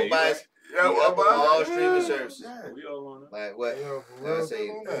pot. Yeah, Go you buy right. it. Up on all streaming services. We all on it. Like what? Yo, for I real, say,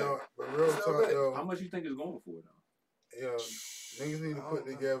 yo, but real talk, yo. How much you think it's going for now? Yo, niggas need to put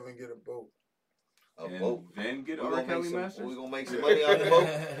together and get a boat. A And boat. then get We R. gonna Kelly make masters? some. We gonna make some money on the boat.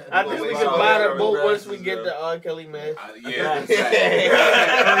 I think we can buy the boat once we get the R. Kelly man. Yeah, Get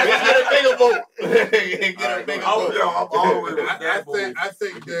a bigger boat. Get a bigger boat. I'm all the way with that. I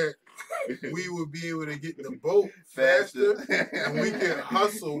think that we would be able to get the boat faster, and we can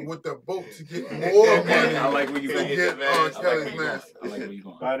hustle with the boat to get more money. I like where you to going. get R. Kelly's master. I like where you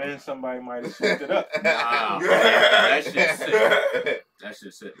going. By then, somebody might have switched it up. Nah, that shit's sick. That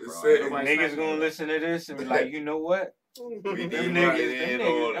shit's sick, bro. Sick. Niggas gonna listen to this and be like, you know what? We Them need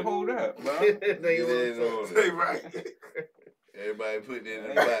niggas, hold up, bro. They right. Everybody putting it in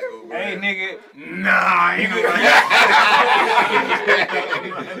the pot. Hey, nigga, Nah, you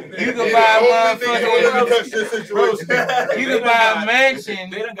you can buy a motherfucking, you can buy a mansion.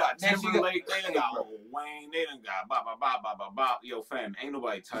 They done got that you Timberlake, they done got Lil Wayne, they done got ba. Yo, fam, ain't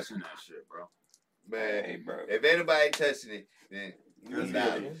nobody touching that shit, bro. Man, Hey, bro. if anybody touching it, then $1.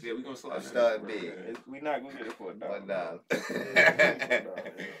 Yeah, we gonna slide. Start big. We not gonna get it for $1. $1.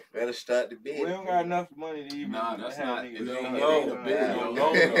 Better start the big. We don't got enough money to even. Nah, that's have not. niggas We do don't that. know. We don't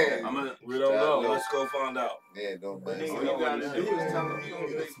know. We don't know. Let's go find out. Yeah, don't bust. All you gotta do is tell them you gonna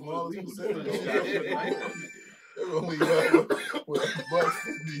pay for the legal defense. You gotta put it like that, nigga. They only got with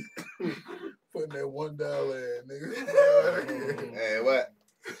 $1.50 putting that $1 in, nigga. Hey, what?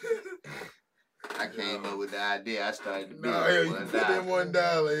 I came up with the idea. I started the big. Nah, yo, you put that $1,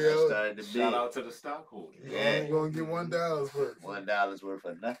 yo. I started the big. Shout out to the stockholders. Yeah. You gonna get $1 first. $1 worth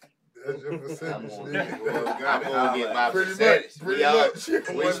of nothing. That's your percentage. I'm gonna get my Pretty percentage. much, pretty We much.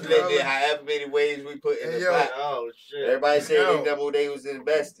 we split it however many ways we put in Hey, the yo. pot. Oh shit! Everybody said Yo. they double they was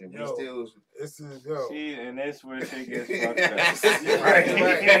investing. We Yo. still. This is yo. See, and that's where shit gets fucked up. Right.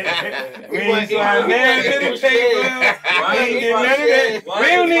 We ain't trying to the paper. We ain't getting none of that. We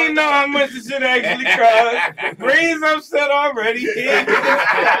don't even know how much the shit actually costs. Green's upset already.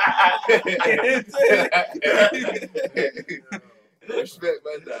 Respect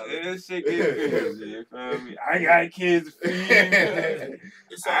my dollar. This shit get crazy. You feel me? I got kids to feed.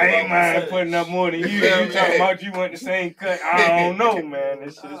 I ain't mind putting up more than you. You talking about you want the same cut? I don't know, man.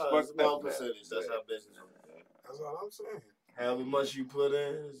 This shit is fucked up. Percentage. That's how business works. That's all I'm saying. However much you put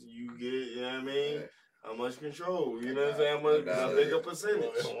in, you get. You know what I mean? How much control? You know what I'm saying? How much a bigger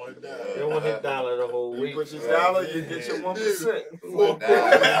percentage? You don't want his dollar the whole You week. put your dollar, you get your 1%.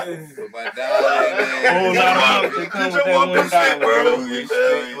 $1. My dollar. Whole lot of house that come with that $1, bro. bro. You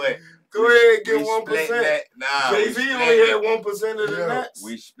feel me? Go ahead, get 1%. Nah, Jay-Z only had 1% of the nuts.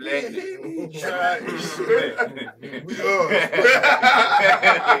 we split it. We are.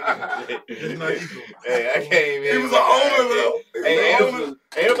 It's not equal. Hey, I can't even. He was an owner though. Hey, ain't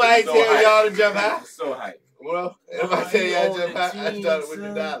nobody So tell hype. y'all to jump high. So hype. Well, everybody tell y'all to jump high. I started with the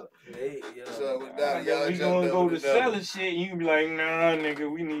 $1. Hey, yo. So We gonna go to selling shit, and you be like, nah, nigga,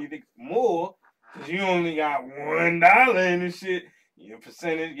 we need more. Cause you only got $1 in the shit. Your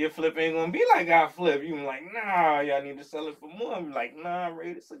percentage, your flip ain't gonna be like I flip. You be like, nah, y'all need to sell it for more. I'm like, nah,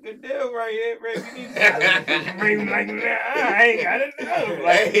 Ray, this is a good deal right here, Ray. We need to sell it. Ray be like, nah, I ain't got enough.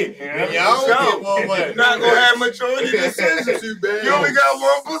 Like, y'all get more money. You're not gonna have majority decision. Too bad. You only got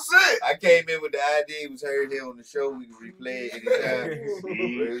 1%. I came in with the idea. It was heard here on the show. We can replay it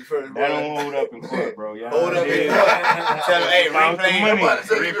anytime. That don't hold up in court, bro. Y'all hold up in court. Tell them, hey,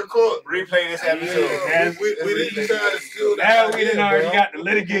 replay this episode. We didn't try to steal that. Now we done already got the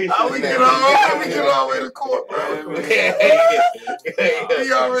litigation. How we get all the way to court, bro? We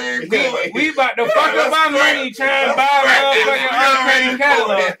already in court. We about to fuck up our money trying to buy a motherfucking uncredited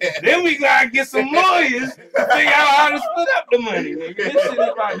catalog. Then we gotta get some lawyers to figure out how to split up the money. Nigga. This shit is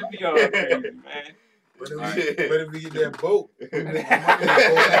about to be all crazy, man. But if we get that boat, we make the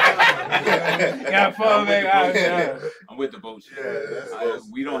money. Gotta fall back out. I'm with the boat shit. Yeah,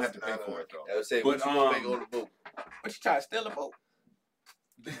 we don't have to pay for it though. I would say, what you gonna make on the boat? What you try to steal a boat?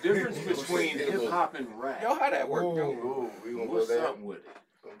 The difference between hip hop and rap. Yo, how that work? We gonna What's go there. up with it?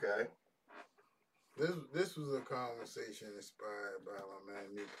 Okay. This was a conversation inspired by my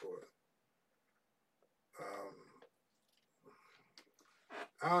man Newport.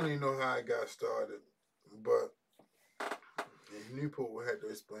 I don't even know how it got started, but Newport would have to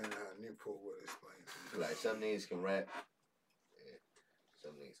explain how Newport would explain to me. Like some niggas can rap,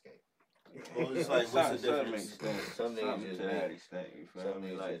 some niggas can't. Well, it's like, what's the difference? Some niggas just Some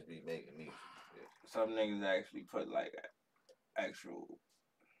just be making music. Some niggas actually put like actual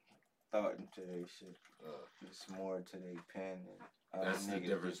thought into their shit. It's more to their pen. That's the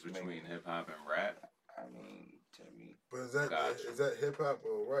difference between hip hop and rap. I mean, to me. But is that hip hop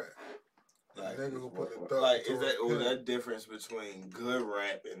or rap? Like, nigga who put the thought like is that difference between good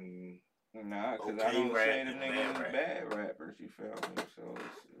rap and nah? Because I don't say the niggas is bad rappers. You feel me? So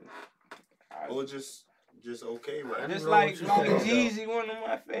or just okay rap. Just like Jeezy, one of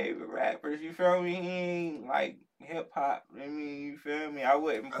my favorite rappers. You feel me? He ain't like hip hop. I mean, you feel me? I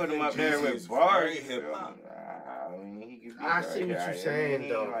wouldn't put him up there with bars. Hip hop. I mean, he could be. I see what you're saying,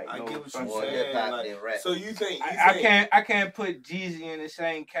 though. Like, I get what you're saying. Like, so you think I can't put Jeezy in the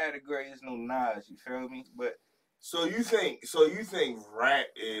same category as no Nas. You feel me? But so you think rap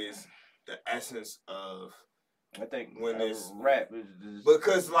is the essence of. I think when it's rap is just,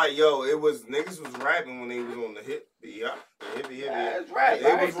 because like it was niggas was rapping when they was on the hip They was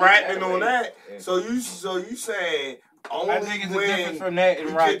rapping on that. Yeah. So you saying only I think it's when a difference from that and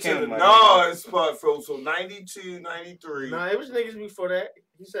you Rakim, get to the Nas part from 92, 93. Nah, it was niggas before that.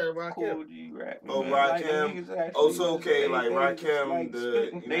 He said Rakim. Cool G rap. Oh, Rakim. Also okay, like Rakim. Like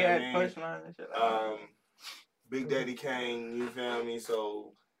they had punchline and shit. Big Daddy Kane. You feel me?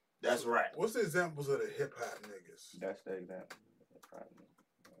 So. That's right. What's the examples of the hip hop niggas? That's the example.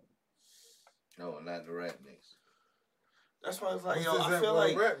 No, not the rap niggas. That's why it's like, What's yo, the I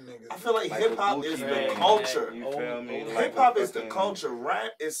feel like like hip hop is the culture. You feel me? Hip hop is the culture.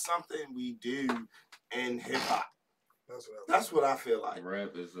 Rap is something we do in hip hop. That's what I feel like.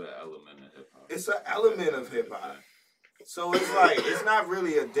 Rap is an element of hip hop. It's an element of hip hop. So it's like it's not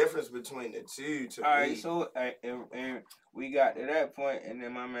really a difference between the two to me. All right, so and we got to that point, and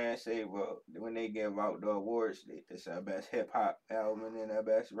then my man said, well, when they give out the awards, it's our best hip hop album and then our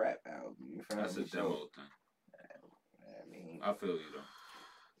best rap album. You feel That's me? a demo thing. I mean, I feel you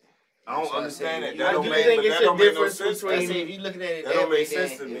though. I don't understand that. That don't make no sense. I say if you looking at it that don't make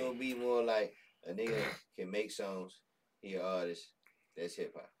sense to me. It will be more like a nigga can make songs, he an artist, that's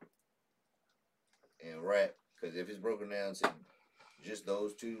hip hop. And rap. Because if it's broken down to just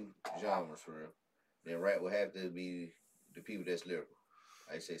those two genres for real, then rap will have to be the people that's lyrical.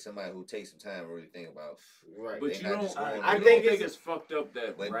 I say somebody who takes some time to really think about. Right. But you don't. I think it's fucked up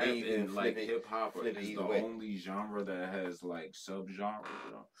that rap and like hip hop is the only genre that has like subgenres.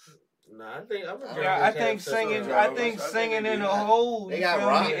 Nah, I think singing. I think singing in a whole. They got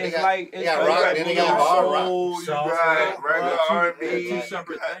rock. It's like they got rock. Then they got hard rock. You got regular R&B. Two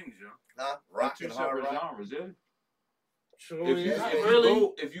separate things, yo. Rock two and separate hard rock. genres, yeah. True,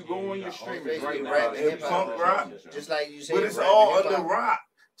 if you go on your streamers right now, rap and punk rock, just like you said, but it's all under rock.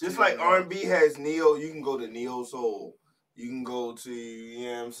 Just like R&B has neo, you can go to neo soul. You can go to, you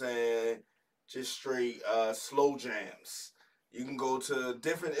know what I'm saying, just straight slow jams. You can go to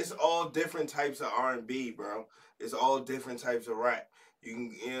different. It's all different types of R&B, bro. It's all different types of rap. You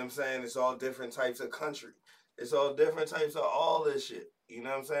can, you know what I'm saying. It's all different types of country. It's all different types of all this shit. You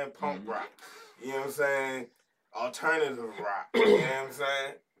know what I'm saying? Punk rock. You know what I'm saying? Alternative rock. You know what I'm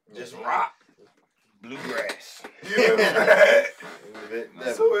saying? Just rock. bluegrass. You know what I'm saying?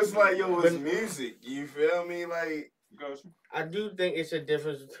 So it's like, yo, it's music. You feel me? Like, I do think it's a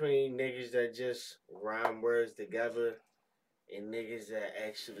difference between niggas that just rhyme words together and niggas that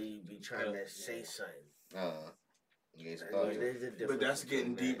actually be trying to say something. But that's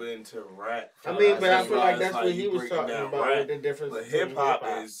getting deeper into rap. I mean, but I feel like that's what he was talking about. With the difference. But hip hop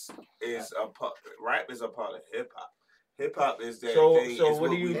is a part. Rap is a part of hip hop. Hip hop is that thing. So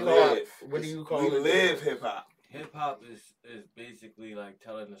what do you call it? What do you call it? We live hip hop. Hip hop is basically like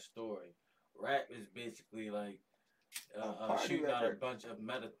telling a story. Rap is basically like shooting out a bunch of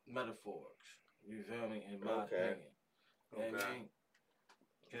metaphors. You feel me? In my opinion. You know what I mean?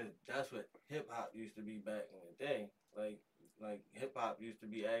 Because that's what hip hop used to be back in the day. Like hip hop used to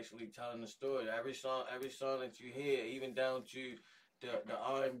be actually telling the story. Every song that you hear, even down to the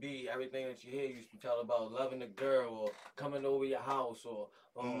R&B, everything that you hear used to tell about loving a girl or coming over your house or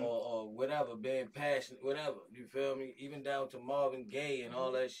whatever, being passionate, whatever. You feel me? Even down to Marvin Gaye and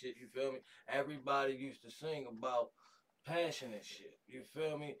all that shit. You feel me? Everybody used to sing about passionate shit. You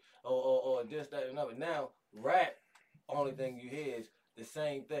feel me? Or this, that, and another. Now rap, only thing you hear is the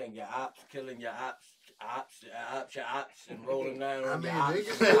same thing. Your ops killing your ops, and rolling down on your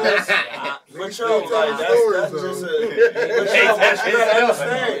ops. But yo, like, that's just a...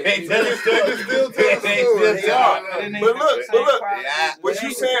 They still tell stories. They are. But look, what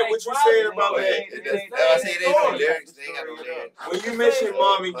you saying about that? When you mention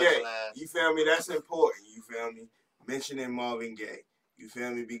Marvin Gaye, you feel me? That's important. You feel me? Mentioning Marvin Gaye. You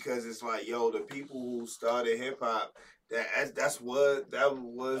feel me? Because it's like, yo, the people who started hip hop, that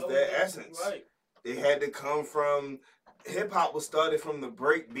was their essence. Right. They had to come from hip hop was started from the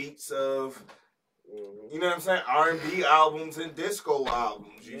break beats of, you know what I'm saying, R&B albums and disco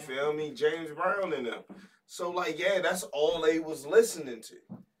albums. You feel me? James Brown and them. So like, yeah, that's all they was listening to.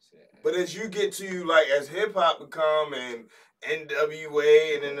 But as you get to like as hip hop become and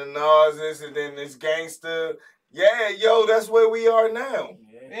NWA and then the Nas's and then this gangster. Yeah, yo, that's where we are now.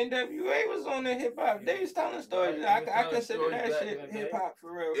 NWA was on the hip hop. They was telling stories. I consider that shit hip hop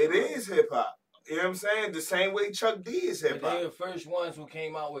for real. It is hip hop. You know what I'm saying? The same way Chuck D is hip hop. They're the first ones who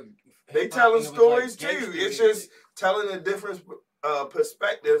came out with. They telling stories like too. It's just telling a different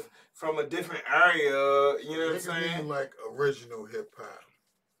perspective from a different area. You know what I'm saying? Like original hip hop,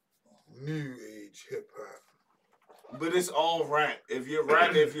 new age hip hop. But it's all rap. If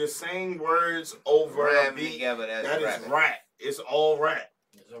you're saying words over a beat, that is rap. It's all rap.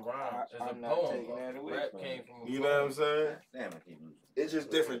 It's a rhyme. It's a poem. Rap came from. You know what I'm saying? It's just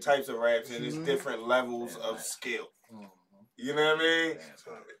different types of raps and it's different levels of skill. You know what I mean?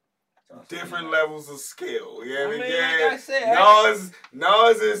 Different levels of skill. You know what I mean? Yeah. Like I said,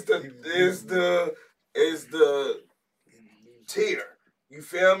 Nas is the tier. You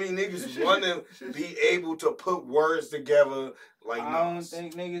feel me? Niggas want to be able to put words together like I don't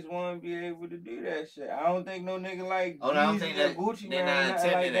think niggas want to be able to do that shit. I don't think no nigga like Gucci Mane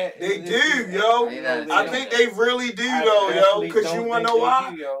like that. They do, yo. I think they really do, though, yo. Because you want to know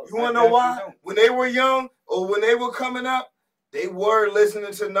why? You want to know why? When they were young or when they were coming up, they were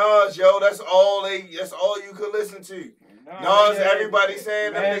listening to Nas, yo. That's all you could listen to. Nas, everybody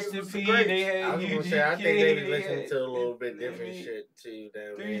saying that niggas was great. I think they was listening to a little bit different shit too.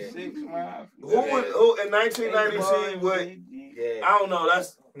 Who in 1992 would? Yeah. I don't know.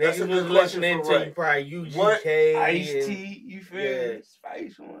 That's a good question listening for Ray. to probably UGK, Ice-T, you feel me?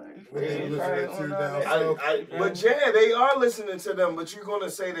 Spice One. But yeah, they are listening to them. But you're gonna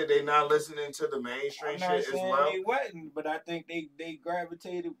say that they not listening to the mainstream shit as well? They wasn't, but I think they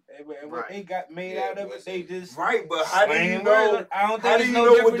gravitated and what they got made out of it. They just But how do you know? I don't think how do you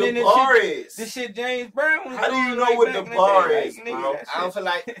know what the bar is? This shit James Brown was How do you know what the bar is, bro? I don't feel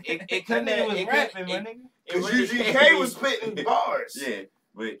like it couldn't was rapping, my nigga. Because UGK was spitting bars. Yeah,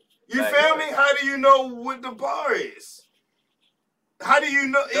 but you feel me? How do you know what the bar is? How do you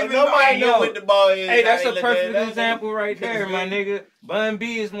know? Even nobody know what the bar is. Hey, that's a perfect example right there, my nigga. Bun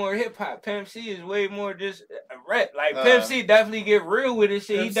B is more hip hop. Pimp C is way more just rap. Like Pimp C definitely get real with his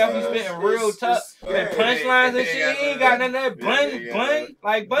shit. He definitely spitting real tough and punchlines and shit. He ain't got none of that.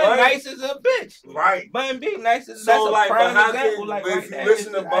 Bun nice as a bitch. Right. Bun B nice as so that's a prime example. Like if you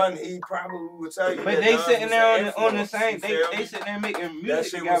listen to Bun, he probably would tell you. But they sitting there on the same. They sitting there making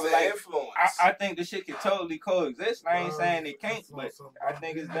music together. Like I think the shit can totally coexist. I ain't saying it can't, but I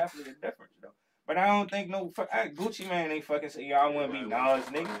think it's definitely a difference though. But I don't think Gucci Mane ain't fucking say y'all want to be Nas,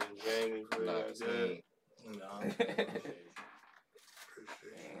 nigga.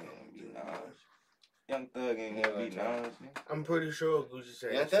 Young Thug ain't gonna be Nas. I'm pretty sure Gucci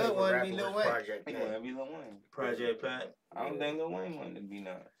said Young Thug want to be Lil Wayne. He want to be Lil Wayne. Project Pat. I don't think Lil Wayne wanted to be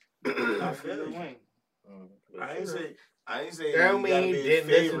Nas. I feel Lil Wayne. I ain't say that you mean you didn't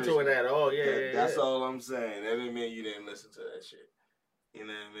listen to it at all. Yeah, That's all I'm saying. That didn't mean you didn't listen to that shit. You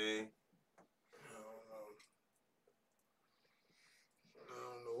know what I mean? I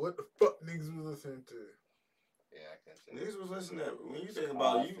don't know what the fuck niggas was listening to. Yeah, I can say. Niggas was listening to, when you think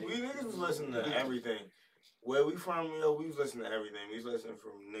about it, we niggas was listening to everything. Where we from, yo, we was listening to everything. We was listening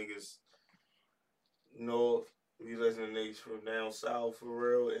from niggas north. We was listening to niggas from down south for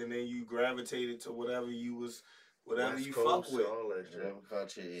real. And then you gravitated to whatever you was, whatever West you Coast, fuck with. all that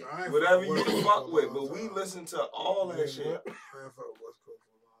shit. Whatever you fuck with. But we listen to all that shit. I ain't fuck with West Coast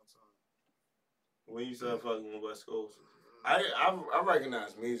for a long time. When you started fucking with West Coast? I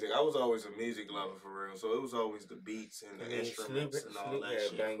recognize music. I was always a music lover for real. So it was always the beats and the instruments and all that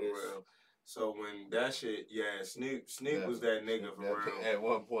shit for real. So when that shit, Snoop was that nigga for real. At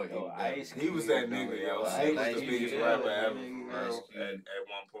one point, he was that nigga, yo. Snoop was the biggest rapper ever at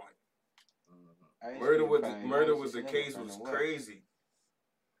one point. Murder was the case was crazy.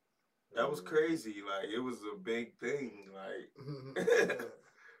 That was crazy. Like it was a big thing. Like niggas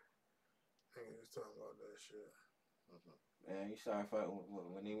talking about that shit. Man, he started fighting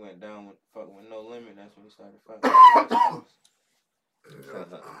when he went down with fucking with No Limit. That's when he started fighting.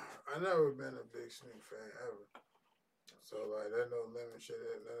 I never been a big Snoop fan ever. So like that No Limit shit,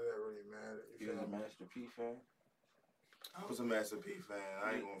 none of that really mattered. You was a Master P fan? I was a Master P fan.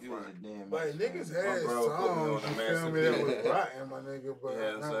 I ain't gonna front. Like niggas had songs, you feel me, that was rotten, my nigga, but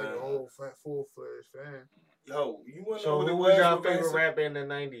I'm not like a whole full-fledged fan. Yo, you wanna know So what who it was was? your favorite rapper in the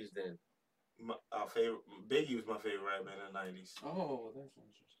 90s then? Our favorite Biggie was my favorite rapper in the 90s. Oh, that's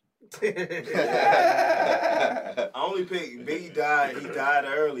interesting. I only picked Biggie died. He died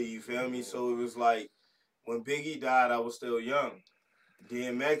early. You feel me? So it was like when Biggie died, I was still young.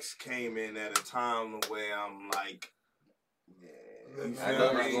 DMX came in at a time where I'm like, you I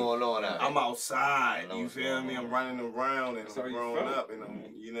know what's going on out I'm outside. You feel me? I'm running around and I'm growing up, and I'm,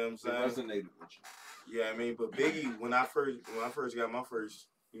 you know what I'm saying? Resonated with you. Yeah, I mean, but Biggie, when I first got my first,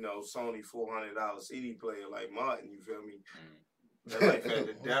 Sony $400 CD player like Martin, you feel me? That Life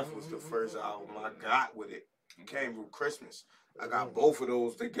After Death was the first album I got with it. It came with Christmas. I got both of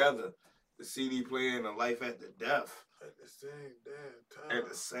those together. The CD player and the Life After Death. At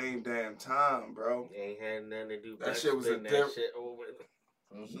the same damn time, bro. You ain't had nothing to do. That shit was a different.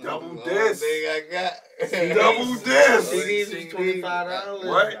 Double disc. Thing I got. Double disc. CDs was $25.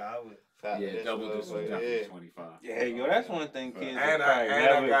 What? Yeah, double disc was definitely 25. Yeah, yo, that's one thing kids and I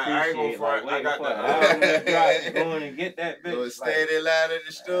ain't gonna front. I got the going and get that bitch. Go stand in line at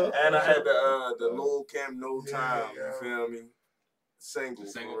the store. And I had the Lil Camp No Time. You feel me? Single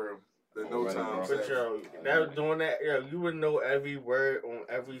for real. The No Time. But yo, that doing that, yo, you would know every word on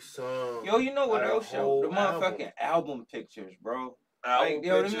every song. Yo, you know what else? The motherfucking album pictures, bro. Like,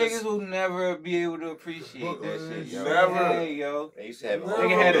 yo, them niggas will never be able to appreciate that shit, yo. Never. Yeah, yo. They used to have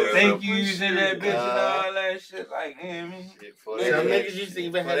Nigga had to thank yous in that bitch and all that shit. Like, you know what I mean? Some niggas used to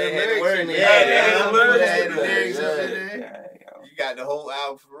even have the lyrics in it. Yeah, they had the lyrics in there. You got the whole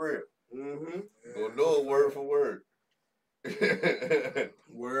album for real. Mm-hmm. Gonna know it word for word.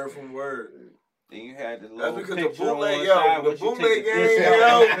 Word from word. Then you had the That's little because the picture bootleg, on the bootleg game,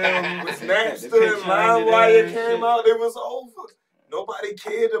 when Napster and LimeWire came out, it was over. Nobody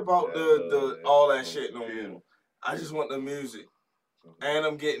cared about the all that shit no more. I just want the music. And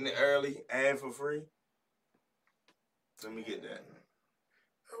I'm getting it early and for free. Let me get that.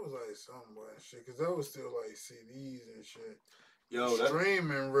 That was like something like shit, because that was still like CDs and shit. Yo,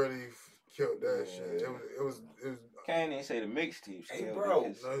 streaming really killed that shit. It was. Can't even say the mixtapes. Hey,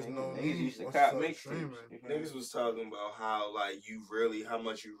 bro. Niggas used to cop mixtapes. Niggas was talking about how how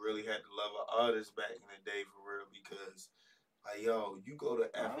much you really had to love an artist back in the day for real, because like, yo, you go to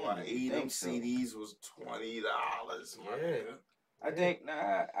FYE, them CDs was $20. I think,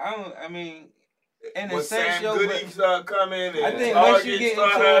 I mean, in a when sense, Sam yo, Goody started coming, and I think Target once you get into a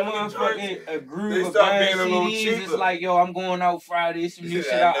motherfucking a groove of buying CDs, it's like, yo, I'm going out Friday, some new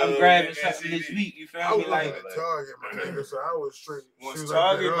shit out, I'm grabbing something this week, you feel me? Like, Target, my nigga, so I was straight. Once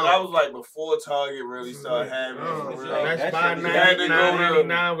Target, but I was like before Target really started having it. Best Buy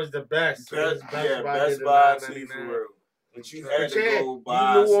 $9.99 was the best. Best Buy too, for real. But you had to go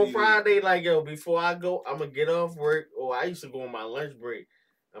buy. You knew on Friday, like, yo, before I go, I'm gonna get off work, or I used to go on my lunch break.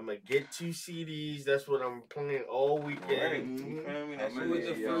 I'm gonna get 2 CDs. That's what I'm playing all weekend. What was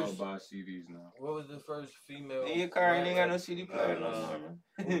the first buy CDs now? What was the first female? In your car, ain't got no CD player no more.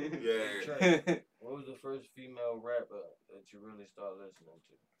 Yeah. What was the first female rapper that you really started listening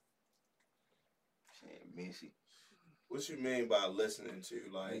to? Shit, Missy. What you mean by listening to?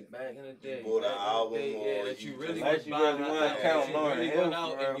 Like back in the day, you bought an album, or that you really went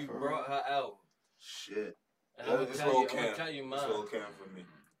out and you brought her album. Shit. I'm gonna tell you mine. It's Lil' Kim for me.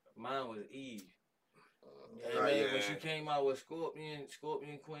 Mine was Eve. Yeah, when she came out with Scorpion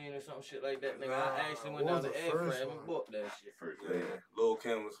Queen or some shit like that, nigga, I actually went down to Airframe and bought that shit. Lil'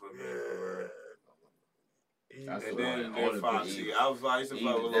 Kim was for me. And then Foxy. I used to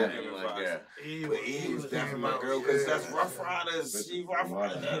fuck with Lil' Kim and Foxy. But Eve was definitely my girl because that's Rough Riders. She Rough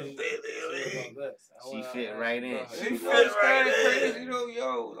Riders. She fit right in. She fit right in. Crazy though,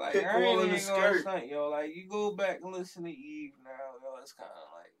 yo. Like, I ain't even gonna stunt, yo. Like, you go back and listen to Eve now, yo. It's kind of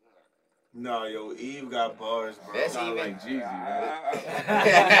like. No, yo, Eve got bars, bro. That's even like Jeezy, right?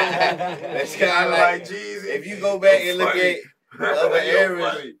 That's kind of like Jeezy. If you go back and look at other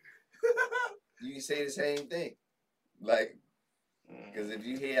eras, you can say the same thing. Like, because if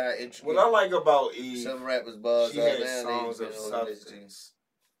you hear how intricate, what I like about Eve, some rappers bars she out had now, songs of substance.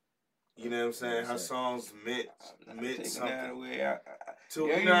 You know what I'm saying? Her songs meant something.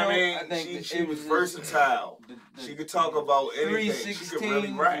 You know what I mean? She was versatile. She could talk about anything. She could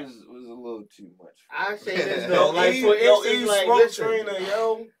really rap. Was a little too much. I say this though, like for instance, like listen,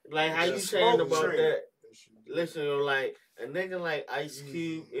 yo, like how you saying about that? Listen, like a nigga like Ice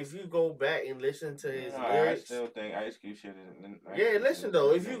Cube, if you go back and listen to his lyrics, I still think Ice Cube should. Yeah, listen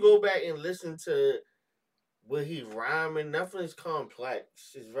though, if you go back and listen to what he rhyming, nothing is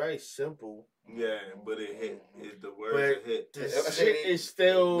complex. It's very simple. Yeah, but it hit. The words hit. The shit is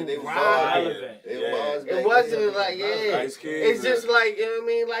still relevant. It wasn't like it's just like, you know what I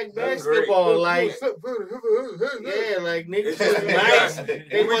mean, like basketball, like like niggas was nice.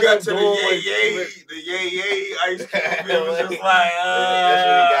 They we got to the yay Ice Cube. It was just like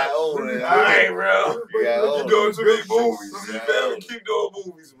all right, bro. You doing too many movies. You better keep doing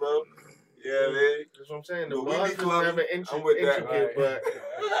movies, bro. Yeah, man. That's what I'm saying. The bars was never intricate, but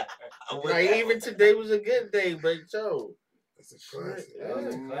like even today was a good day, but yo. It's a classic.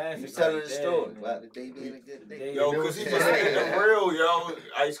 He's telling the story about the day being a good day. Yo, because he just spit the real, yo.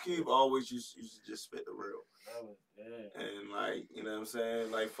 Ice Cube always used to just spit the real. And like, you know what I'm saying?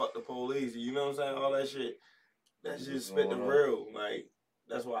 Like, fuck the police. You know what I'm saying? All that shit. That's just spit the real. Like,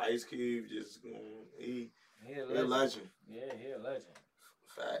 that's why Ice Cube just, he a legend. Yeah, he a legend.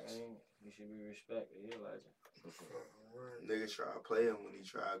 Facts. He should be respected. He a legend. Niggas try to play him when he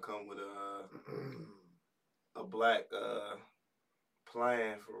tried to come with a black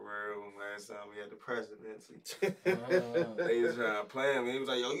plan for real. Last time we had the presidency, they was trying to play him. He was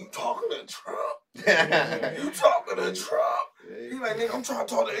like, "Yo, you talking to Trump? You talking to Trump?" He like, "Nigga, I'm trying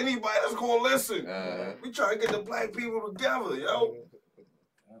to talk to anybody that's gonna listen. We trying to get the black people together, yo."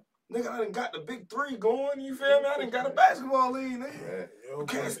 Nigga, I done got the big three going, you feel me? I done got a basketball league, nigga. You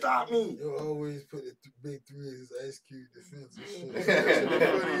can't stop me. You always put the big three as Ice Cube defense and shit.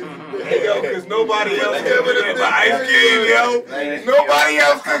 Hey, yo, because nobody else can convince Ice Cube, yo. Nobody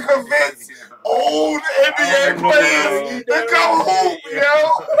else can convince old NBA players to go hoop, yo.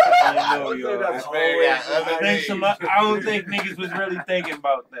 I don't think niggas was really thinking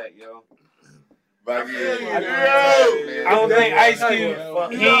about that, yo. I don't think Ice Cube,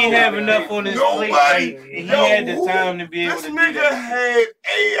 he ain't have enough on his plate. Like, he had the time to be able to do that. This nigga had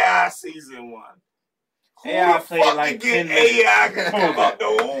AI season 1. AI played like 10 minutes. AI can come up the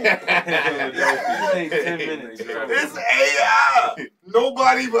hoop. 10 minutes. It's AI.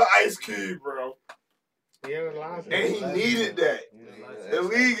 Nobody but Ice Cube, bro. And he needed that. The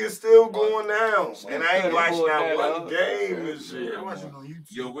league is still going down. And I ain't watching that one game and shit.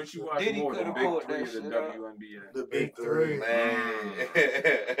 Yo, what you watch more, the big three or the WNBA? The big three. Man.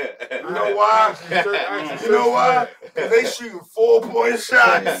 You know why? You know why? Because they shooting 4-point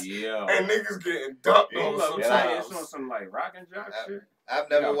shots. Yeah. And niggas getting dunked on sometimes. It's on some like rock and jock shit. I've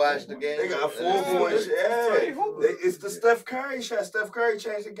never watched the game. They got 4-point shots. Yeah. It's the Steph Curry shot. Steph Curry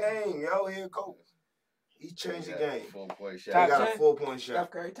changed the game. Yo, here go. He changed the game. 4-point shot. He got a 4-point shot.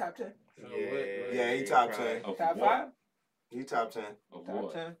 Steph Curry top 10? Yeah, he top 10. Top 5? He top 10.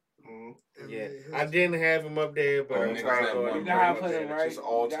 Top 10? Yeah, I didn't have him up there, but I'm trying to. You gotta put him right. Just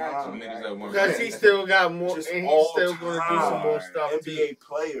all time. Because he still got more, and he's still going to do some more stuff. NBA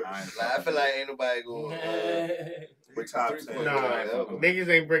players. I feel like ain't nobody going. We're top 10. Nah, niggas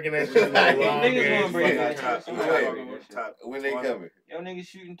ain't breaking that shit. Niggas gonna break that. When they coming? Yo, niggas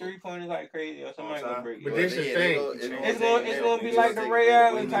shooting 3-pointers like crazy, or somebody gonna break it. But this is the thing. It's gonna be like the Ray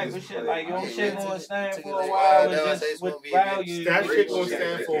Allen type of shit. Like, your shit gonna stand for a while, and just with value. That shit gonna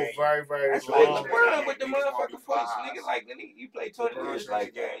stand for a very, very That's like long LeBron with the motherfucking points, nigga. Like, you play 20 years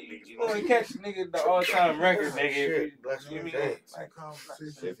like that, you gonna catch nigga the all-time record, nigga. That's what You mean?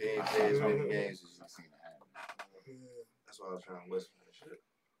 If he ain't played 20 games, that's why I was trying to whisper that shit.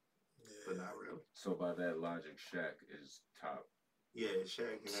 But not really. So by that logic, Shaq is top Yeah,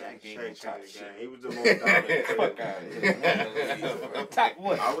 Shaq ain't top shit. He was the most dominant. Fuck out of here. Top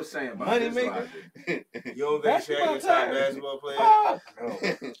what? I was saying about Money this maker. You don't think Shaq a top basketball player? No. You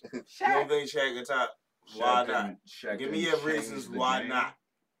don't think Shaq a top? Why not? Give me your reasons why not.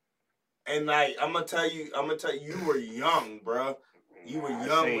 And like I'm gonna tell you, you were young, bro. You were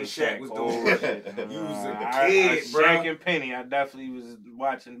young when Shaq was doing it. You was a kid, bro. Shaq and Penny, I definitely was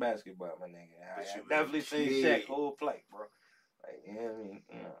watching basketball, my nigga. I definitely seen Shaq whole play, bro. Like, you know what I mean?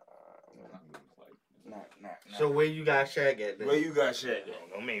 So where you got Shaq at? Then? Where you got Shaq at?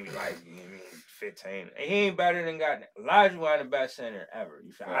 No, maybe like 15. He ain't better than Elijah was the best center ever.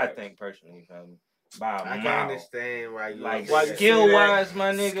 You feel? I think personally, you feel me? I can understand why you like skill wise,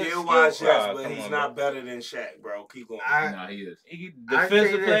 my nigga. Skill wise, yes, but he's not better than Shaq, bro. Keep going. Nah, he is.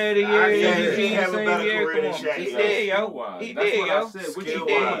 Defensive player of the year. He have a better career than Shaq. He did, yo. He did, yo. Skill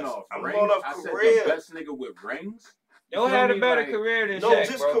wise, I'm going off career. I said the best nigga with rings. Yo had a better career than Shaq, No,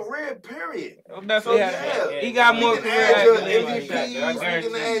 just career, period. So yeah, he got more career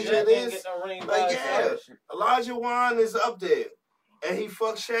MVPs. Like yeah, Elijah Wan is up there, and he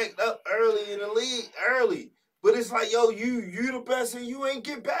fucked Shaq up early in the league, early. But it's like, yo, you the best, and you ain't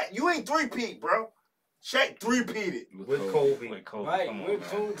get back. You ain't three-peat, bro. Shaq three-peated with Kobe. Right, with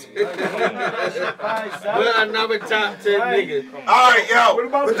Kobe. We're another top 10 nigga. All right, yo.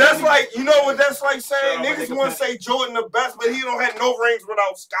 But that's like, you know what that's like saying? Niggas want to say Jordan the best, but he don't have no rings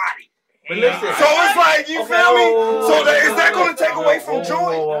without Scotty. But listen, so it's like, you feel me? So is that going to take away from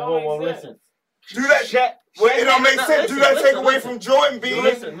Jordan? Listen. Do that. Well, it don't make sense. Do that take away from Jordan being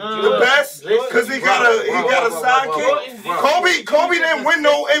the best? Because he got a sidekick. Kobe didn't win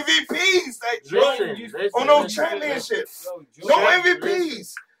no MVPs or no championships. No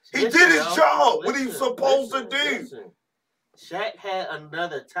MVPs. He did his job. What he was supposed to do. Shaq had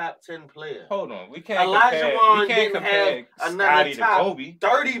another top 10 player. Hold on, we can't compare another top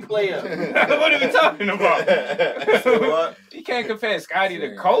 30 player. What are we talking about? You can't compare Scotty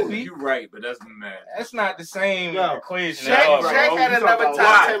to Kobe. You're right, but that's mad. That's not the same equation. Shaq had another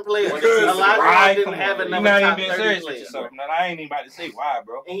top 10 player. Elijah didn't have another top 30 player. I ain't even about to say why,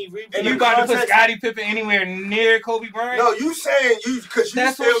 bro. And you about to put Scottie Pippen anywhere near Kobe Bryant? No, you saying because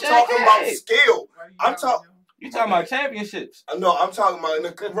you still talking about skill. I'm talking. You talking about championships? No, I'm talking about in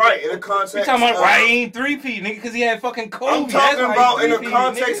the context. You talking about he ain't three-peat, nigga, because he had fucking Kobe. I'm talking about in the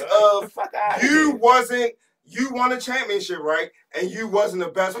context of you won a championship, right? And you wasn't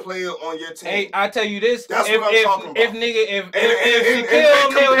the best player on your team. Hey, I tell you this. That's what I'm talking about. If Shaquille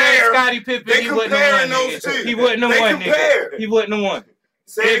O'Neal had Scottie Pippen, he wouldn't have won. He wouldn't have won, nigga. He wouldn't have won.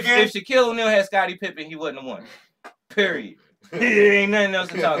 Say it again. If Shaquille O'Neal had Scottie Pippen, he wouldn't have won. Period. Ain't nothing else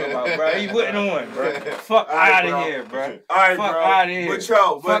to talk about, bro. He wouldn't have won, bro. Fuck out of here, bro. All right, fuck bro. out of here.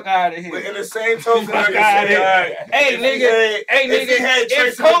 Fuck out of here. But in the same token, fuck out of here. Hey, nigga.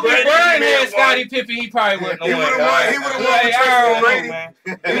 If Kobe Bryant had Scottie Pippen, he probably wouldn't have won. He would have won with Tracy McGrady.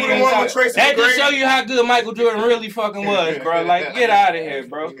 He would have won with Tracy McGrady. That just show you how good Michael Jordan really fucking was, bro. Like, get out of here,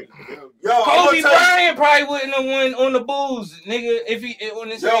 bro. Kobe Bryant probably wouldn't have won on the Bulls, nigga. If he on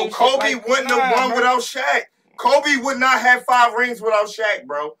this. Yo, Kobe wouldn't have won without Shaq. Kobe would not have 5 rings without Shaq,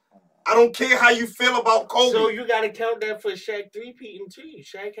 bro. I don't care how you feel about Kobe. So you got to count that for Shaq three-peating too.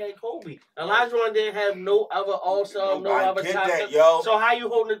 Shaq had Kobe. Olajuwon didn't have no other all-star, no other top. So how you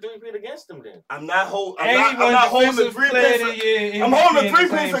holding the three-peat against him then? I'm not holding the three-peat. I'm holding the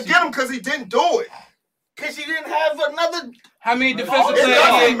three-peat to get him because he didn't do it. Because he didn't have another. How many defensive players?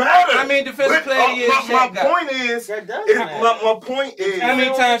 How many defensive players? My point is, how many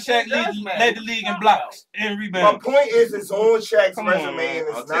times Shaq led the league in blocks and rebounds? My point is, it's on Shaq's resume and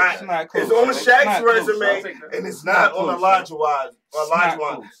it's not. It's on Shaq's resume and it's not on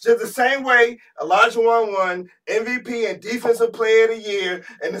Olajuwon. Just the same way Olajuwon won MVP and Defensive Player of the Year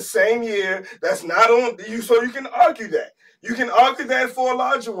in the same year. That's not on you. So you can argue that. You can argue that for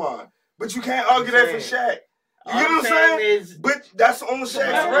Olajuwon. But you can't argue that for Shaq. You know what I'm saying? But that's on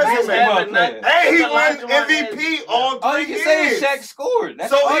Shaq's resume. And he won MVP all 3 years. All you can say is Shaq scored.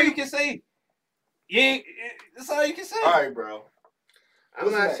 That's all you can say. That's all you can say. All right, bro. I'm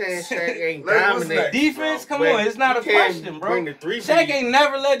not saying Shaq ain't dominant. Defense, come on, it's not a question, bro. Shaq ain't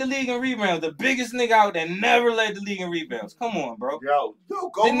never led the league in rebounds. The biggest nigga out there never led the league in rebounds. Come on, bro. Yo,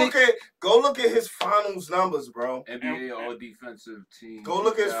 go look at his finals numbers, bro. NBA All Defensive Team. Go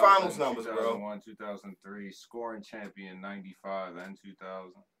look at his finals numbers, bro. 2001, 2003, scoring champion 95 and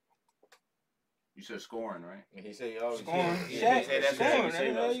 2000. You said scoring, right? He said y'all scoring. Shaq scoring.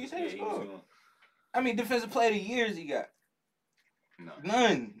 You say scoring. How many defensive player of the years he got?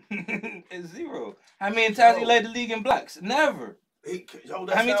 None. It's 0. How many times he led the league in blocks? Never. How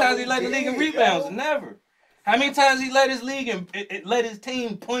many times he led the league in rebounds? Never. How many times he led his league and led his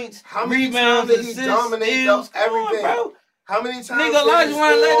team points, how many rebounds, times did he assists, dominate steals? everything? Bro. How many times? Nigga,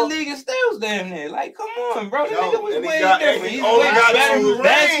 Olajuwon led the league in steals damn near. Like, come on, bro. The nigga was way different. He's a way better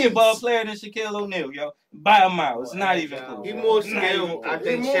basketball player than Shaquille O'Neal, yo. By a mile. It's not even close. He's more skilled. I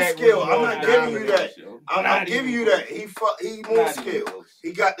think more Shaq skilled. was I'm not giving you that. I'm Not giving you even that. He more skilled.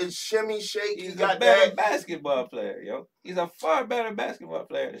 He got the shimmy shake. He's He got a better that. basketball player, yo. He's a far better basketball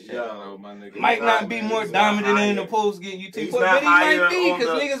player than Shaq. Yo, my nigga. Might not be more dominant in the post getting you 2 He's points, not but he might higher be on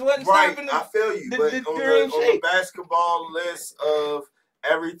because the- niggas wasn't Right, stopping I feel you, the but dream on the shake. basketball list of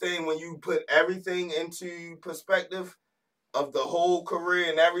everything, when you put everything into perspective of the whole career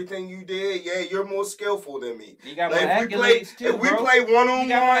and everything you did, yeah, you're more skillful than me. You got Like, more if we play, accolades too, if we bro. play You got more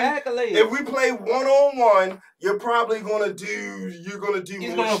one-on-one, accolades. if we play one-on-one, you're probably gonna do. You're gonna do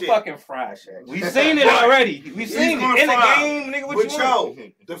He's more gonna shit. fucking fry Shaq. We've seen it already. We've seen gonna it in the fry. game, nigga. What But you yo,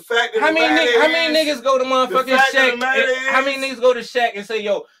 want? the fact that How many niggas go to motherfucking fact of the Shaq? matter How many niggas go to Shaq and say,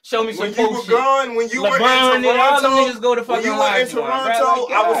 "Yo, show me some when you were post shit"? gone, when you were in LeBron and all the Toronto, niggas go to when fucking you were in Olajuwon, Toronto, bro.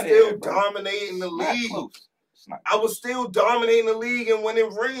 Like, I was get still outta here, bro. dominating the Not league. close. It's not I was still dominating the league and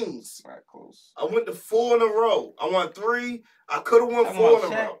winning rings. not close. I went to 4 in a row. I won 3. I could have won Talking 4 about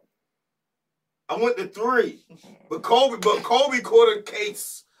in a Shaq? row. I went to 3. But Kobe caught a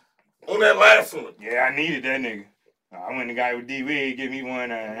case on that last one. Yeah, I needed that nigga. I went the guy with D-Wade, give me one.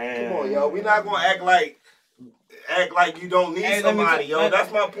 Come on, yo. We're not gonna act like you don't need Hey, let me somebody, t- yo. let-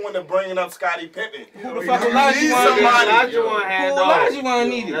 That's my point of bringing up Scottie Pippen. Who the You fuck need Olajuwon? somebody. Olajuwon had Who dogs. Olajuwon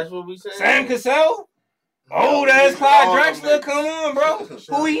needed? That's what we saying. Sam Cassell? Oh, that's Clyde Drexler. Come on, bro.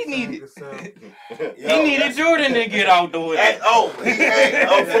 Who he needed? He needed Jordan to get out the way. Hey,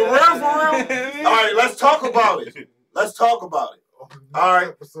 for real? All right, let's talk about it. All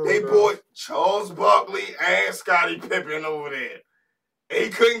right, they brought Charles Barkley and Scottie Pippen over there. They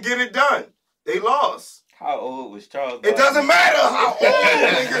couldn't get it done. They lost. How old was Charles? It doesn't matter how old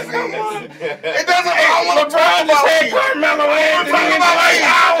niggas is. It doesn't matter. I want to talk about it. Carmelo I want to talk about it.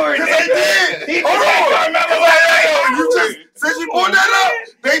 Howard. Because they did. Hold on. You just, since you brought that up,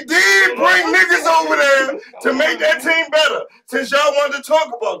 they did bring niggas over there to make that team better. Since y'all wanted to talk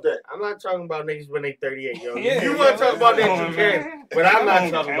about that. I'm not talking about niggas when they 38, yo. Yeah, You want to talk about that, come you on, can. man. But I'm not Come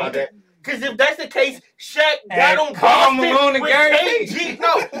on, talking about man. that. Because if that's the case, Shaq And got on Karl Boston Malone and with Gary KG.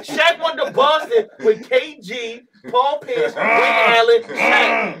 No, Shaq went to Boston with KG, Paul Pierce, Ray Allen,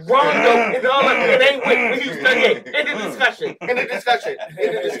 Shaq, Rondo, and all of it. Ain't when he was 38. In the discussion.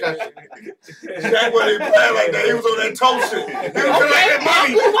 Shaq wasn't playing like that. He was on that toe shit. He was collecting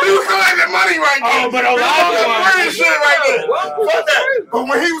money. He was collecting money right there. Oh, but He was on that Olajuwon. free shit right there. Fuck that. But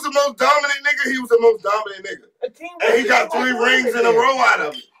when he was the most dominant nigga, he was the most dominant nigga. And he got 3 rings in a row out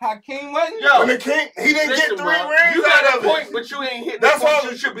of it. Hakeem wasn't? Yo, When the king, he didn't listen, get 3 bro, rings you out got of a point, it. but you ain't hit That's the point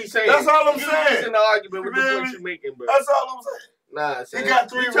all- you should be saying. That's all I'm You saying. losing the argument with the You feel point me? you're making, bro. That's all I'm saying. Nah, son. He got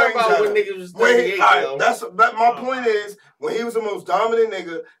 3 You rings talking about out when of it. niggas was When 38, he, all yo. right, my point is, when he was the most dominant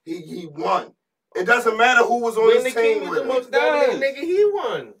nigga, he won. It doesn't matter who was on When the his king team was with the him. most dominant nigga, he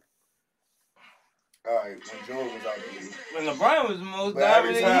won. All right, when Jordan was out the league. When LeBron was the most But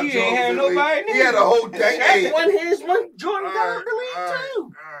every dominant, time he Jordan ain't had was in the nobody. league, he had a whole decade. Shaq won his one. Jordan got out the All league right.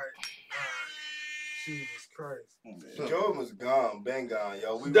 too. Jesus Christ. Jordan was gone, been gone,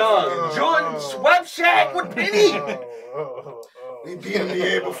 yo. We Dog, Jordan swept Shaq with Penny. We beat him the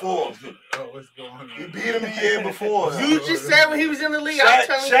year before. What's going on? We beat him the year before. You just said when he was in the league, I'm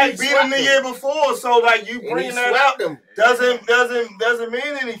telling you, Shaq he beat swept him the year before, so like you And he bringing that swept up him. doesn't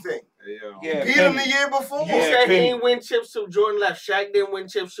mean anything. Yeah, Beat him the year before. You said he ain't win chips till Jordan left. Shaq didn't win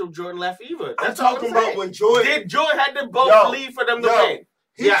chips till Jordan left either. I'm That's all talking I'm about saying. when Jordan. Did Jordan had to both Yo, leave for them to yo, win?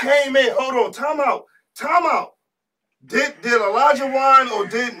 He came in. Hold on. Time out. Did Olajuwon or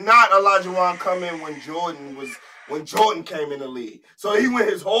did not Olajuwon come in when Jordan came in the league? So he went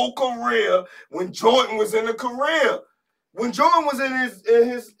his whole career when Jordan was in the career. When Jordan was in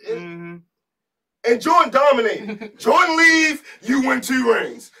his and Jordan dominated. Jordan leave, you win 2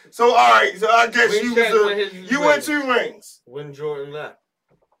 rings. So all right, so I guess you win 2 rings. When Jordan left.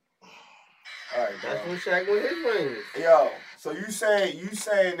 All right, That's when Shaq won his rings. Yo, so you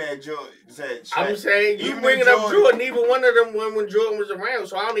saying that Jordan said Shaq, I'm saying you even bringing if up Jordan. Neither one of them when Jordan was around.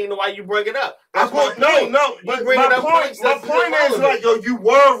 So I don't even know why you bring it up. That's my point. No. You But bringing my up point points that's is irrelevant. like, yo, you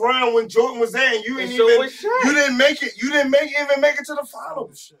were around when Jordan was there, and you And didn't so even was Shaq. you didn't make it. You didn't even make it to the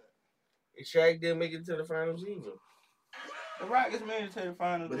finals. Shaq didn't make it to the finals either. The Rockets made it to the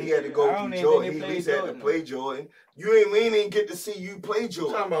finals. But he had to go through Jordan. He at least had to play Jordan. We didn't get to see you play You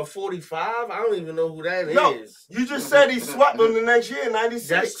Jordan. talking about 45? I don't even know who that is. No, you just said he swept them the next year, 96.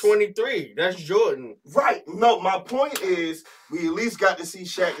 That's 23. That's Jordan. Right. No, my point is we at least got to see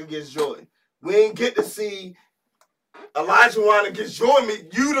Shaq against Jordan. We ain't get to see Elijah Wan against Jordan.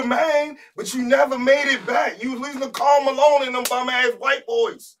 You the man, but you never made it back. You was losing to Karl Malone and them bum ass white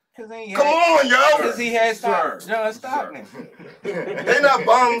boys. Come on, yo. Because he had John Stockton. They not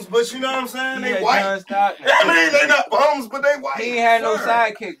bums, but you know what I'm saying? They white. John Stockton. I mean, they not bums, but they white. He ain't had no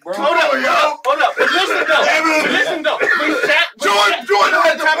sidekick, bro. Hold up, yo. Hold up. Listen though. Jordan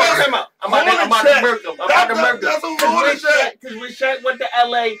had the bus. I'm about to murk them. Because when Shaq went to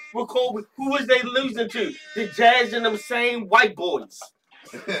LA with Kobe, who was they losing to? The Jazz and them same white boys.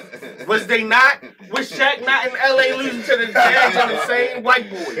 Was they not? Was Shaq not in LA losing to the Jazz and the same white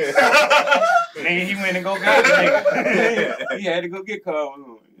boys? Nigga, he went and go get nigga. He had to go get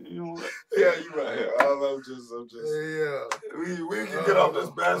Karl. Yeah, you right. I'm just. Yeah. We can get off this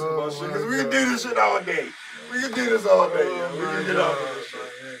basketball shit because we can do this shit all day. We can do this all day. We can get off this shit.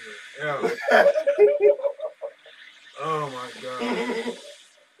 Yeah. Oh my God.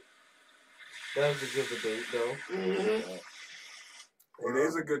 That was a good debate, though. Mm-hmm. It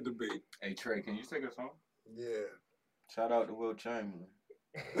is a good debate. Hey Trey, can you take us home? Yeah. Shout out to Will Chamberlain.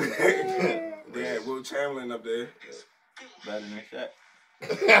 Yeah, Will Chamberlain up there. Better than Shaq.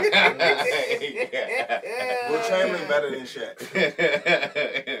 Will Chamberlain better than Shaq.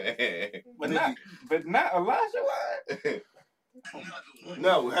 but not Elijah Wan.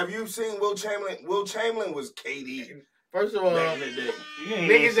 No, have you seen Will Chamberlain? Will Chamberlain was KD. First of all, back in the day.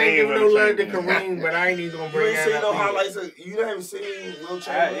 Niggas ain't giving no love to Kareem, but I ain't even gonna bring that up. You ain't seen no highlights of, you haven't seen Will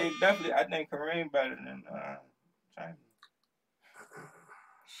Chamberlain? I think Kareem better than Chamberlain.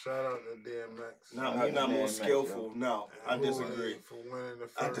 Shout out to DMX. No, he's not more skillful. No, I disagree.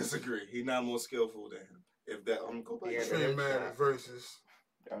 I disagree. He's not more skillful than him. If that, I'm going to go back. Trey Madden versus.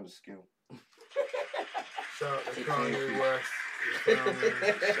 That was skill. Shout out to Kanye West. Shout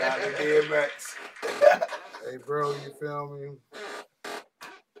out to DMX. Hey, bro, you feel me?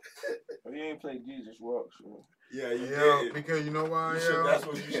 Oh, you ain't played Jesus Walks, so. Yeah, you did. Because you know why, that's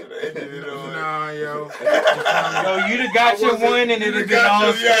what you should have ended it on. Nah, yo. Yo, you'd have got your one and it'd have been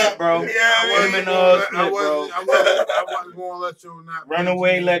all split, bro. Yeah, I wasn't going to let you not. Run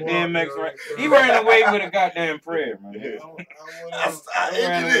away, let DMX right. He ran away with a goddamn prayer, man. I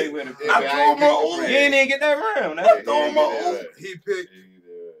ran away with a prayer. I threw him on. He ain't even get that round. I threw him on. He picked.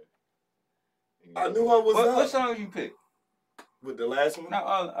 I knew I was up. What song you picked? With the last one? No,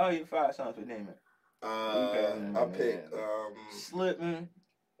 all your 5 songs with DMX. I picked Slippin'.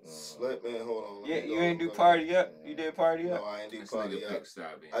 Hold on. Yeah, you ain't do Party Up? You did Party Up? No, I ain't do Party Up.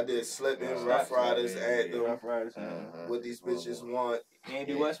 I did Slippin', Rough Riders, Anthem. Rough Riders, What These Bitches Want. You ain't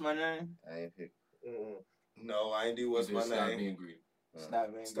do What's My Name? I ain't pick. No, I ain't do What's My Stop Name. Being Greedy.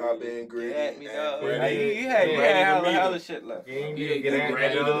 Stop Being Greedy. You had me, dog. You had hella shit left.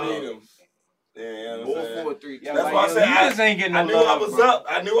 Yeah, All 4, 3, 2. That's why I said you just ain't getting no love. I knew I was up.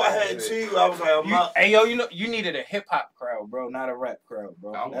 I knew I had 2. I was like, I'm up. Hey, yo, you needed a hip hop crowd, bro, not a rap crowd,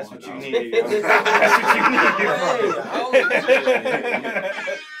 bro. That's what you needed, yo. That's what you needed,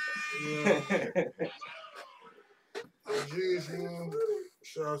 bro. As usual,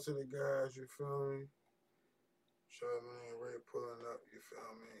 shout out to the guys, you feel me? Charlamagne Ray pulling up, you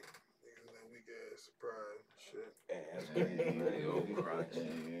feel me? Niggas in that weak ass surprise shit.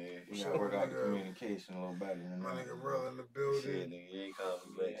 We gotta work out the communication a little better than my nigga Rel in the building. Shit, nigga, you ain't calling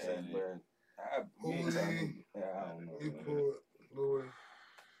me back. I don't know. You pulled Louis.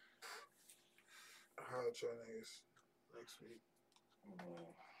 Holla at y'all niggas next week.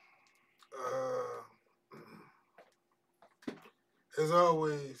 As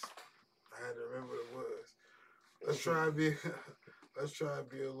always, I had to remember what it was. Let's try to be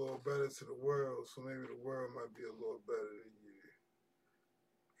a little better to the world, so maybe the world might be a little better than you.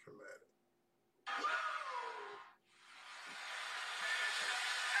 Dramatic.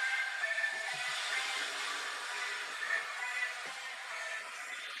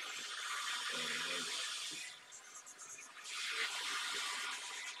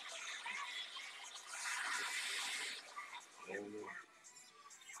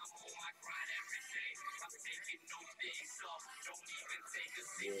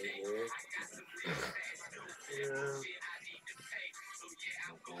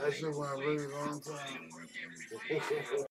 That shit went a really long time.